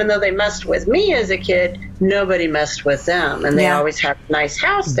can say, even though they messed with me as a kid, nobody messed with them. And they always had a nice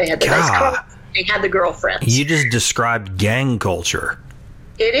house, they had the nice car, they had the girlfriends. You just described gang culture.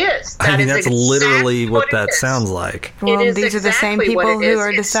 It is. That's literally what that sounds like. Well, these are the same people who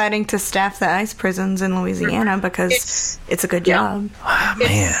are deciding to staff the ICE prisons in Louisiana because it's a good job. Oh,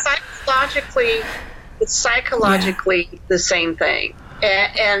 man. It's psychologically the same thing.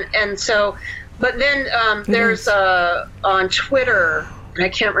 And so, but then there's on Twitter, and I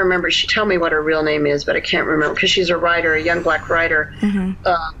can't remember, she told me what her real name is, but I can't remember because she's a writer, a young black writer, and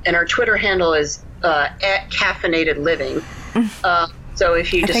her Twitter handle is at Caffeinated Living. So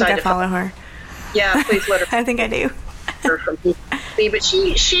if you decide to follow her, please let her. I think I do. Her from me, but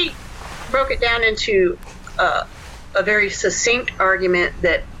she broke it down into a very succinct argument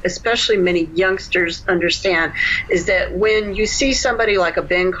that especially many youngsters understand, is that when you see somebody like a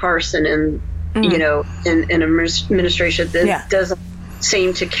Ben Carson in in an administration that doesn't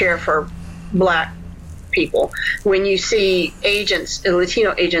seem to care for black people, when you see agents,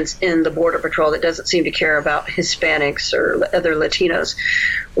 Latino agents in the Border Patrol that doesn't seem to care about Hispanics or other Latinos,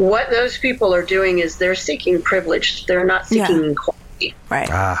 what those people are doing is they're seeking privilege. They're not seeking equality. Right.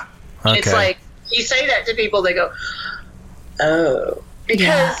 Okay. It's like you say that to people, they go, oh,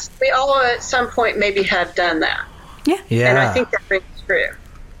 because we all at some point maybe have done that. Yeah. And I think that rings true.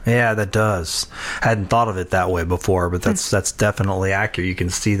 Yeah, that does. I hadn't thought of it that way before, but that's definitely accurate. You can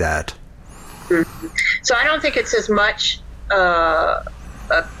see that. So I don't think it's as much a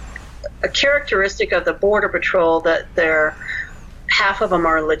characteristic of the Border Patrol that half of them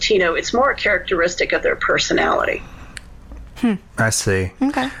are Latino. It's more a characteristic of their personality. I see.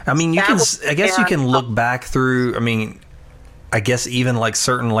 Okay. I mean, you can look back through, I guess even like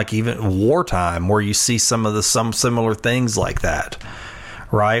certain, like even wartime, where you see some similar things like that,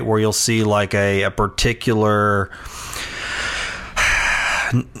 right? Where you'll see like a particular,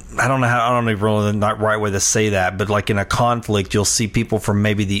 I don't even really the right way to say that, but like in a conflict, you'll see people from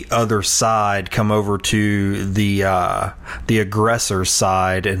maybe the other side come over to the aggressor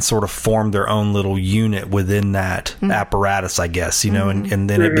side and sort of form their own little unit within that apparatus, I guess, you know, and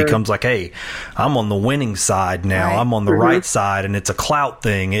then it becomes like, hey, I'm on the winning side now. Right. I'm on the right side, and it's a clout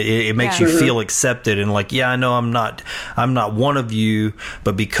thing. It makes you feel accepted and like, yeah, I know I'm not one of you,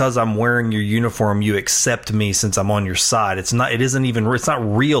 but because I'm wearing your uniform, you accept me since I'm on your side. It's not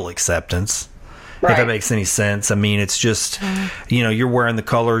real acceptance. Right. If that makes any sense. I mean, it's just, you know, you're wearing the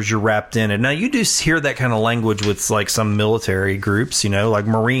colors, you're wrapped in it. Now, you do hear that kind of language with, like, some military groups, you know, like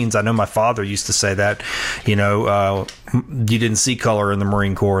Marines. I know my father used to say that, you know, you didn't see color in the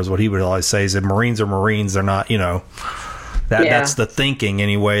Marine Corps is what he would always say. He said, Marines are Marines. They're not, you know. That's the thinking,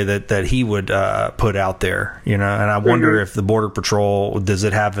 anyway, that he would put out there, you know. And I wonder if the Border Patrol, does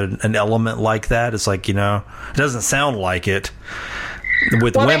it have an element like that? It's like, you know, it doesn't sound like it.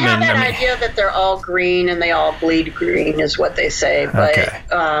 With women, they have that idea that they're all green and they all bleed green is what they say.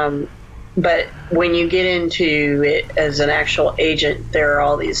 But but when you get into it as an actual agent, there are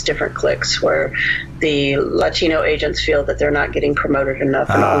all these different cliques where the Latino agents feel that they're not getting promoted enough,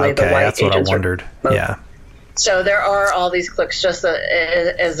 and only the white that's agents what I wondered. Yeah. So there are all these cliques, just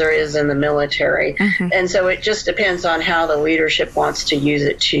as there is in the military. And so it just depends on how the leadership wants to use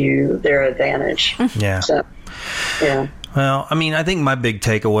it to their advantage. Yeah. So, yeah. Well, I mean, I think my big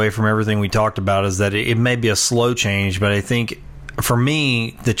takeaway from everything we talked about is that it may be a slow change, but I think for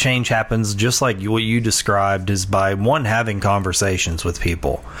me, the change happens just like what you described, is by one, having conversations with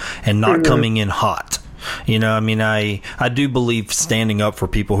people and not coming in hot. You know, I mean, I do believe standing up for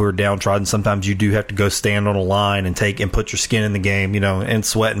people who are downtrodden. Sometimes you do have to go stand on a line and put your skin in the game, you know, and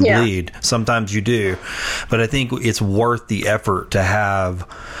sweat and bleed. Sometimes you do. But I think it's worth the effort to have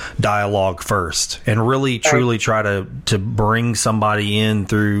dialogue first and really, truly try to bring somebody in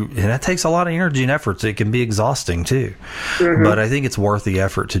through. And that takes a lot of energy and effort. It can be exhausting, too. But I think it's worth the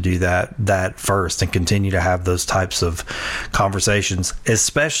effort to do that first and continue to have those types of conversations,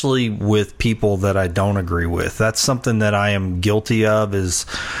 especially with people that I don't agree with. That's something that I am guilty of, is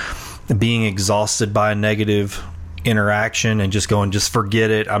being exhausted by a negative interaction and just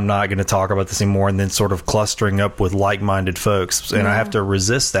forget it, I'm not going to talk about this anymore, and then sort of clustering up with like-minded folks. And I have to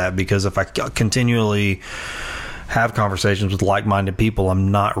resist that, because if I continually have conversations with like-minded people,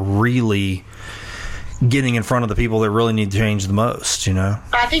 I'm not really getting in front of the people that really need to change the most, you know?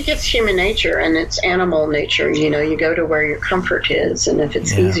 I think it's human nature and it's animal nature. You know, you go to where your comfort is, and if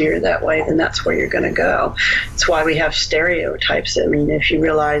it's easier that way, then that's where you're going to go. It's why we have stereotypes. I mean, if you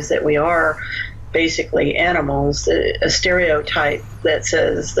realize that we are basically animals, a stereotype that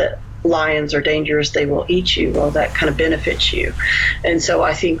says that lions are dangerous, they will eat you, well, that kind of benefits you. And so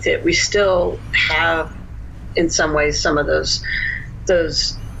I think that we still have, in some ways, some of those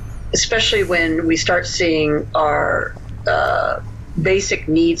especially when we start seeing our basic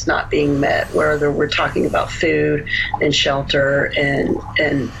needs not being met, whether we're talking about food and shelter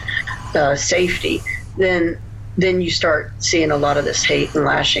and safety, then you start seeing a lot of this hate and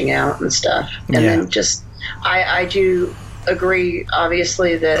lashing out and stuff. And then just, I do agree,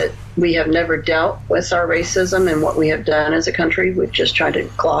 obviously, that we have never dealt with our racism and what we have done as a country. We've just tried to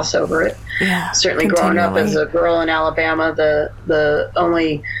gloss over it. Yeah, certainly growing up as a girl in Alabama, the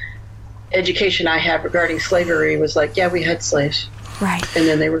only education I had regarding slavery was like, yeah, we had slaves. Right. And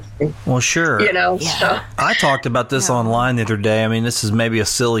then they were free. Well, sure. You know, so. I talked about this online the other day. I mean, this is maybe a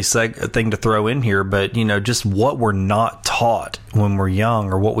silly thing to throw in here, but, you know, just what we're not taught when we're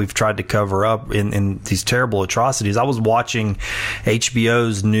young, or what we've tried to cover up in these terrible atrocities. I was watching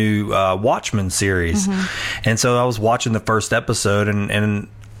HBO's new Watchmen series. And so I was watching the first episode, and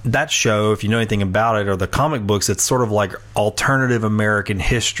that show, if you know anything about it, or the comic books, it's sort of like alternative American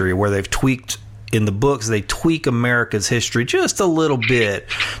history, where they've tweaked, in the books, they tweak America's history just a little bit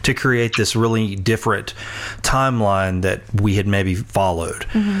to create this really different timeline that we had maybe followed.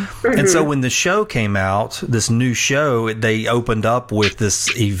 And so when the show came out, this new show, they opened up with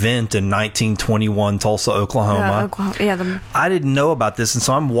this event in 1921 Tulsa, Oklahoma. I didn't know about this, and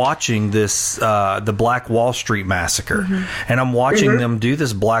so I'm watching this, the Black Wall Street Massacre, and I'm watching them do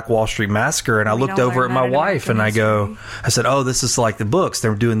this Black Wall Street Massacre, and I looked over at my wife, and I said, oh, this is like the books.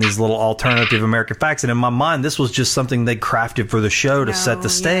 They're doing these little alternative American American facts. And in my mind, this was just something they crafted for the show to set the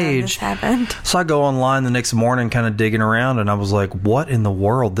stage. Yeah, this happened. So I go online the next morning kind of digging around, and I was like, what in the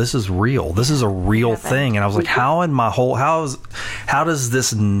world? This is real. This is a real thing. And I was like, how does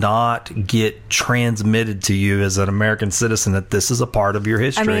this not get transmitted to you as an American citizen that this is a part of your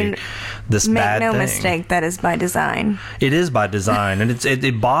history? I mean, this bad make no thing. mistake, that is by design. It is by design, and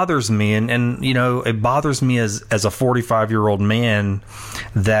it bothers me, and you know, it bothers me as a 45-year-old man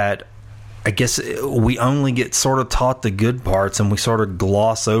that I guess we only get sort of taught the good parts, and we sort of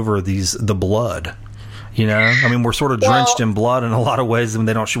gloss over the blood. You know, I mean, we're sort of drenched in blood in a lot of ways, and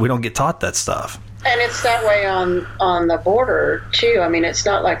we don't get taught that stuff. And it's that way on the border too. I mean, it's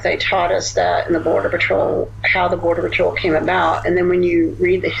not like they taught us that in the Border Patrol, how the Border Patrol came about. And then when you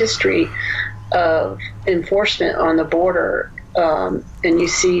read the history of enforcement on the border, and you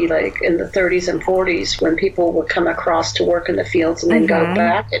see like in the 30s and 40s when people would come across to work in the fields and then go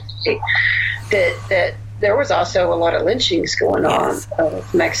back, that there was also a lot of lynchings going on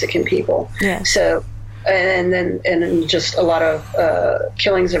of Mexican people. Yes. So. And then just a lot of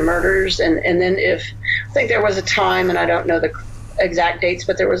killings and murders. And then I think there was a time, and I don't know the exact dates,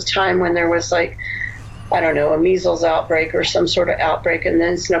 but there was a time when there was like, I don't know, a measles outbreak or some sort of outbreak. And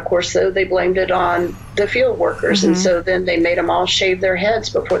then, of course, they blamed it on the field workers. And so then they made them all shave their heads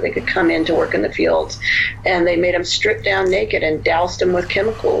before they could come in to work in the fields. And they made them strip down naked and doused them with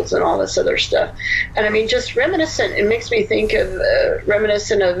chemicals and all this other stuff. And I mean, just reminiscent, it makes me think of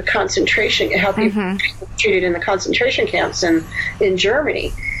reminiscent of the concentration, how people were treated in the concentration camps in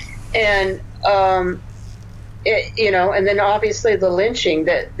Germany. And, you know, and then obviously the lynching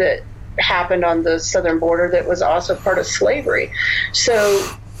that happened on the southern border that was also part of slavery. So,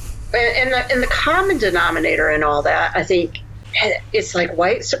 and the common denominator in all that, I think, it's like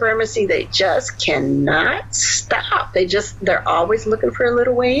white supremacy. They just cannot stop. They're always looking for a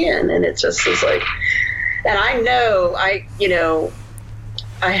little way in, and it just is like. And I know, I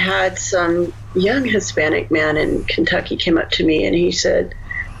had some young Hispanic man in Kentucky came up to me and he said,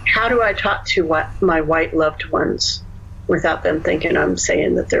 "How do I talk to my white loved ones without them thinking I'm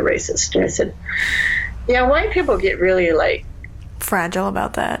saying that they're racist?" And I said, yeah, white people get really like fragile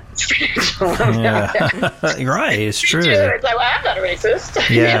about that. You're right, it's true. It's like, well, I'm not a racist.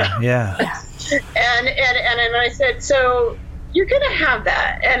 Yeah, you know? yeah. And I said, so you're gonna have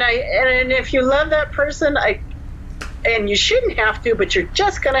that, and if you love that person, and you shouldn't have to, but you're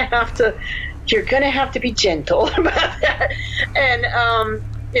just gonna have to. You're gonna have to be gentle about that, and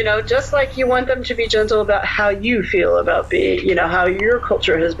you know, just like you want them to be gentle about how you feel about being, you know, how your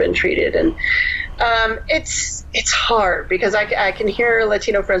culture has been treated. And it's hard because I can hear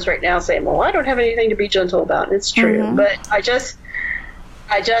Latino friends right now saying, well, I don't have anything to be gentle about. And it's true. But I just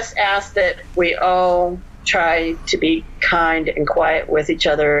ask that we all try to be kind and quiet with each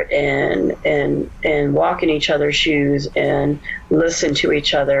other and walk in each other's shoes and listen to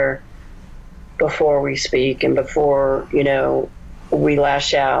each other before we speak and before, you know, we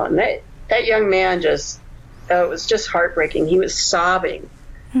lash out. And that young man it was just heartbreaking. He was sobbing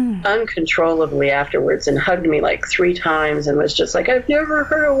uncontrollably afterwards and hugged me like 3 times and was just like, I've never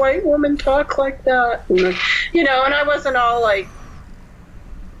heard a white woman talk like that. And, you know, and I wasn't all like,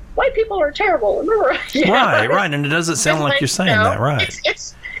 white people are terrible. Right. And it doesn't sound like you're saying that, right?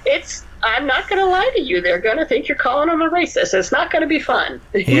 It's I'm not going to lie to you. They're going to think you're calling them a racist. It's not going to be fun.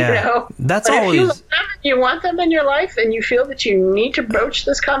 Yeah, you know? That's but always. If you love them, you want them in your life, and you feel that you need to broach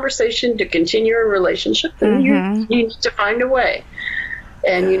this conversation to continue a relationship, then you need to find a way.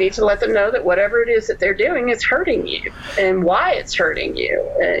 And you need to let them know that whatever it is that they're doing is hurting you and why it's hurting you.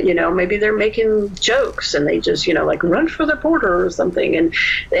 You know, maybe they're making jokes and they just, you know, like run for the border or something. And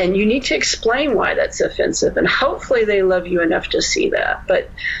you need to explain why that's offensive. And hopefully they love you enough to see that.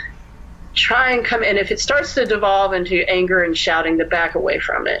 But try and come in. If it starts to devolve into anger and shouting, to back away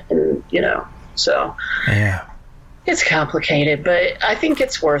from it. And, you know, so. Yeah. It's complicated, but I think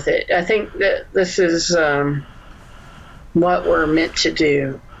it's worth it. I think that this is what we're meant to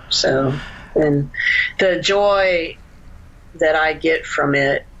do. So, and the joy that I get from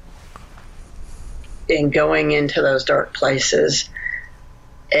it in going into those dark places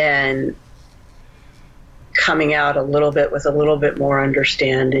and coming out a little bit with a little bit more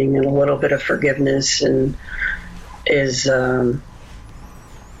understanding and a little bit of forgiveness and is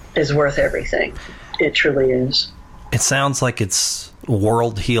worth everything. It truly is. It sounds like it's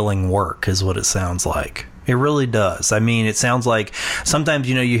world healing work is what it sounds like. It really does. I mean, it sounds like sometimes,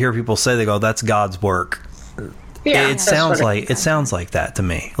 you know, you hear people say, they go, that's God's work. Yeah, it sounds like that to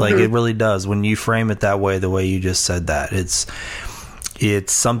me. Like it really does. When you frame it that way, the way you just said that, it's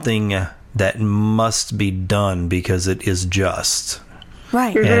something that must be done because it is just.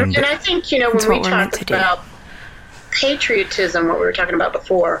 Right. And I think, when That's we what we're meant talk to do. about patriotism, what we were talking about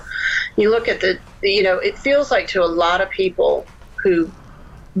before, you look at it feels like to a lot of people who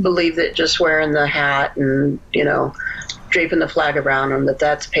believe that just wearing the hat and, draping the flag around them,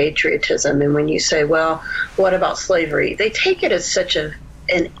 that's patriotism. And when you say, well, what about slavery? They take it as such an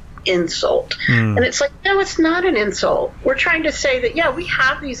insult. And it's like, no, it's not an insult. We're trying to say that, yeah, we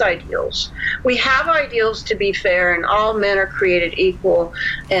have these ideals. We have ideals to be fair and all men are created equal.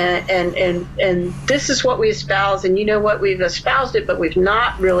 And this is what we espouse. And you know what? We've espoused it, but we've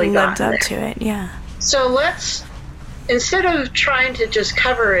not really Lived gotten up there. to it, yeah. So let's, instead of trying to just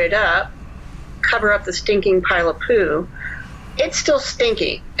cover up the stinking pile of poo, it's still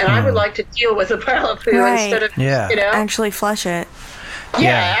stinky. And I would like to deal with a pile of poo Right. instead of, Actually flush it.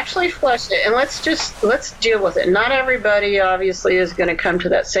 actually flush it. And let's deal with it. Not everybody obviously is going to come to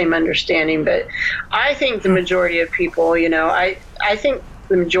that same understanding, but I think the majority of people, I think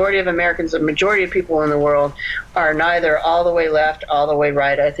the majority of Americans, the majority of people in the world are neither all the way left, all the way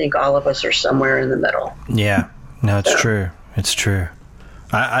right. I think all of us are somewhere in the middle. Yeah, no, it's true. It's true.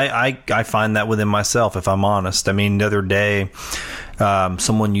 I find that within myself, if I'm honest. I mean, the other day,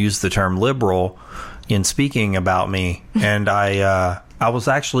 someone used the term liberal in speaking about me, and I was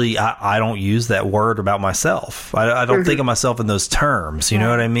actually, I don't use that word about myself. I don't think of myself in those terms, you know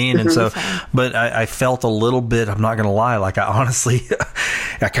what I mean? And so, but I felt a little bit, I'm not going to lie, like I honestly,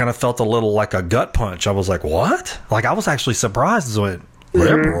 I kind of felt a little like a gut punch. I was like, what? Like I was actually surprised as I went,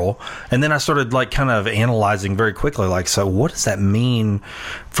 liberal. And then I started like kind of analyzing very quickly, like, so what does that mean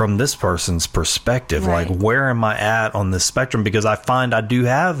from this person's perspective? Right. Like, where am I at on this spectrum? Because I find I do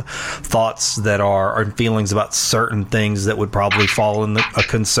have thoughts that are and feelings about certain things that would probably fall in a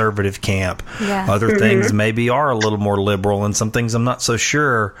conservative camp. Yeah. Other things maybe are a little more liberal, and some things I'm not so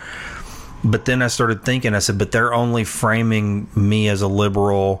sure. But then I started thinking, I said, but they're only framing me as a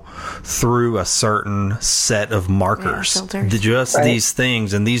liberal through a certain set of markers. Just these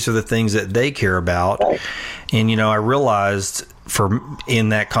things, and these are the things that they care about. And, I realized in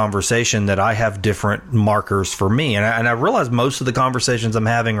that conversation that I have different markers for me. And I realized most of the conversations I'm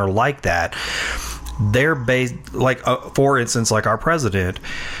having are like that. They're based, like, for instance, like our president,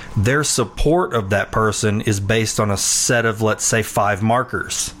 their support of that person is based on a set of, let's say, 5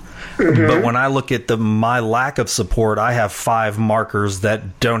 markers. But when I look at my lack of support, I have 5 markers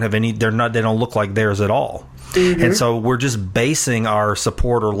that don't have any. They don't look like theirs at all. And so we're just basing our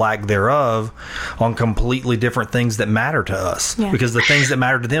support or lack thereof on completely different things that matter to us. Because the things that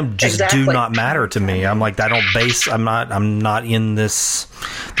matter to them just do not matter to me. I'm like, I'm not in this.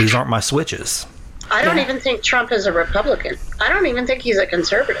 These aren't my switches. I don't even think Trump is a Republican. I don't even think he's a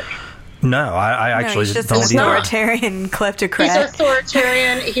conservative. No, I actually he's just don't an authoritarian kleptocrat. He's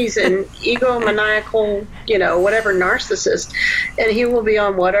authoritarian. He's an egomaniacal, whatever narcissist, and he will be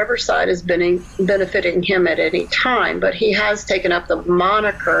on whatever side is benefiting him at any time. But he has taken up the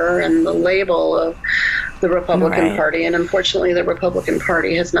moniker and the label of the Republican Party, and unfortunately, the Republican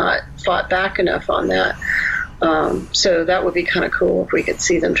Party has not fought back enough on that. So that would be kind of cool if we could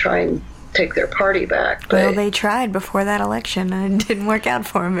see them try and take their party back. But well, they tried before that election and it didn't work out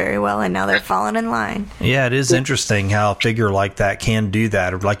for them very well, and now they're falling in line. Yeah, it is interesting how a figure like that can do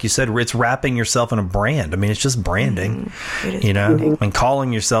that. Or like you said, it's wrapping yourself in a brand. I mean, it's just branding, branding. And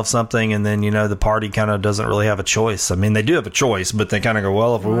calling yourself something, and then the party kind of doesn't really have a choice. I mean, they do have a choice, but they kind of go,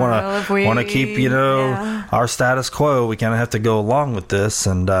 well, if we want to keep our status quo, we kind of have to go along with this.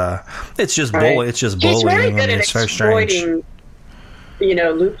 And it's just bullying. It's just bullying. He's very good at it's very strange. exploiting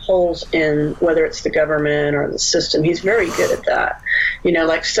loopholes in whether it's the government or the system. He's very good at that.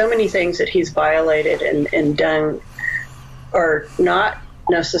 Like so many things that he's violated and done are not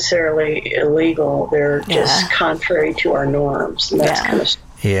necessarily illegal. They're just contrary to our norms. And that's kind of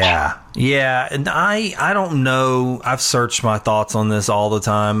Yeah. And I don't know. I've searched my thoughts on this all the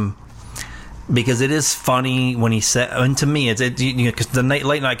time. Because it is funny when he said, and to me, because the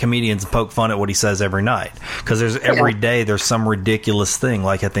late night comedians poke fun at what he says every night. Because every day there's some ridiculous thing.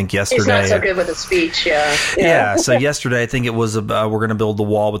 Like I think yesterday, he's not so good with a speech. Yeah. So yesterday I think it was we're going to build the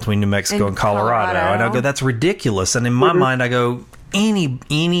wall between New Mexico and Colorado, and I go, that's ridiculous. And in my mind, I go,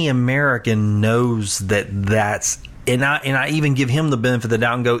 any American knows that's. And I even give him the benefit of the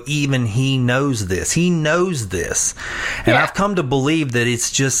doubt and go, even he knows this. He knows this. And I've come to believe that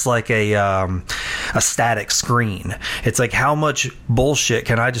it's just like a static screen. It's like, how much bullshit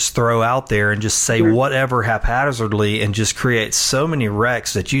can I just throw out there and just say whatever haphazardly and just create so many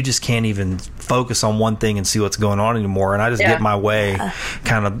wrecks that you just can't even focus on one thing and see what's going on anymore. And I just get my way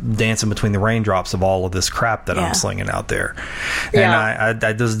kind of dancing between the raindrops of all of this crap that I'm slinging out there. And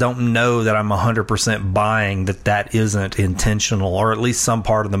I just don't know that I'm 100% buying that that isn't intentional, or at least some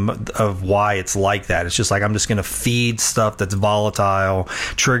part of why it's like that. It's just like, I'm just going to feed stuff that's volatile,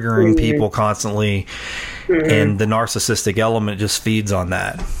 triggering people constantly, and the narcissistic element just feeds on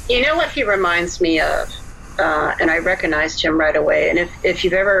that. You know what he reminds me of? And I recognized him right away. And if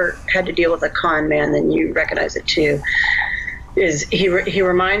you've ever had to deal with a con man, then you recognize it too. Is he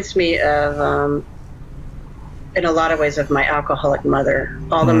reminds me of, in a lot of ways, of my alcoholic mother.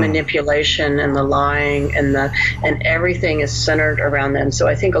 All the manipulation and the lying and everything is centered around them. So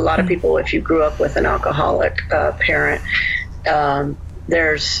I think a lot of people, if you grew up with an alcoholic parent,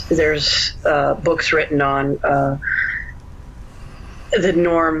 there's books written on the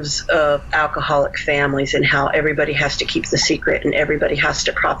norms of alcoholic families and how everybody has to keep the secret and everybody has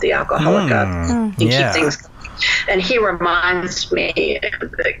to prop the alcoholic up and keep things going. And he reminds me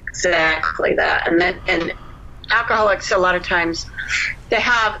of exactly that. And alcoholics, a lot of times,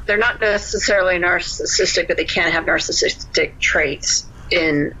 they're not necessarily narcissistic, but they can have narcissistic traits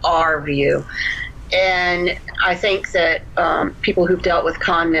in our view. And I think that people who've dealt with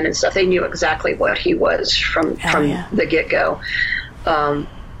con men and stuff, they knew exactly what he was from the get-go.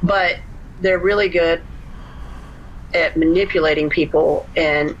 But they're really good at manipulating people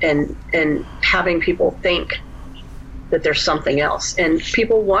and having people think that there's something else, and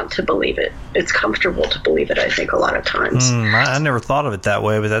people want to believe it. It's comfortable to believe it, I think, a lot of times. I never thought of it that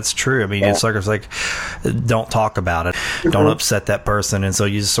way, but that's true. I mean, it's like don't talk about it, don't upset that person, and so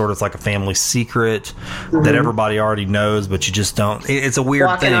you just sort of like a family secret that everybody already knows, but you just don't. It's a weird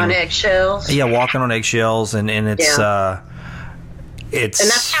thing. Walking on eggshells. Yeah, walking on eggshells, and it's and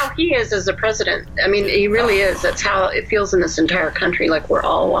that's how he is as a president. I mean, he really is. That's how it feels in this entire country, like we're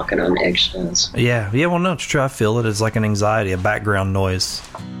all walking on eggshells. Yeah, well, no, it's true. I feel it as like an anxiety, a background noise.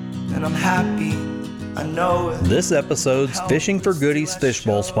 And I'm happy, I know it. This episode's Fishing for Goodies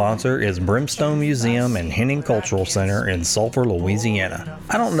Fishbowl sponsor is Brimstone Museum and Henning Cultural Center in Sulphur, Louisiana.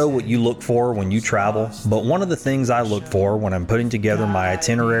 I don't know what you look for when you travel, but one of the things I look for when I'm putting together my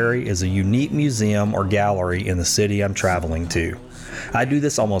itinerary is a unique museum or gallery in the city I'm traveling to. I do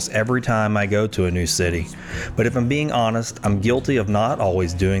this almost every time I go to a new city, but if I'm being honest, I'm guilty of not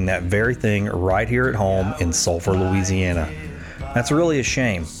always doing that very thing right here at home in Sulphur, Louisiana. That's really a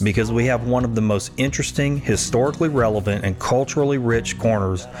shame, because we have one of the most interesting, historically relevant, and culturally rich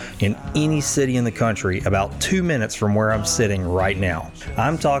corners in any city in the country about 2 minutes from where I'm sitting right now.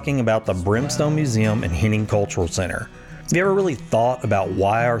 I'm talking about the Brimstone Museum and Henning Cultural Center. Have you ever really thought about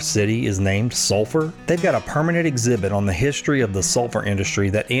why our city is named Sulphur? They've got a permanent exhibit on the history of the sulfur industry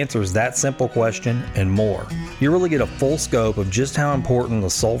that answers that simple question and more. You really get a full scope of just how important the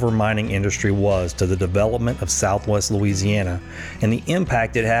sulfur mining industry was to the development of Southwest Louisiana and the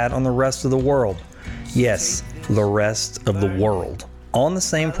impact it had on the rest of the world. Yes, the rest of the world. On the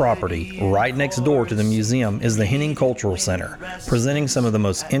same property, right next door to the museum, is the Henning Cultural Center, presenting some of the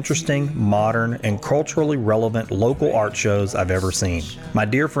most interesting, modern, and culturally relevant local art shows I've ever seen. My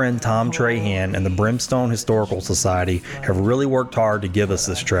dear friend Tom Trahan and the Brimstone Historical Society have really worked hard to give us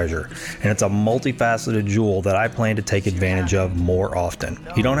this treasure, and it's a multifaceted jewel that I plan to take advantage of more often.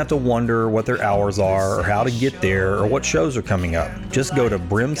 You don't have to wonder what their hours are, or how to get there, or what shows are coming up. Just go to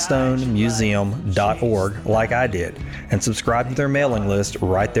brimstonemuseum.org like I did, and subscribe to their mailing list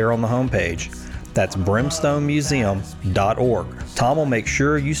right there on the homepage. That's brimstonemuseum.org. Tom will make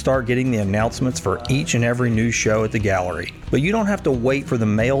sure you start getting the announcements for each and every new show at the gallery. But you don't have to wait for the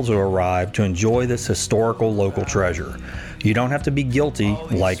mail to arrive to enjoy this historical local treasure. You don't have to be guilty,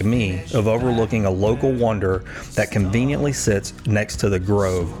 like me, of overlooking a local wonder that conveniently sits next to the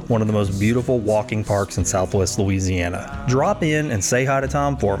Grove, one of the most beautiful walking parks in Southwest Louisiana. Drop in and say hi to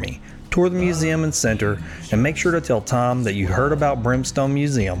Tom for me. Tour the museum and center, and make sure to tell Tom that you heard about Brimstone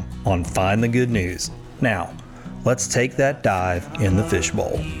Museum on Find the Good News. Now, let's take that dive in the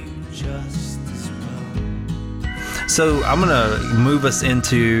fishbowl. So I'm going to move us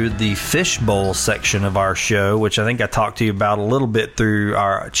into the fishbowl section of our show, which I think I talked to you about a little bit through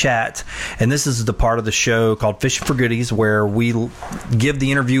our chat. And this is the part of the show called Fishing for Goodies, where we give the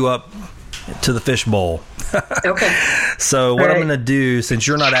interview up to the fishbowl. Okay. So what I'm going to do, since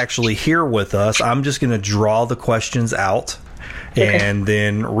you're not actually here with us, I'm just going to draw the questions out and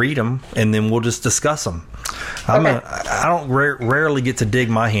then read them, and then we'll just discuss them. I don't rarely get to dig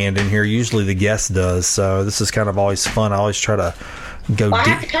my hand in here. Usually the guest does, so this is kind of always fun. I always try to go I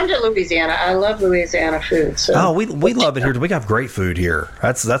have to come to Louisiana. I love Louisiana food. So. Oh, we love it here. We have great food here.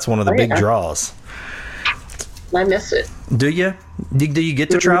 That's one of the big draws. I miss it. Do you? Do you get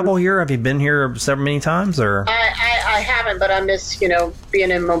to travel here? Have you been here many times, or? I haven't, but I miss,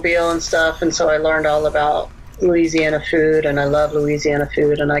 being in Mobile and stuff, and so I learned all about Louisiana food, and I love Louisiana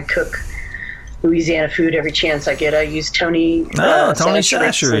food, and I cook Louisiana food every chance I get. I use Tony. Tony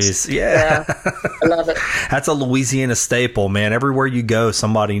Chachere's. Yeah. I love it. That's a Louisiana staple, man. Everywhere you go,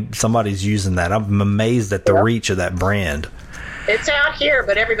 somebody's using that. I'm amazed at the reach of that brand. It's out here,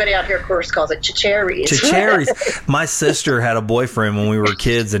 but everybody out here, of course, calls it Chachere's. Chachere's. My sister had a boyfriend when we were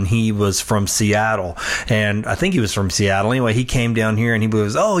kids, and he was from Seattle. And I think he was from Seattle. Anyway, he came down here, and he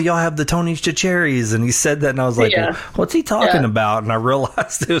goes, "Oh, y'all have the Tony's Chachere's." And he said that, and I was like, well, what's he talking about? And I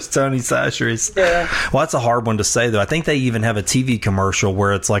realized it was Tony Chachere's. Yeah. Well, that's a hard one to say, though. I think they even have a TV commercial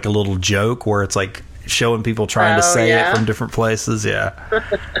where it's like a little joke, where it's like showing people trying to say it from different places. Yeah.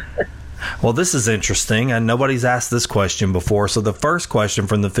 Well, this is interesting, and nobody's asked this question before. So the first question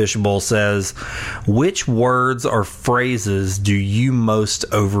from the Fishbowl says, which words or phrases do you most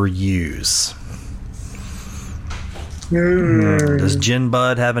overuse? Does Jen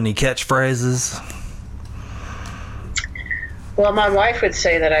Bud have any catchphrases? Well, my wife would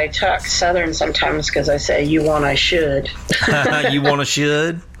say that I talk Southern sometimes because I say, you want, I should. You want, I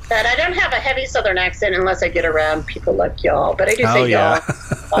should? But I don't have a heavy Southern accent unless I get around people like y'all. But I do say y'all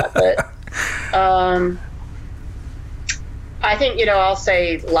a lot. But I think, I'll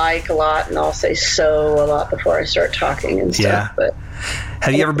say like a lot, and I'll say so a lot before I start talking and stuff. Yeah. But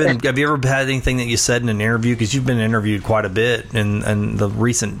have you ever had anything that you said in an interview? Because you've been interviewed quite a bit in the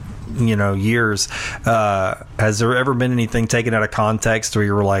recent years. Has there ever been anything taken out of context where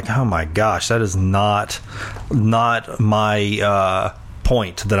you were like, oh my gosh, that is not my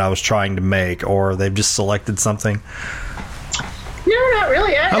point that I was trying to make, or they've just selected something? No, not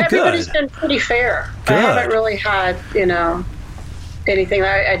really. Everybody's been pretty fair. Good. I haven't really had, anything.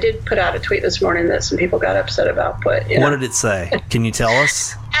 I did put out a tweet this morning that some people got upset about, but what did it say? Can you tell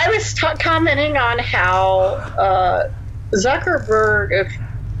us? I was commenting on how Zuckerberg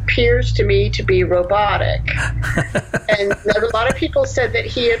appears to me to be robotic. And a lot of people said that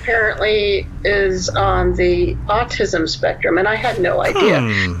he apparently is on the autism spectrum, and I had no idea.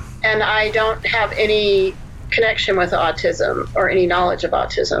 And I don't have any connection with autism or any knowledge of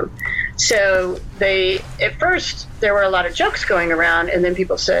autism. So at first there were a lot of jokes going around, and then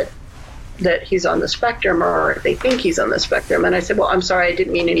people said that he's on the spectrum, or they think he's on the spectrum. And I said, well, I'm sorry, I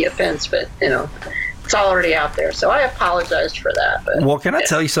didn't mean any offense, but it's already out there. So I apologized for that. But, well, can I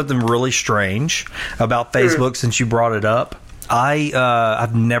tell you something really strange about Facebook since you brought it up?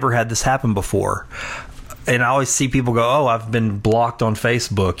 I've never had this happen before. And I always see people go, oh, I've been blocked on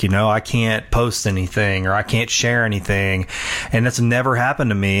Facebook. I can't post anything, or I can't share anything. And that's never happened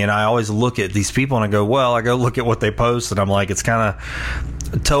to me. And I always look at these people and I go, well, I go look at what they post, and I'm like, it's kind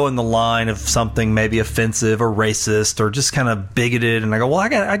of toeing the line of something maybe offensive or racist or just kind of bigoted. And I go, well,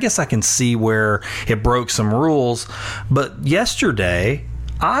 I guess I can see where it broke some rules. But yesterday,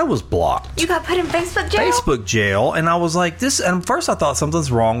 I was blocked. You got put in Facebook jail? Facebook jail. And I was like, this. And first I thought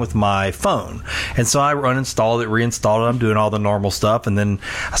something's wrong with my phone. And so I uninstalled it, reinstalled it. I'm doing all the normal stuff. And then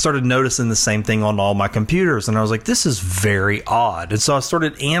I started noticing the same thing on all my computers. And I was like, this is very odd. And so I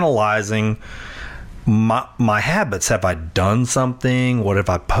started analyzing my habits. Have I done something? What have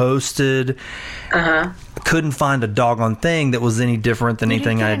I posted? Couldn't find a doggone thing that was any different than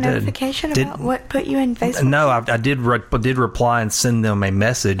anything I did. Notification about what put you in Facebook? No, I did reply and send them a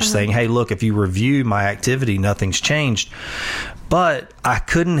message saying, hey, look, if you review my activity, nothing's changed. But I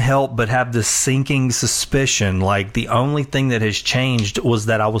couldn't help but have this sinking suspicion, like the only thing that has changed was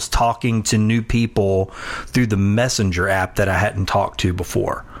that I was talking to new people through the Messenger app that I hadn't talked to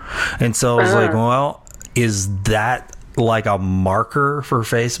before. And so I was like, well, is that like a marker for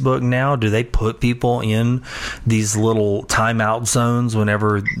Facebook now? Do they put people in these little timeout zones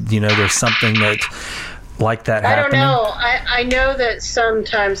whenever, there's something that like that happening? I don't know. I know that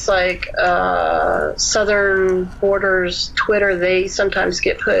sometimes, like Southern Borders Twitter, they sometimes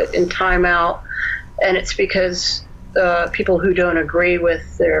get put in timeout, and it's because people who don't agree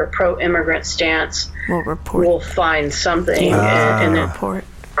with their pro-immigrant stance will find something and report.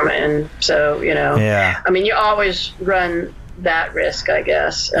 And so, I mean, you always run that risk, I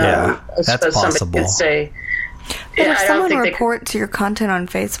guess. That's possible. Somebody could say, but if someone reports your content on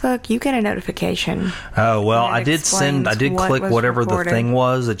Facebook, you get a notification. Oh, well, I did click whatever the thing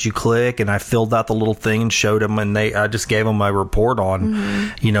was that you click, and I filled out the little thing and showed them, and I just gave them my report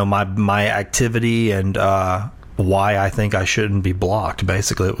on, my activity and, why I think I shouldn't be blocked.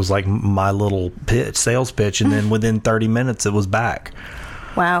 Basically, it was like my little sales pitch, and then within 30 minutes, it was back.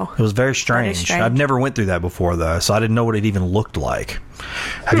 Wow. It was very strange. I've never went through that before, though, so I didn't know what it even looked like.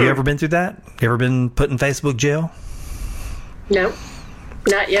 Have you ever been through that? You ever been put in Facebook jail? No,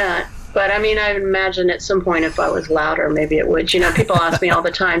 not yet. But, I mean, I would imagine at some point if I was louder, maybe it would. People ask me all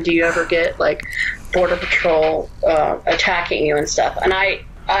the time, do you ever get, like, Border Patrol attacking you and stuff? And I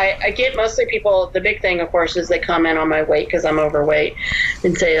I get mostly people, the big thing, of course, is they comment on my weight because I'm overweight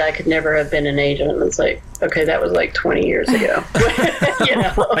and say I could never have been an agent. And it's like, okay, that was like 20 years ago. You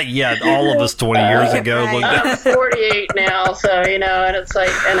know? Right, yeah, all of us 20 years ago. right. I'm 48 now, so, you know, and it's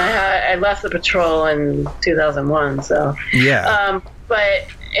like, and I left the patrol in 2001, so. Yeah.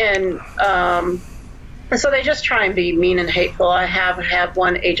 So they just try and be mean and hateful. I have had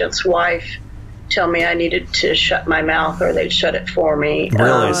one agent's wife tell me I needed to shut my mouth or they'd shut it for me.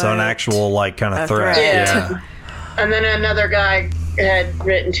 Really? So an actual, like, kind of threat. Yeah. And then another guy had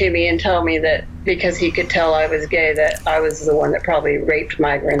written to me and told me that because he could tell I was gay, that I was the one that probably raped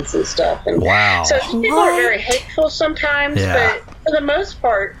migrants and stuff. And wow. so people are very hateful sometimes, but for the most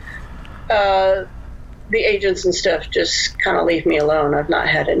part, the agents and stuff just kind of leave me alone. I've not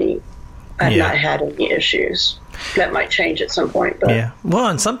had any issues. That might change at some point. But. Yeah. Well,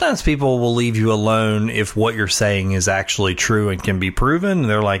 and sometimes people will leave you alone if what you're saying is actually true and can be proven.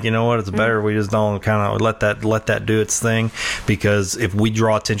 They're like, you know what, it's better we just don't kind of let that do its thing, because if we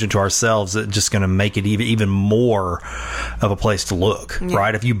draw attention to ourselves, it's just going to make it even more of a place to look,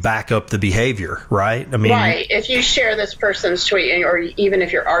 right? If you back up the behavior, right? I mean, right. If you share this person's tweet, or even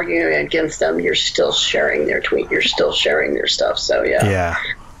if you're arguing against them, you're still sharing their tweet. You're still sharing their stuff. So yeah.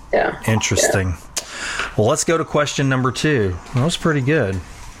 Interesting. Yeah. Well, let's go to question number 2. That was pretty good.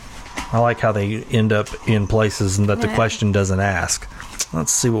 I like how they end up in places that the question doesn't ask.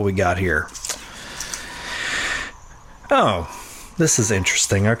 Let's see what we got here. Oh, this is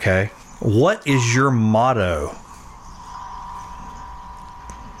interesting. Okay. What is your motto?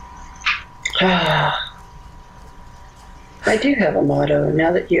 I do have a motto,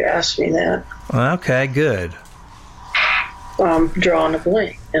 now that you asked me that. Okay, good. I'm drawing a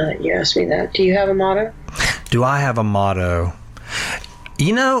blank now that you asked me that. Do you have a motto? Do I have a motto?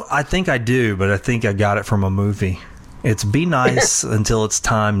 You know, I think I do, but I think I got it from a movie. It's be nice until it's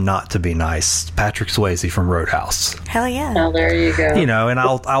time not to be nice. Patrick Swayze from Roadhouse. Hell yeah. Oh, there you go. You know, and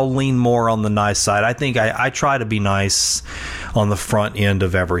I'll lean more on the nice side. I think I try to be nice on the front end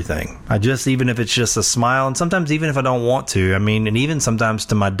of everything. Even if it's just a smile, and sometimes even if I don't want to, I mean, and even sometimes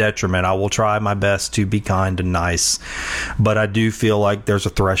to my detriment, I will try my best to be kind and nice. But I do feel like there's a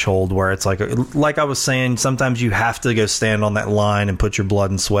threshold where it's like I was saying, sometimes you have to go stand on that line and put your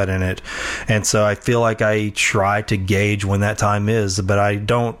blood and sweat in it. And so I feel like I try to gauge when that time is, but I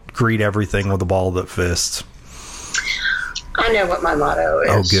don't greet everything with a ball of fist. I know what my motto is.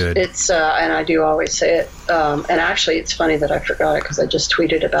 Oh, good. It's and I do always say it. And actually, it's funny that I forgot it because I just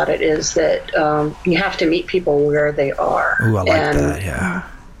tweeted about it. Is that you have to meet people where they are. Ooh, I like that. Yeah.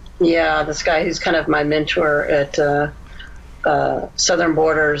 Yeah, this guy who's kind of my mentor at Southern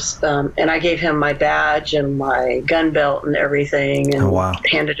Borders, and I gave him my badge and my gun belt and everything, and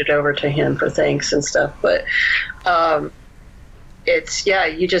handed it over to him for thanks and stuff. But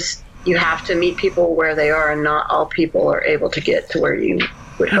you have to meet people where they are, and not all people are able to get to where you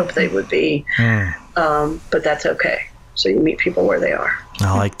would hope they would be. But that's okay. So you meet people where they are.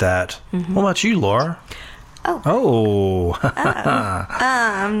 I like that. What about you, Laura? Lâche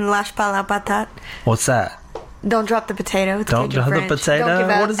pas la patate. What's that? Don't drop the potato. Don't drop the potato? Don't give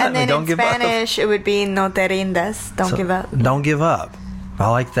up. What does that and mean? then Don't in give up? Spanish, it would be no te rindas. Don't give up. Don't give up. I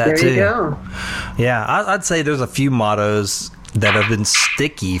like that too. There you go. Yeah, I'd say there's a few mottos that have been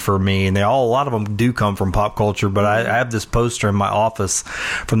sticky for me, and a lot of them do come from pop culture, but I have this poster in my office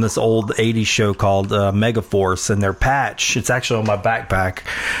from this old 80s show called Megaforce, and their patch, it's actually on my backpack,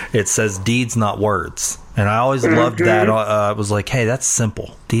 it says deeds not words, and I always loved that. It was like, hey, that's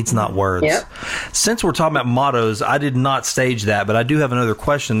simple, deeds not words. Since we're talking about mottos, I did not stage that, but I do have another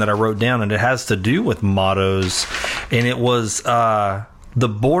question that I wrote down, and it has to do with mottos, and it was the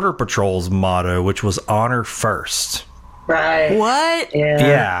Border Patrol's motto, which was honor first. Right. What?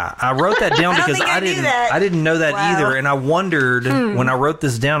 Yeah, I wrote that down because I didn't know that either, and I wondered when I wrote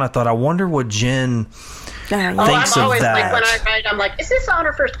this down. I thought, I wonder what Jen thinks I'm of always that. like, when I write, I'm like, is this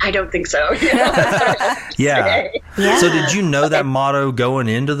honor first? I don't think so. Yeah. So did you know that motto going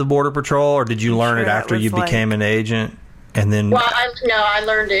into the Border Patrol, or did you learn it after you became an agent? And then, well, I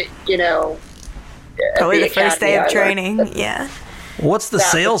learned it. Probably the first day of training. Yeah. What's the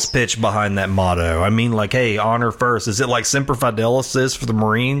sales pitch behind that motto? I mean, like, hey, honor first. Is it like Semper Fidelis is for the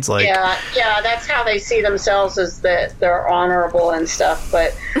Marines? Like, yeah, that's how they see themselves, is that they're honorable and stuff.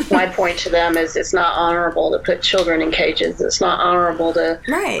 But my point to them is, it's not honorable to put children in cages. It's not honorable to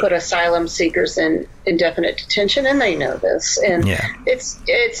put asylum seekers in indefinite detention, and they know this. And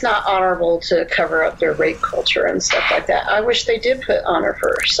it's not honorable to cover up their rape culture and stuff like that. I wish they did put honor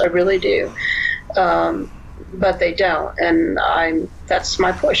first. I really do. But they don't, and that's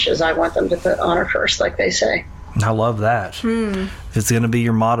my push, is I want them to put honor first, like they say. I love that. If it's going to be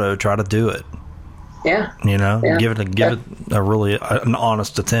your motto, try to do it. Yeah. You know, give it a really an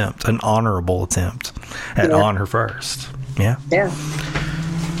honest attempt, an honorable attempt at honor first. Yeah. Yeah.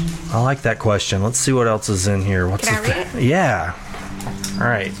 I like that question. Let's see what else is in here. Can I read it? Yeah. All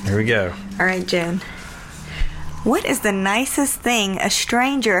right, here we go. All right, Jen. What is the nicest thing a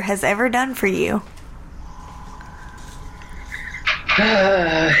stranger has ever done for you?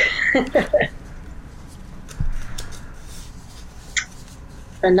 The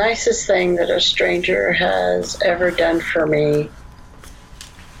nicest thing that a stranger has ever done for me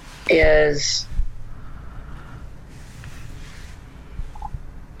is,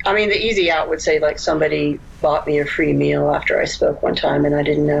 I mean, the easy out would say like somebody bought me a free meal after I spoke one time and I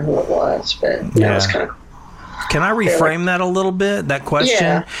didn't know who it was, but that was kind of. Can I reframe that a little bit, that question,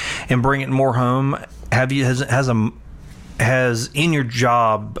 Yeah. and bring it more home? Have you has in your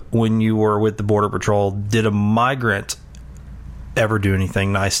job when you were with the Border Patrol, did a migrant ever do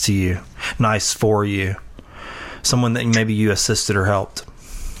anything nice to you, nice for you? Someone that maybe you assisted or helped?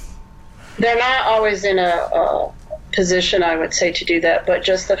 They're not always in a position, I would say, to do that, but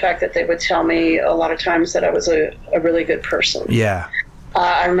just the fact that they would tell me a lot of times that I was a really good person. Yeah.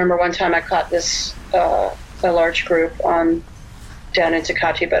 I remember one time I caught this a large group down in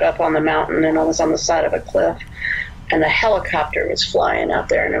Tecate, but up on the mountain, and I was on the side of a cliff, and a helicopter was flying out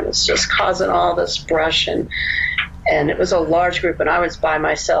there, and it was just causing all this brush, and it was a large group, and I was by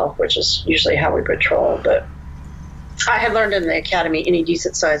myself, which is usually how we patrol, but I had learned in the academy any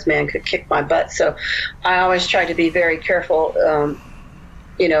decent-sized man could kick my butt, so I always tried to be very careful,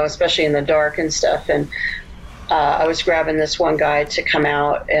 especially in the dark and stuff, and I was grabbing this one guy to come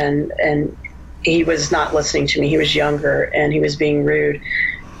out, and he was not listening to me. He was younger, and he was being rude,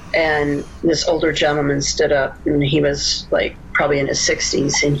 and this older gentleman stood up, and he was like probably in his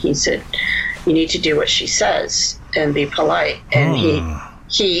 60s, and he said, "You need to do what she says and be polite." And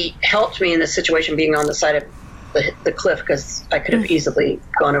he helped me in this situation, being on the side of the cliff, because I could have easily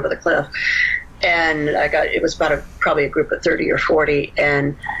gone over the cliff. And it was about probably a group of 30 or 40,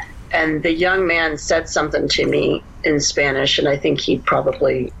 and the young man said something to me in Spanish, and I think he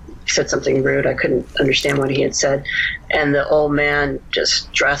probably said something rude. I couldn't understand what he had said, and the old man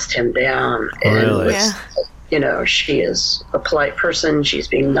just dressed him down and was, she is a polite person, she's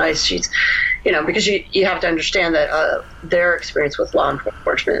being nice, she's, because you have to understand that their experience with law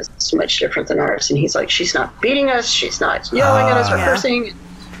enforcement is so much different than ours. And he's like, she's not beating us, she's not yelling at us or cursing.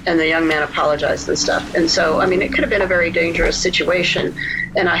 And the young man apologized and stuff. And so, I mean, it could have been a very dangerous situation,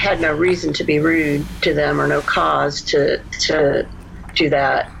 and I had no reason to be rude to them or no cause to do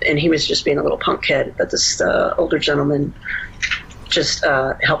that. And he was just being a little punk kid, but this older gentleman just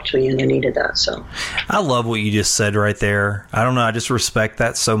helped me, and I needed that. So I love what you just said right there. I don't know, I just respect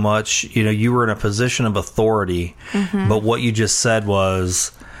that so much. You were in a position of authority, but what you just said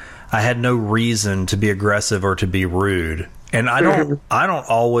was, I had no reason to be aggressive or to be rude. And I don't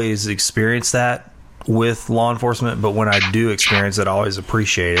always experience that with law enforcement, but when I do experience it, I always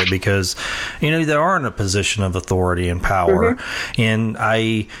appreciate it, because they are in a position of authority and power. And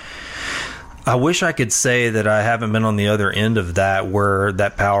I wish I could say that I haven't been on the other end of that, where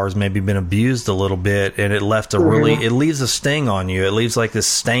that power has maybe been abused a little bit, and it left it leaves a sting on you. It leaves like this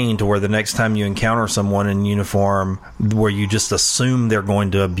stain to where the next time you encounter someone in uniform, where you just assume they're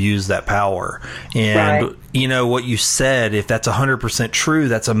going to abuse that power. And what you said, if that's 100% true,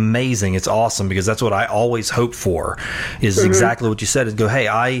 that's amazing. It's awesome, because that's what I always hope for, is exactly what you said, is go, hey,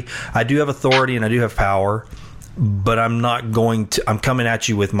 I do have authority and I do have power, but I'm coming at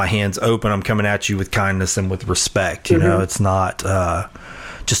you with my hands open. I'm coming at you with kindness and with respect. It's not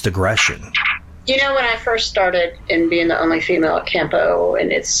just aggression. When I first started in being the only female at Campo,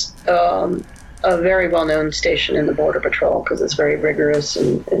 and it's a very well-known station in the Border Patrol, because it's very rigorous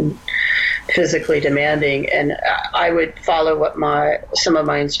and physically demanding, and I would follow what some of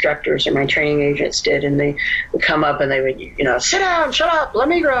my instructors or my training agents did, and they would come up and they would, sit down, shut up, let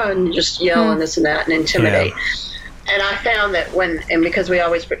me run, and just yell and this and that and intimidate. And I found that because we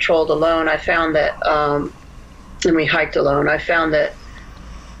always patrolled alone, I found that, and we hiked alone, I found that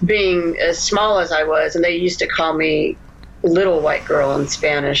being as small as I was, and they used to call me little white girl in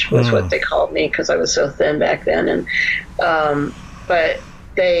Spanish was what they called me, because I was so thin back then, and but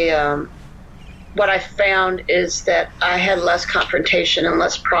they what I found is that I had less confrontation and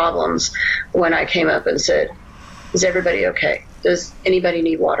less problems when I came up and said, "Is everybody okay? Does anybody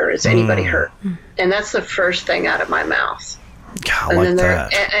need water? Is anybody hurt?" And that's the first thing out of my mouth. I like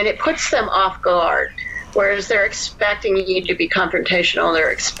that. And it puts them off guard. Whereas they're expecting you to be confrontational,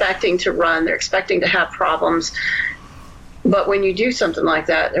 they're expecting to run, they're expecting to have problems. But when you do something like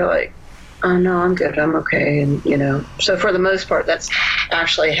that, they're like, oh no, I'm good, I'm okay. And, so for the most part, that's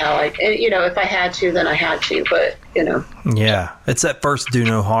actually how if I had to, then I had to, but, Yeah. It's that first do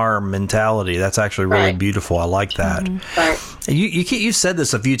no harm mentality. That's actually really Right. beautiful. I like that. Right. You said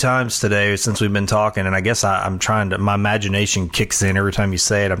this a few times today since we've been talking, and I guess I'm trying to, my imagination kicks in every time you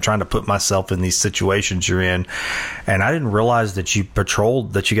say it. I'm trying to put myself in these situations you're in, and I didn't realize that you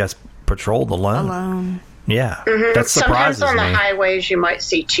guys patrolled alone. Yeah, that surprises Sometimes on the me. highways, you might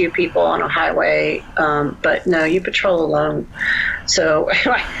see two people on a highway, but no, you patrol alone. So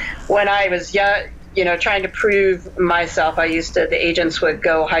when I was young, trying to prove myself, the agents would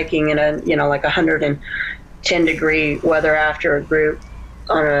go hiking in a, like 110-degree weather after a group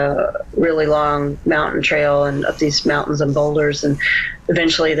on a really long mountain trail and up these mountains and boulders. And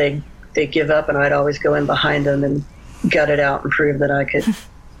eventually they give up, and I'd always go in behind them and gut it out and prove that I could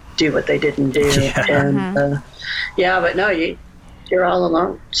do what they didn't do. Yeah. And but no, you're all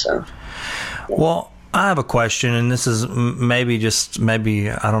alone. So Well, I have a question, and this is maybe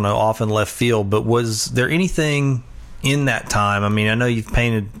I don't know, off in left field, but was there anything in that time? I mean, I know you've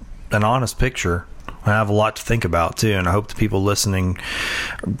painted an honest picture. I have a lot to think about too, and I hope the people listening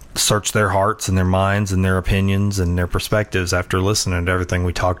search their hearts and their minds and their opinions and their perspectives after listening to everything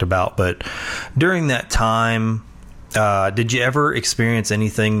we talked about. But during that time, did you ever experience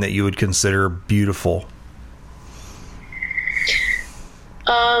anything that you would consider beautiful?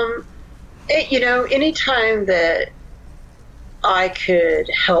 Anytime that I could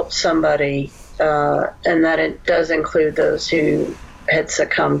help somebody, and that it does include those who had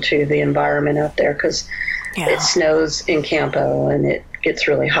succumbed to the environment out there, because it snows in Campo and it gets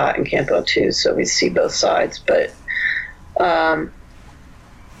really hot in Campo too, so we see both sides. But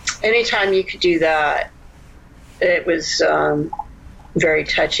anytime you could do that, it was very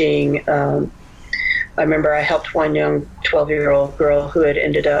touching. I remember I helped one young 12-year-old girl who had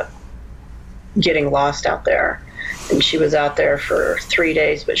ended up getting lost out there, and she was out there for 3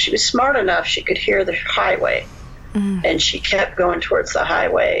 days, but she was smart enough she could hear the highway, and she kept going towards the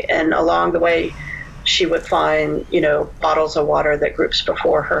highway, and along the way she would find bottles of water that groups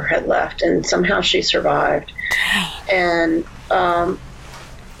before her had left, and somehow she survived. And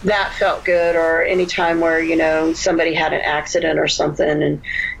that felt good. Or any time where somebody had an accident or something and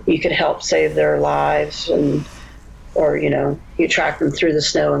you could help save their lives, or you tracked them through the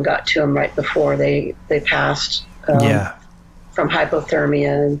snow and got to them right before they passed from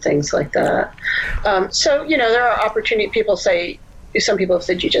hypothermia and things like that. So there are opportunities. Some people have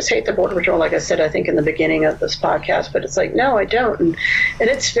said you just hate the Border Patrol, like I said, I think in the beginning of this podcast, but it's like, no, I don't. And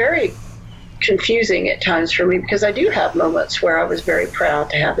it's very confusing at times for me, because I do have moments where I was very proud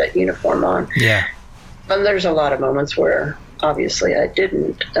to have that uniform on. Yeah. And there's a lot of moments where obviously I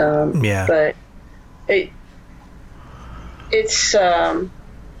didn't. But it's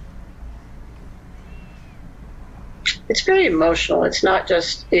very emotional. It's not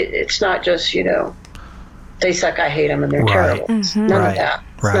just they suck, I hate them, and they're terrible. It's none of that.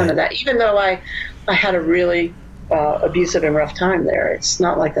 It's none of that. Even though I had a really abusive and rough time there, it's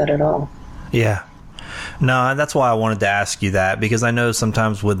not like that at all. Yeah. No, that's why I wanted to ask you that, because I know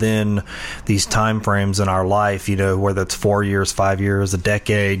sometimes within these time frames in our life, whether it's 4 years, 5 years, a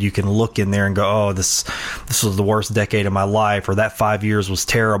decade, you can look in there and go, oh, this was the worst decade of my life, or that 5 years was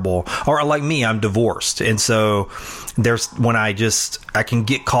terrible. Or like me, I'm divorced. And so I can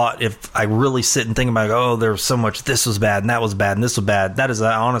get caught if I really sit and think about, oh, there was so much, this was bad and that was bad and this was bad. That is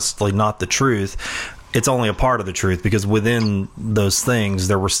honestly not the truth. It's only a part of the truth, because within those things,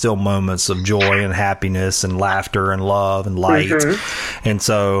 there were still moments of joy and happiness and laughter and love and light. And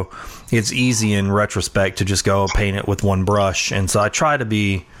so it's easy in retrospect to just go paint it with one brush. And so I try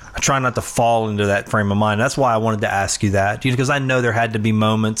not to fall into that frame of mind. That's why I wanted to ask you that, because I know there had to be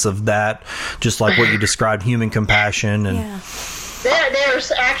moments of that, just like what you described, human compassion. And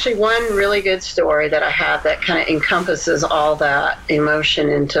There's actually one really good story that I have that kind of encompasses all that emotion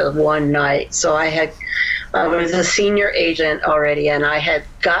into one night. So I was a senior agent already, and I had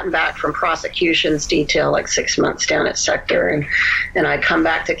gotten back from prosecution's detail like 6 months down at Sector, and I'd come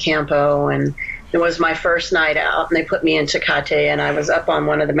back to Campo, and it was my first night out, and they put me in Tecate, and I was up on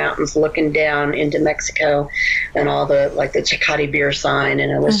one of the mountains looking down into Mexico and all the Tecate beer sign,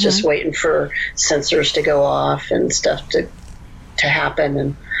 and I was just waiting for sensors to go off and stuff to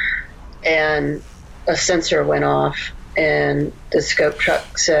happen, and a sensor went off, and the scope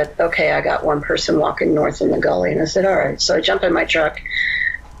truck said, okay, I got one person walking north in the gully. And I said, all right. So I jump in my truck,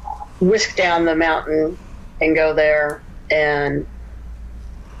 whisk down the mountain, and go there, and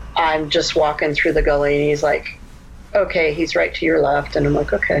I'm just walking through the gully, and he's like, okay, he's right to your left. And I'm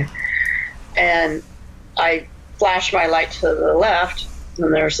like, okay. And I flash my light to the left,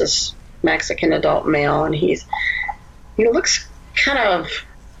 and there's this Mexican adult male, and he looks kind of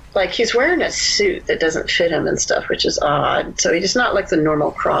like he's wearing a suit that doesn't fit him and stuff, which is odd. So he's not like the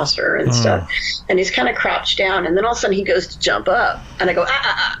normal crosser and stuff. And he's kind of crouched down, and then all of a sudden he goes to jump up, and I go,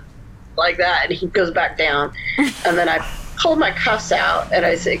 like that, and he goes back down. And then I pulled my cuffs out, and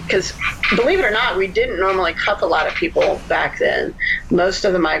I said, because believe it or not, we didn't normally cuff a lot of people back then. Most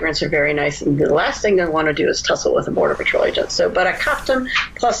of the migrants are very nice, and the last thing they want to do is tussle with a Border Patrol agent. So, but I cuffed him,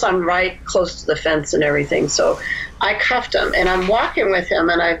 plus I'm right close to the fence and everything, so I cuffed him, and I'm walking with him,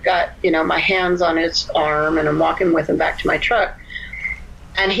 and I've got, my hands on his arm, and I'm walking with him back to my truck,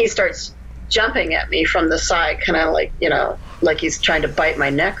 and he starts jumping at me from the side, kind of like, like he's trying to bite my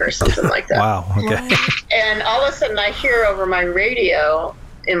neck or something like that. Wow, okay. And all of a sudden I hear over my radio,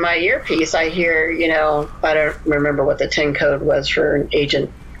 in my earpiece, I hear, I don't remember what the 10 code was for an agent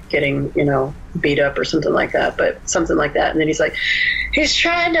getting, beat up or something like that, but something like that. And then he's like, he's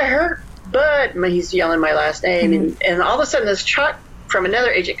trying to hurt Bud. He's yelling my last name. And all of a sudden this truck from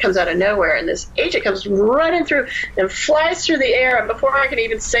another agent comes out of nowhere, and this agent comes running through and flies through the air, and before I can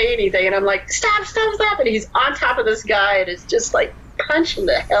even say anything, and I'm like, stop, and he's on top of this guy, and it's just like punching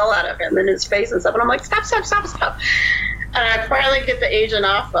the hell out of him in his face and stuff, and I'm like, stop. And I finally get the agent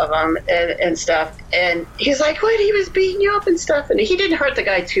off of him and stuff, and he's like, what, he was beating you up and stuff, and he didn't hurt the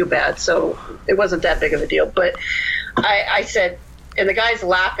guy too bad, so it wasn't that big of a deal. But I said, and the guy's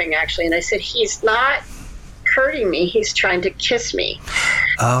laughing actually, and I said, he's not hurting me, he's trying to kiss me.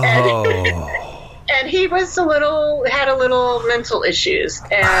 And he was had a little mental issues,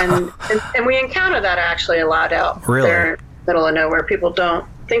 and we encounter that actually a lot out there in the middle of nowhere. People don't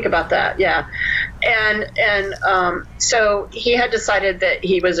think about that. And so he had decided that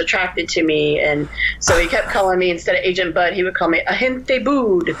he was attracted to me, and so he kept calling me, instead of Agent Bud, he would call me Agente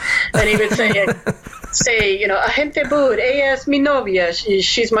Bud, and he would say Agente Bud, ella es mi novia,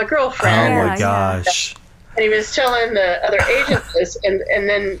 she's my girlfriend. Oh my gosh. And he was telling the other agent this, and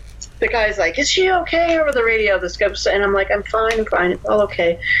then the guy's like, is she okay, over the radio, the scope's, and I'm like, I'm fine, it's all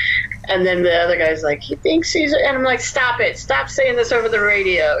okay. And then the other guy's like, he thinks he's, and I'm like, stop saying this over the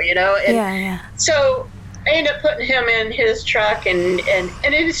radio, And so I ended up putting him in his truck, and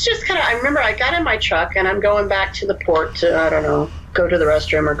it's just kind of, I remember I got in my truck, and I'm going back to the port to, I don't know, go to the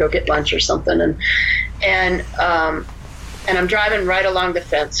restroom or go get lunch or something, and I'm driving right along the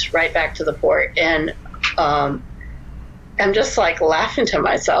fence, right back to the port, and I'm just like laughing to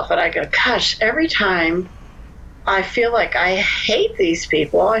myself, and I go, gosh, every time I feel like I hate these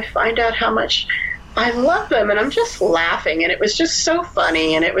people, I find out how much I love them, and I'm just laughing, and it was just so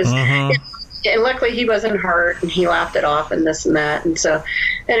funny, and it was, and luckily he wasn't hurt, and he laughed it off, and this and that, and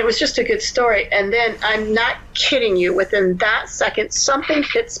it was just a good story. And then, I'm not kidding you, within that second, something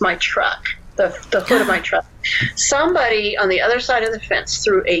hits my truck, the hood of my truck. Somebody on the other side of the fence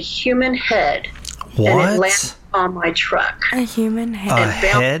threw a human head. What? And it landed on my truck. A human head. A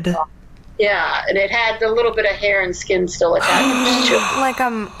head? Yeah, and it had a little bit of hair and skin still attached to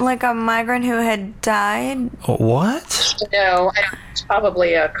it. Like a migrant who had died? What? No, it's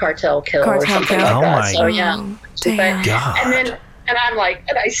probably a cartel kill or something like that. My so, yeah. Damn. God. And I'm like,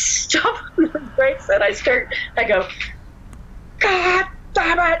 and I stop on the brakes, and I go, God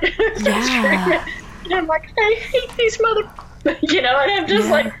damn it. Yeah. And I'm like, I hate these and I'm just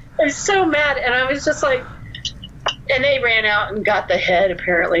like, I'm so mad, and I was just like, and they ran out and got the head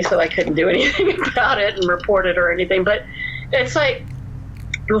apparently, so I couldn't do anything about it and report it or anything. But it's like,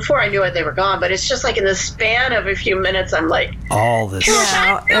 before I knew it, they were gone. But it's just like in the span of a few minutes, I'm like, all this.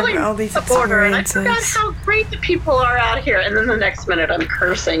 all these the border, and I forgot experiences. how great the people are out here. And then the next minute, I'm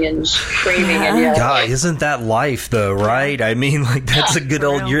cursing and screaming and yelling. God, isn't that life though, right? I mean, like, that's a good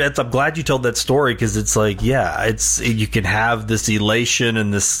old. I'm glad you told that story, because it's like, you can have this elation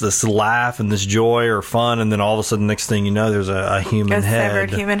and this laugh and this joy or fun, and then all of a sudden, next thing you know, there's a human head, severed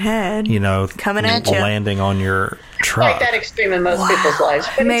human head, coming at you, landing on your truck. Like that extreme in most people's lives.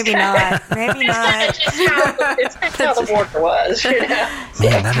 But Maybe not. It's how the border was.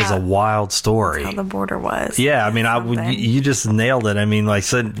 Man, that is a wild story. How the border was. Yeah, I mean, you just nailed it. I mean, like I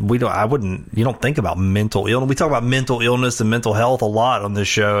said, you don't think about mental illness. We talk about mental illness and mental health a lot on this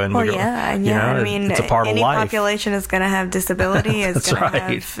show, and I mean, it's a part of life. Any population is going to have disability. Is That's going right. to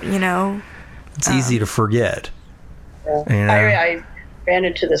have, it's easy to forget. I ran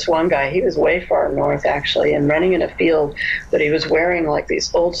into this one guy. He was way far north, actually, and running in a field, but he was wearing like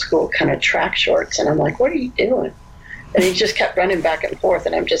these old school kind of track shorts, and I'm like, what are you doing? And he just kept running back and forth,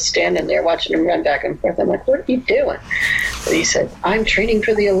 and I'm just standing there watching him run back and forth. I'm like, what are you doing? But he said, I'm training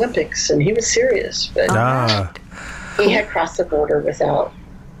for the Olympics, and he was serious, but he had crossed the border without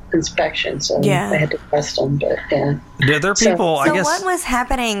inspection, so I had to arrest him. But there are people, I guess. So what was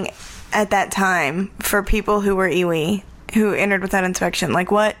happening at that time for people who were iwi, who entered without inspection?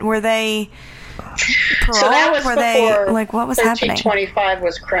 Like, what were they? Parole? So that was were before they, like, what was happening? 1325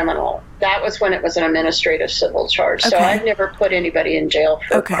 was criminal. That was when it was an administrative civil charge. So Okay. I've never put anybody in jail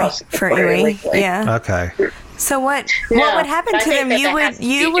for crossing the for border iwi, illegally. yeah. Okay. So what No, would happen I to think them? that You that would has to be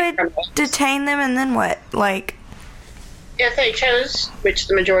you would different ones. detain them, and then what? Like, If they chose, which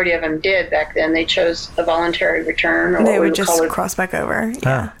the majority of them did back then, they chose a voluntary return, or they what we would just call cross back over.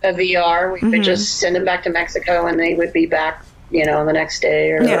 Yeah. a VR. We Mm-hmm. would just send them back to Mexico, and they would be back, the next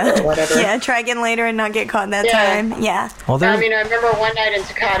day or whatever. Yeah, try again later and not get caught that Yeah. time. Yeah. Well, I mean, I remember one night in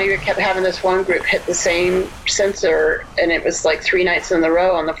Tecate, we kept having this one group hit the same sensor, and it was like 3 nights in a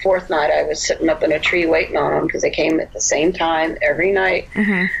row. On the 4th night, I was sitting up in a tree waiting on them because they came at the same time every night.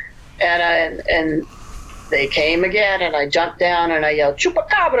 Mm-hmm. And they came again, and I jumped down and I yelled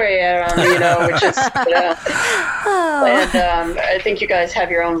 "Chupacabra," which is, and I think you guys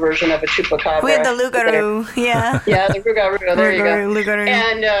have your own version of a chupacabra. We had the Lugaru. Yeah. Yeah, the Rugaru. There you go. Lugaru.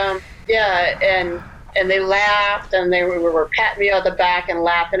 And and they laughed, and they were patting me on the back and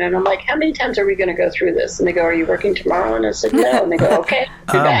laughing, and I'm like, how many times are we going to go through this? And they go, are you working tomorrow? And I said, no. And they go, okay.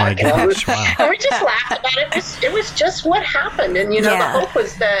 Oh my gosh! Wow. And we just laughed about it. It was just what happened. And, the hope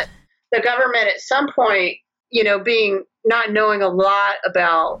was that the government at some point, being not knowing a lot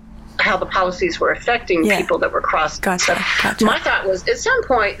about how the policies were affecting people that were crossing. Gotcha. My thought was, at some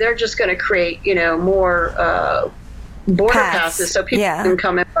point, they're just going to create, more border passes so people can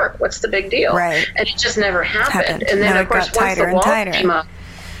come and work. What's the big deal? Right. And it just never happened. And then, Now of course, it got once the tighter wall and tighter. came up,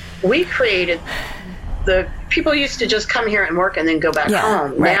 we created the people used to just come here and work and then go back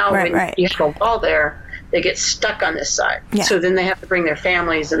home. Now, when you have a wall there, they get stuck on this side. Yeah. So then they have to bring their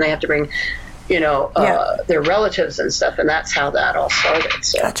families, and they have to bring, their relatives and stuff. And that's how that all started.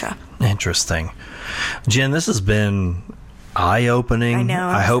 So. Gotcha. Interesting. Jen, this has been eye-opening. I know.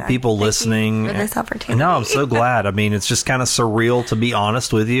 I hope people listening. For this opportunity. No, I'm so glad. I mean, it's just kind of surreal, to be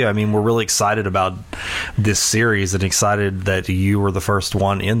honest with you. I mean, we're really excited about this series and excited that you were the first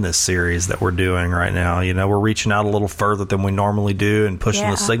one in this series that we're doing right now. We're reaching out a little further than we normally do and pushing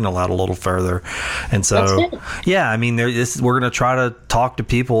the signal out a little further. And so, I mean, we're going to try to talk to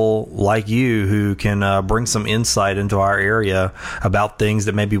people like you who can bring some insight into our area about things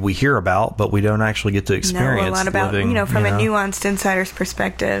that maybe we hear about, but we don't actually get to experience. Know a lot about, living, from a nuanced insider's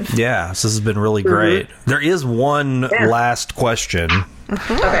perspective. Yeah, so this has been really great. There is one last question.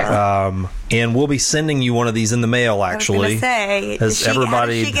 And we'll be sending you one of these in the mail, actually. I was say, how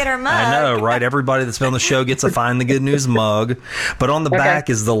did she get her mug? I know, right? Everybody that's been on the show gets a Find the Good News mug. But on the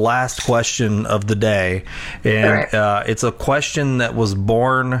back is the last question of the day. And it's a question that was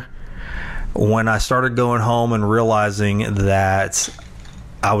born when I started going home and realizing that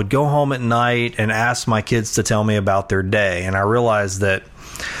I would go home at night and ask my kids to tell me about their day. And I realized that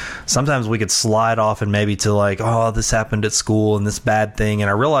sometimes we could slide off and maybe to like, oh, this happened at school and this bad thing.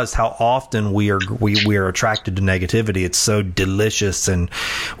 And I realized how often we are attracted to negativity. It's so delicious and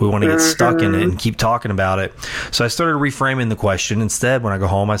we want to get stuck in it and keep talking about it. So I started reframing the question. Instead, when I go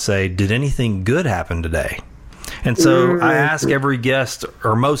home, I say, did anything good happen today? And so I ask every guest,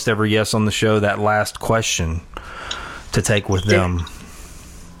 or most every guest on the show, that last question to take with them.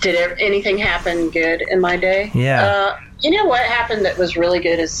 Did anything happen good in my day? Yeah. You know what happened that was really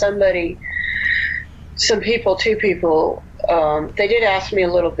good is two people, they did ask me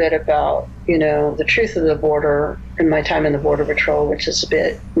a little bit about, the truth of the border in my time in the Border Patrol, which is a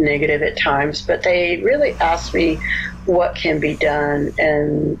bit negative at times, but they really asked me what can be done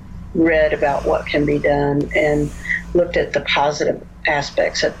and read about what can be done and looked at the positive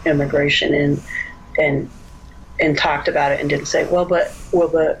aspects of immigration and talked about it and didn't say, well, but,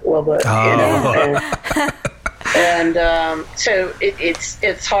 And so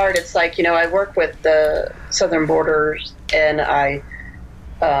it's hard. It's like, I work with the Southern Borders, and I'm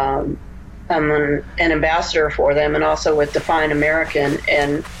an ambassador for them, and also with Define American.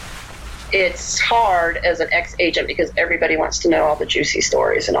 And it's hard as an ex-agent because everybody wants to know all the juicy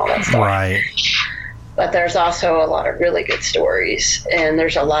stories and all that stuff. Right. But there's also a lot of really good stories, and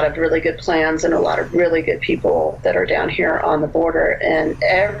there's a lot of really good plans and a lot of really good people that are down here on the border. And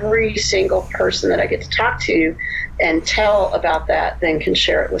every single person that I get to talk to and tell about that then can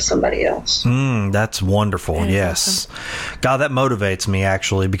share it with somebody else. That's wonderful. That is yes. Awesome. God, that motivates me,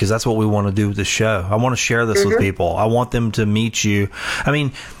 actually, because that's what we want to do with the show. I want to share this with people. I want them to meet you. I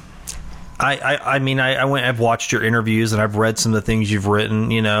mean, I've watched your interviews and I've read some of the things you've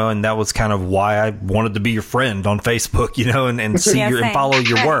written, and that was kind of why I wanted to be your friend on Facebook, and see and follow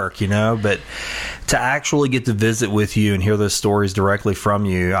your work, but to actually get to visit with you and hear those stories directly from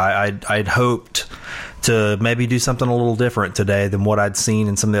you, I'd hoped to maybe do something a little different today than what I'd seen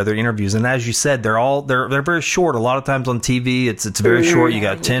in some of the other interviews. And as you said, they're very short. A lot of times on TV, it's very short. You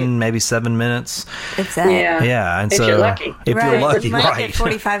got 10, maybe 7 minutes. Exactly. Yeah, and if so you're lucky. if you're lucky, Might right? get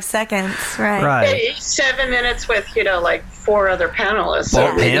 45 seconds, right? Right. 7 minutes with, like 4 other panelists.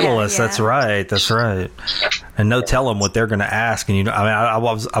 Well, So panelists. Yeah. That's right. And no telling what they're going to ask. And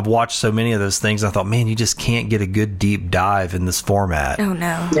I've watched so many of those things. I thought, man, you just can't get a good deep dive in this format. Oh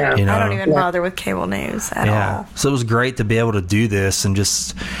no. Yeah. You know? I don't even bother with cable news at all. So it was great to be able to do this and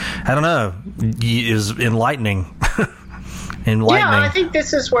just, I don't know, it was enlightening. Yeah, I think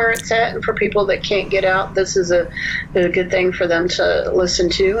this is where it's at, and for people that can't get out, this is a good thing for them to listen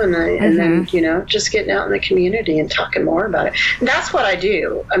to, and then just getting out in the community and talking more about it. And that's what I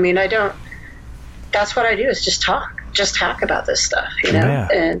do. I mean, that's what I do is just talk about this stuff,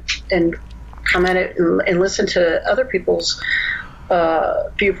 and come at it and listen to other people's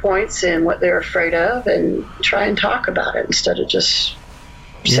viewpoints and what they're afraid of, and try and talk about it instead of just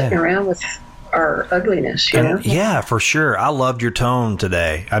sitting around with our ugliness, Yeah, for sure. I loved your tone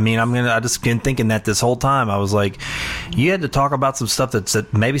today. I mean, I just been thinking that this whole time. I was like, you had to talk about some stuff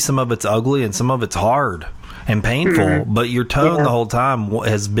that maybe some of it's ugly and some of it's hard and painful, but your tone the whole time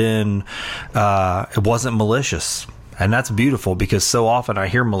has been, it wasn't malicious. And that's beautiful, because so often I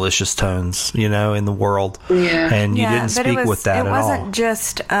hear malicious tones, in the world. Yeah. And you didn't speak with that at all. It wasn't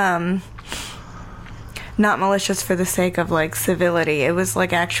just not malicious for the sake of like civility. It was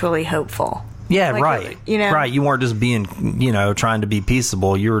like actually hopeful. Yeah, like, right. Right. You weren't just being, trying to be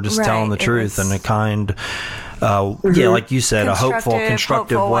peaceable. You were just telling the truth in a kind, like you said, a hopeful,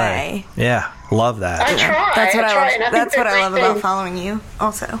 constructive way. Yeah, love that. I try. That's what I love. And That's what I love everything- about following you.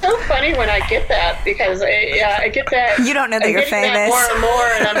 Also, so funny when I get that, because I get that. You don't know that you're famous. More and more,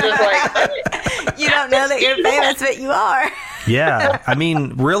 and I'm just like, you don't know that you're famous, but you are. Yeah, I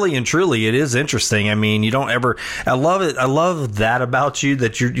mean, really and truly, it is interesting. I mean, you don't ever. I love it. I love that about you,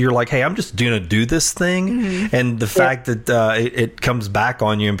 that you're like, hey, I'm just gonna do this thing, and the fact that it comes back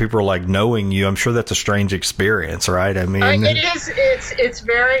on you and people are like knowing you. I'm sure that's a strange experience, right? I mean, it is. It's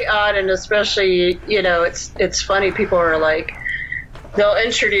very odd, and especially it's funny. People are like, they'll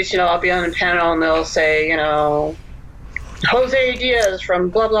introduce. I'll be on a panel and they'll say, Jose Diaz from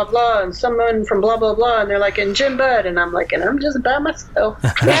blah blah blah, and someone from blah blah blah, and they're like, and Jim Budd, and I'm like, and I'm just by myself.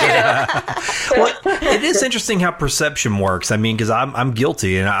 Well, it is interesting how perception works. I mean, because I'm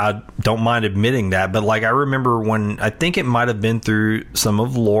guilty, and I don't mind admitting that. But like, I remember when, I think it might have been through some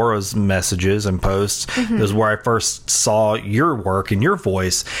of Laura's messages and posts, is where I first saw your work and your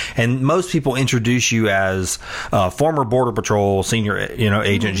voice. And most people introduce you as former Border Patrol senior,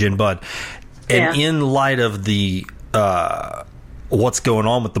 agent Jim Budd. And in light of the what's going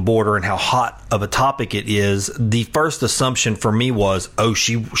on with the border and how hot of a topic it is, the first assumption for me was, oh,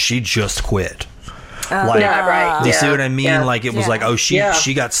 she just quit. Right. You see what I mean? Yeah. Like, it was like, oh, she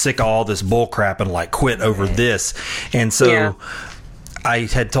got sick of all this bull crap and like quit over this. And so I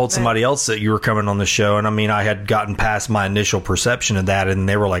had told somebody else that you were coming on the show, and I mean, I had gotten past my initial perception of that, and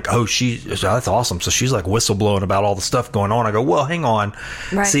they were like, oh, that's awesome. So she's like whistleblowing about all the stuff going on. I go, well, hang on.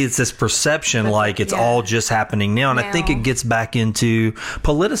 Right. See, it's this perception like it's all just happening now. And I think it gets back into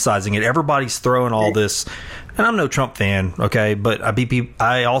politicizing it. Everybody's throwing all this, and I'm no Trump fan, okay, but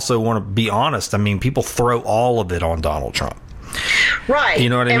I also want to be honest. I mean, people throw all of it on Donald Trump. Right. You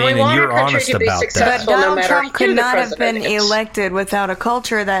know what I mean? We And want you're our country honest to be about that. But successful no Donald matter Trump could who the not have been president is. elected without a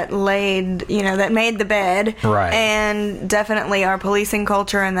culture that that made the bed. Right. And definitely our policing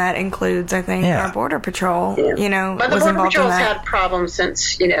culture, and that includes, I think, our Border Patrol, But the was Border involved in Patrol's that. had problems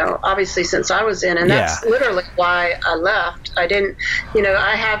since, obviously since I was in, and that's literally why I left. I didn't,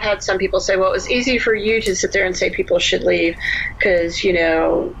 I have had some people say, well, it was easy for you to sit there and say people should leave because,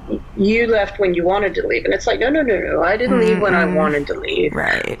 you left when you wanted to leave. And it's like, no. I didn't leave when I wanted to leave.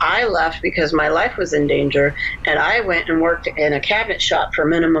 Right. I left because my life was in danger, and I went and worked in a cabinet shop for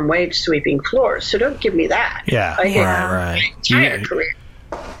minimum wage sweeping floors. So don't give me that. Yeah, right. Entire career.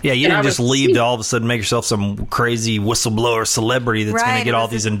 Yeah, you didn't just leave to all of a sudden make yourself some crazy whistleblower celebrity that's going to get all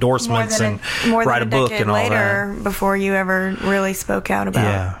these endorsements and write a book and all later that. Before you ever really spoke out about it.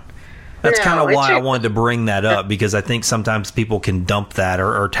 Yeah. That's kind of why I wanted to bring that up, because I think sometimes people can dump that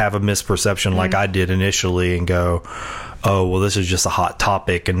or have a misperception like I did initially and go, oh, well, this is just a hot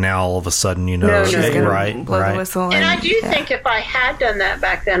topic, and now all of a sudden, right. Blow the whistle. And I do think if I had done that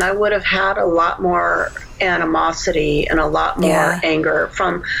back then, I would have had a lot more animosity and a lot more anger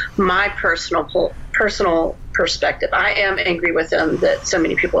from my personal perspective. I am angry with them that so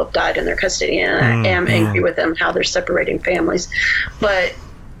many people have died in their custody, and I am angry with them how they're separating families. But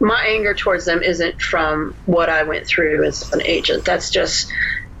my anger towards them isn't from what I went through as an agent. That's just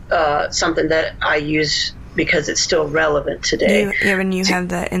something that I use because it's still relevant today. When you have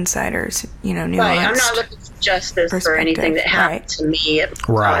the insiders, nuanced. Right. I'm not looking for justice for anything that happened to me at the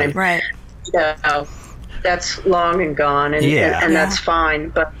time. Right. That's long and gone, and that's fine.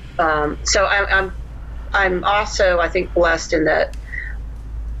 But so I'm also, I think, blessed in that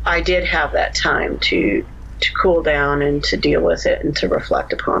I did have that time to cool down and to deal with it and to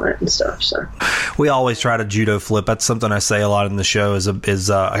reflect upon it and stuff. So we always try to judo flip. That's something I say a lot in the show is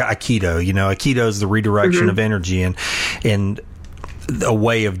Aikido. Aikido is the redirection of energy and a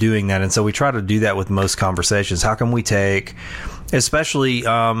way of doing that. And so we try to do that with most conversations. How can we take, especially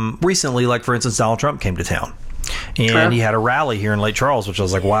recently, like for instance, Donald Trump came to town. And he had a rally here in Lake Charles, which I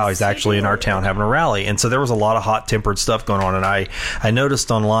was like, wow, he's actually in our town having a rally. And so there was a lot of hot-tempered stuff going on. And I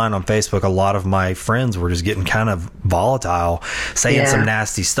noticed online on Facebook, a lot of my friends were just getting kind of volatile, saying some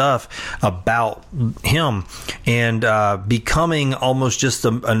nasty stuff about him and becoming almost just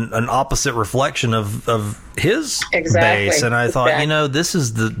an opposite reflection of his base. And I thought, this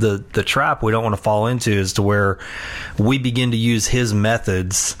is the trap we don't want to fall into, is to where we begin to use his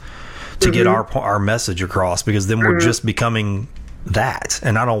methods to get our message across, because then we're just becoming that,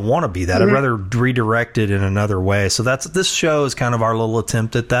 and I don't want to be that. I'd rather redirect it in another way. So this show is kind of our little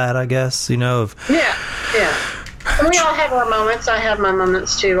attempt at that, I guess. And we all have our moments. I have my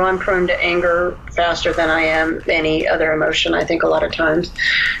moments too. I'm prone to anger faster than I am any other emotion, I think, a lot of times.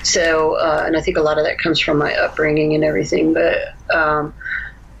 So and I think a lot of that comes from my upbringing and everything. But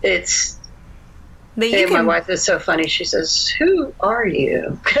it's. My wife is so funny. She says, "Who are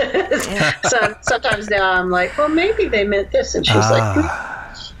you?" So sometimes now I'm like, "Well, maybe they meant this," and she's like,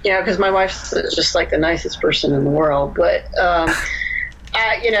 because my wife's just like the nicest person in the world. But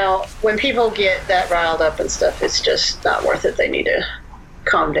when people get that riled up and stuff, it's just not worth it. They need to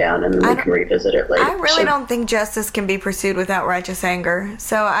calm down, and then we can revisit it later. I really don't think justice can be pursued without righteous anger.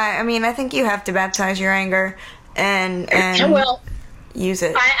 So I think you have to baptize your anger and use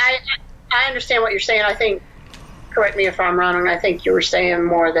it. I understand what you're saying. I think, correct me if I'm wrong, I think you were saying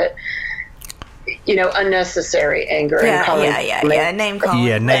more that, unnecessary anger and calling. Name calling.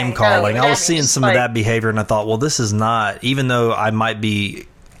 Yeah, name calling. I was seeing some of that behavior, and I thought, well, this is not, even though I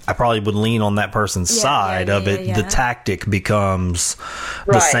probably would lean on that person's side of it, the tactic becomes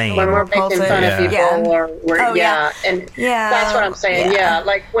the same. When we're making fun of people, or and that's what I'm saying.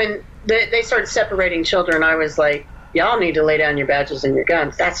 Like when they started separating children, I was like, y'all need to lay down your badges and your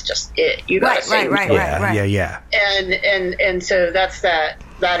guns. That's just it. You got to say right. And so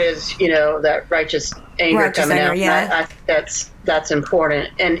that is that righteous anger coming out. I think that's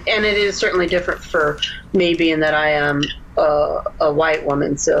important, and it is certainly different for me, being that I am a white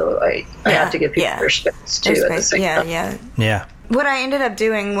woman, so I have to give people respect too at the same time. Yeah. What I ended up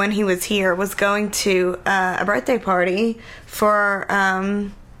doing when he was here was going to a birthday party for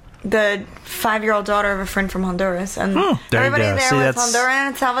the 5-year-old daughter of a friend from Honduras, and everybody there was Honduran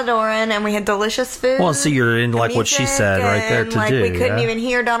and Salvadoran, and we had delicious food. Well, see, you're in like what she said right there to do. We couldn't even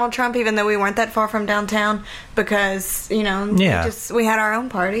hear Donald Trump, even though we weren't that far from downtown, because we had our own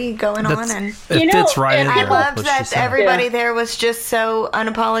party going on, and it fits right in. I loved that everybody there was just so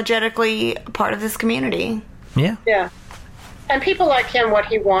unapologetically part of this community. Yeah. And people like him, what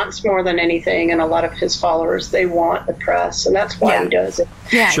he wants more than anything, and a lot of his followers, they want the press, and that's why he does it.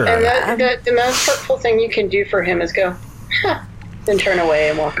 Yeah, sure. And the most hurtful thing you can do for him is go, then turn away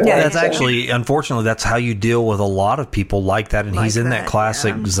and walk away. Yeah, that's actually, unfortunately, that's how you deal with a lot of people like that, and he's in that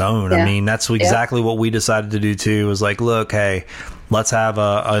classic zone. I mean, that's exactly what we decided to do too. Was like, look, hey, let's have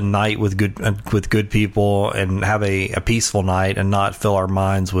a night with good people, and have a peaceful night, and not fill our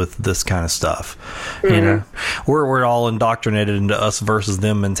minds with this kind of stuff. We're all indoctrinated into us versus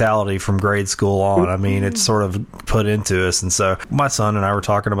them mentality from grade school on. I mean, it's sort of put into us. And so my son and I were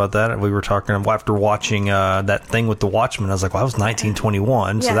talking about that. We were talking after watching that thing with the Watchmen. I was like, well, that was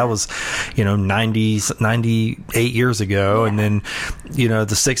 1921, so that was 98 years ago. And then the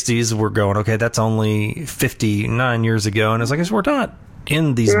 60s, we're going, okay, that's only 59 years ago. And it's like, we're not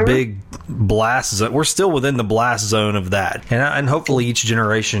in these big blasts. We're still within the blast zone of that, and hopefully each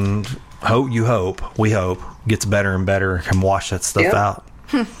generation, we hope gets better and better and can wash that stuff out.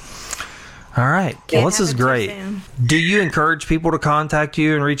 All right. Well, this is great. Do you encourage people to contact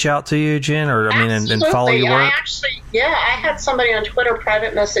you and reach out to you, Jen, or and follow your work? I had somebody on Twitter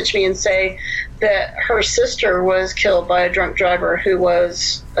private message me and say that her sister was killed by a drunk driver who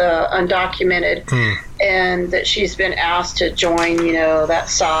was undocumented, and that she's been asked to join, that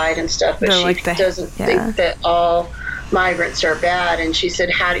side and stuff, but she doesn't think that all migrants are bad. And she said,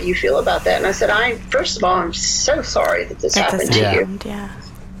 how do you feel about that? And I said, first of all, I'm so sorry that this happened to you.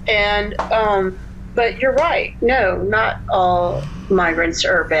 And But you're right. No, not all migrants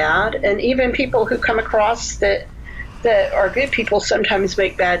are bad. And even people who come across that are good people sometimes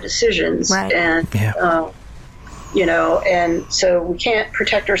make bad decisions. Right. And, you know, and so we can't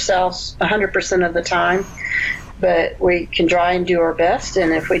protect ourselves 100% of the time, but we can try and do our best.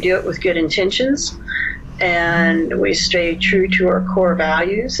 And if we do it with good intentions and we stay true to our core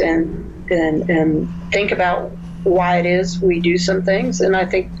values and think about why it is we do some things, and I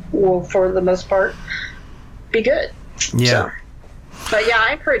think we'll, for the most part, be good. Yeah. So, but yeah,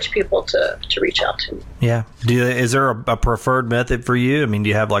 I encourage people to reach out to me. Yeah. Is there a preferred method for you? I mean, do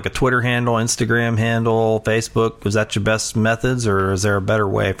you have like a Twitter handle, Instagram handle, Facebook? Was that your best methods, or is there a better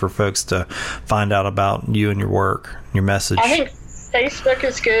way for folks to find out about you and your work, your message? I think Facebook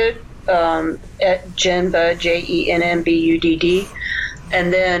is good, at Jen Budd, JENNBUDD.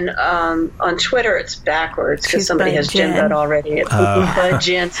 And then on Twitter, it's backwards because somebody has Jen Budd already. It's Bud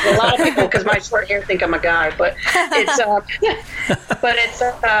Jen. So a lot of people, because my short hair, think I'm a guy, but it's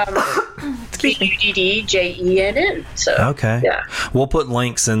BUDDJENN. So okay, yeah, we'll put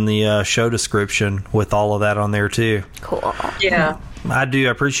links in the show description with all of that on there too. Cool. Yeah, I do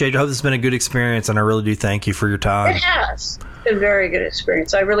appreciate it. I hope this has been a good experience, and I really do thank you for your time. It has been a very good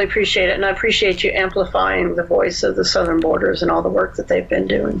experience. I really appreciate it, and I appreciate you amplifying the voice of the Southern Borders and all the work that they've been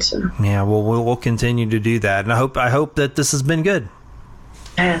doing. So yeah, well, we'll continue to do that, and I hope that this has been good.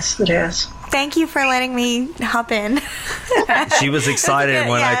 Yes, it has. Thank you for letting me hop in. She was excited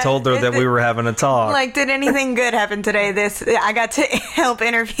when I told her that we were having a talk. Like, did anything good happen today? I got to help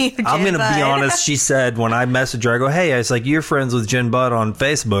interview Jen I'm going to Budd. be honest. She said when I messaged her, I go, hey, I was like, you're friends with Jen Budd on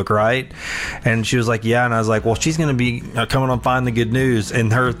Facebook, right? And she was like, yeah. And I was like, well, she's going to be coming on Find the Good News.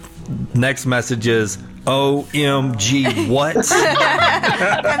 And her next message is, OMG, what? And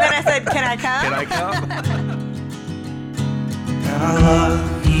then I said, can I come? Can I come? I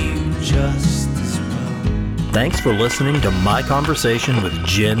love you just as well. Thanks for listening to my conversation with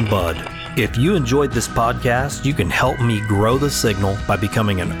Jen Budd. If you enjoyed this podcast, you can help me grow the signal by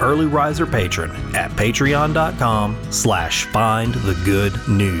becoming an early riser patron at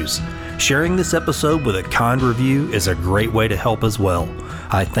patreon.com/findthegoodnews. Sharing this episode with a kind review is a great way to help as well.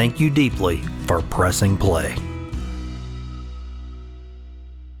 I thank you deeply for pressing play.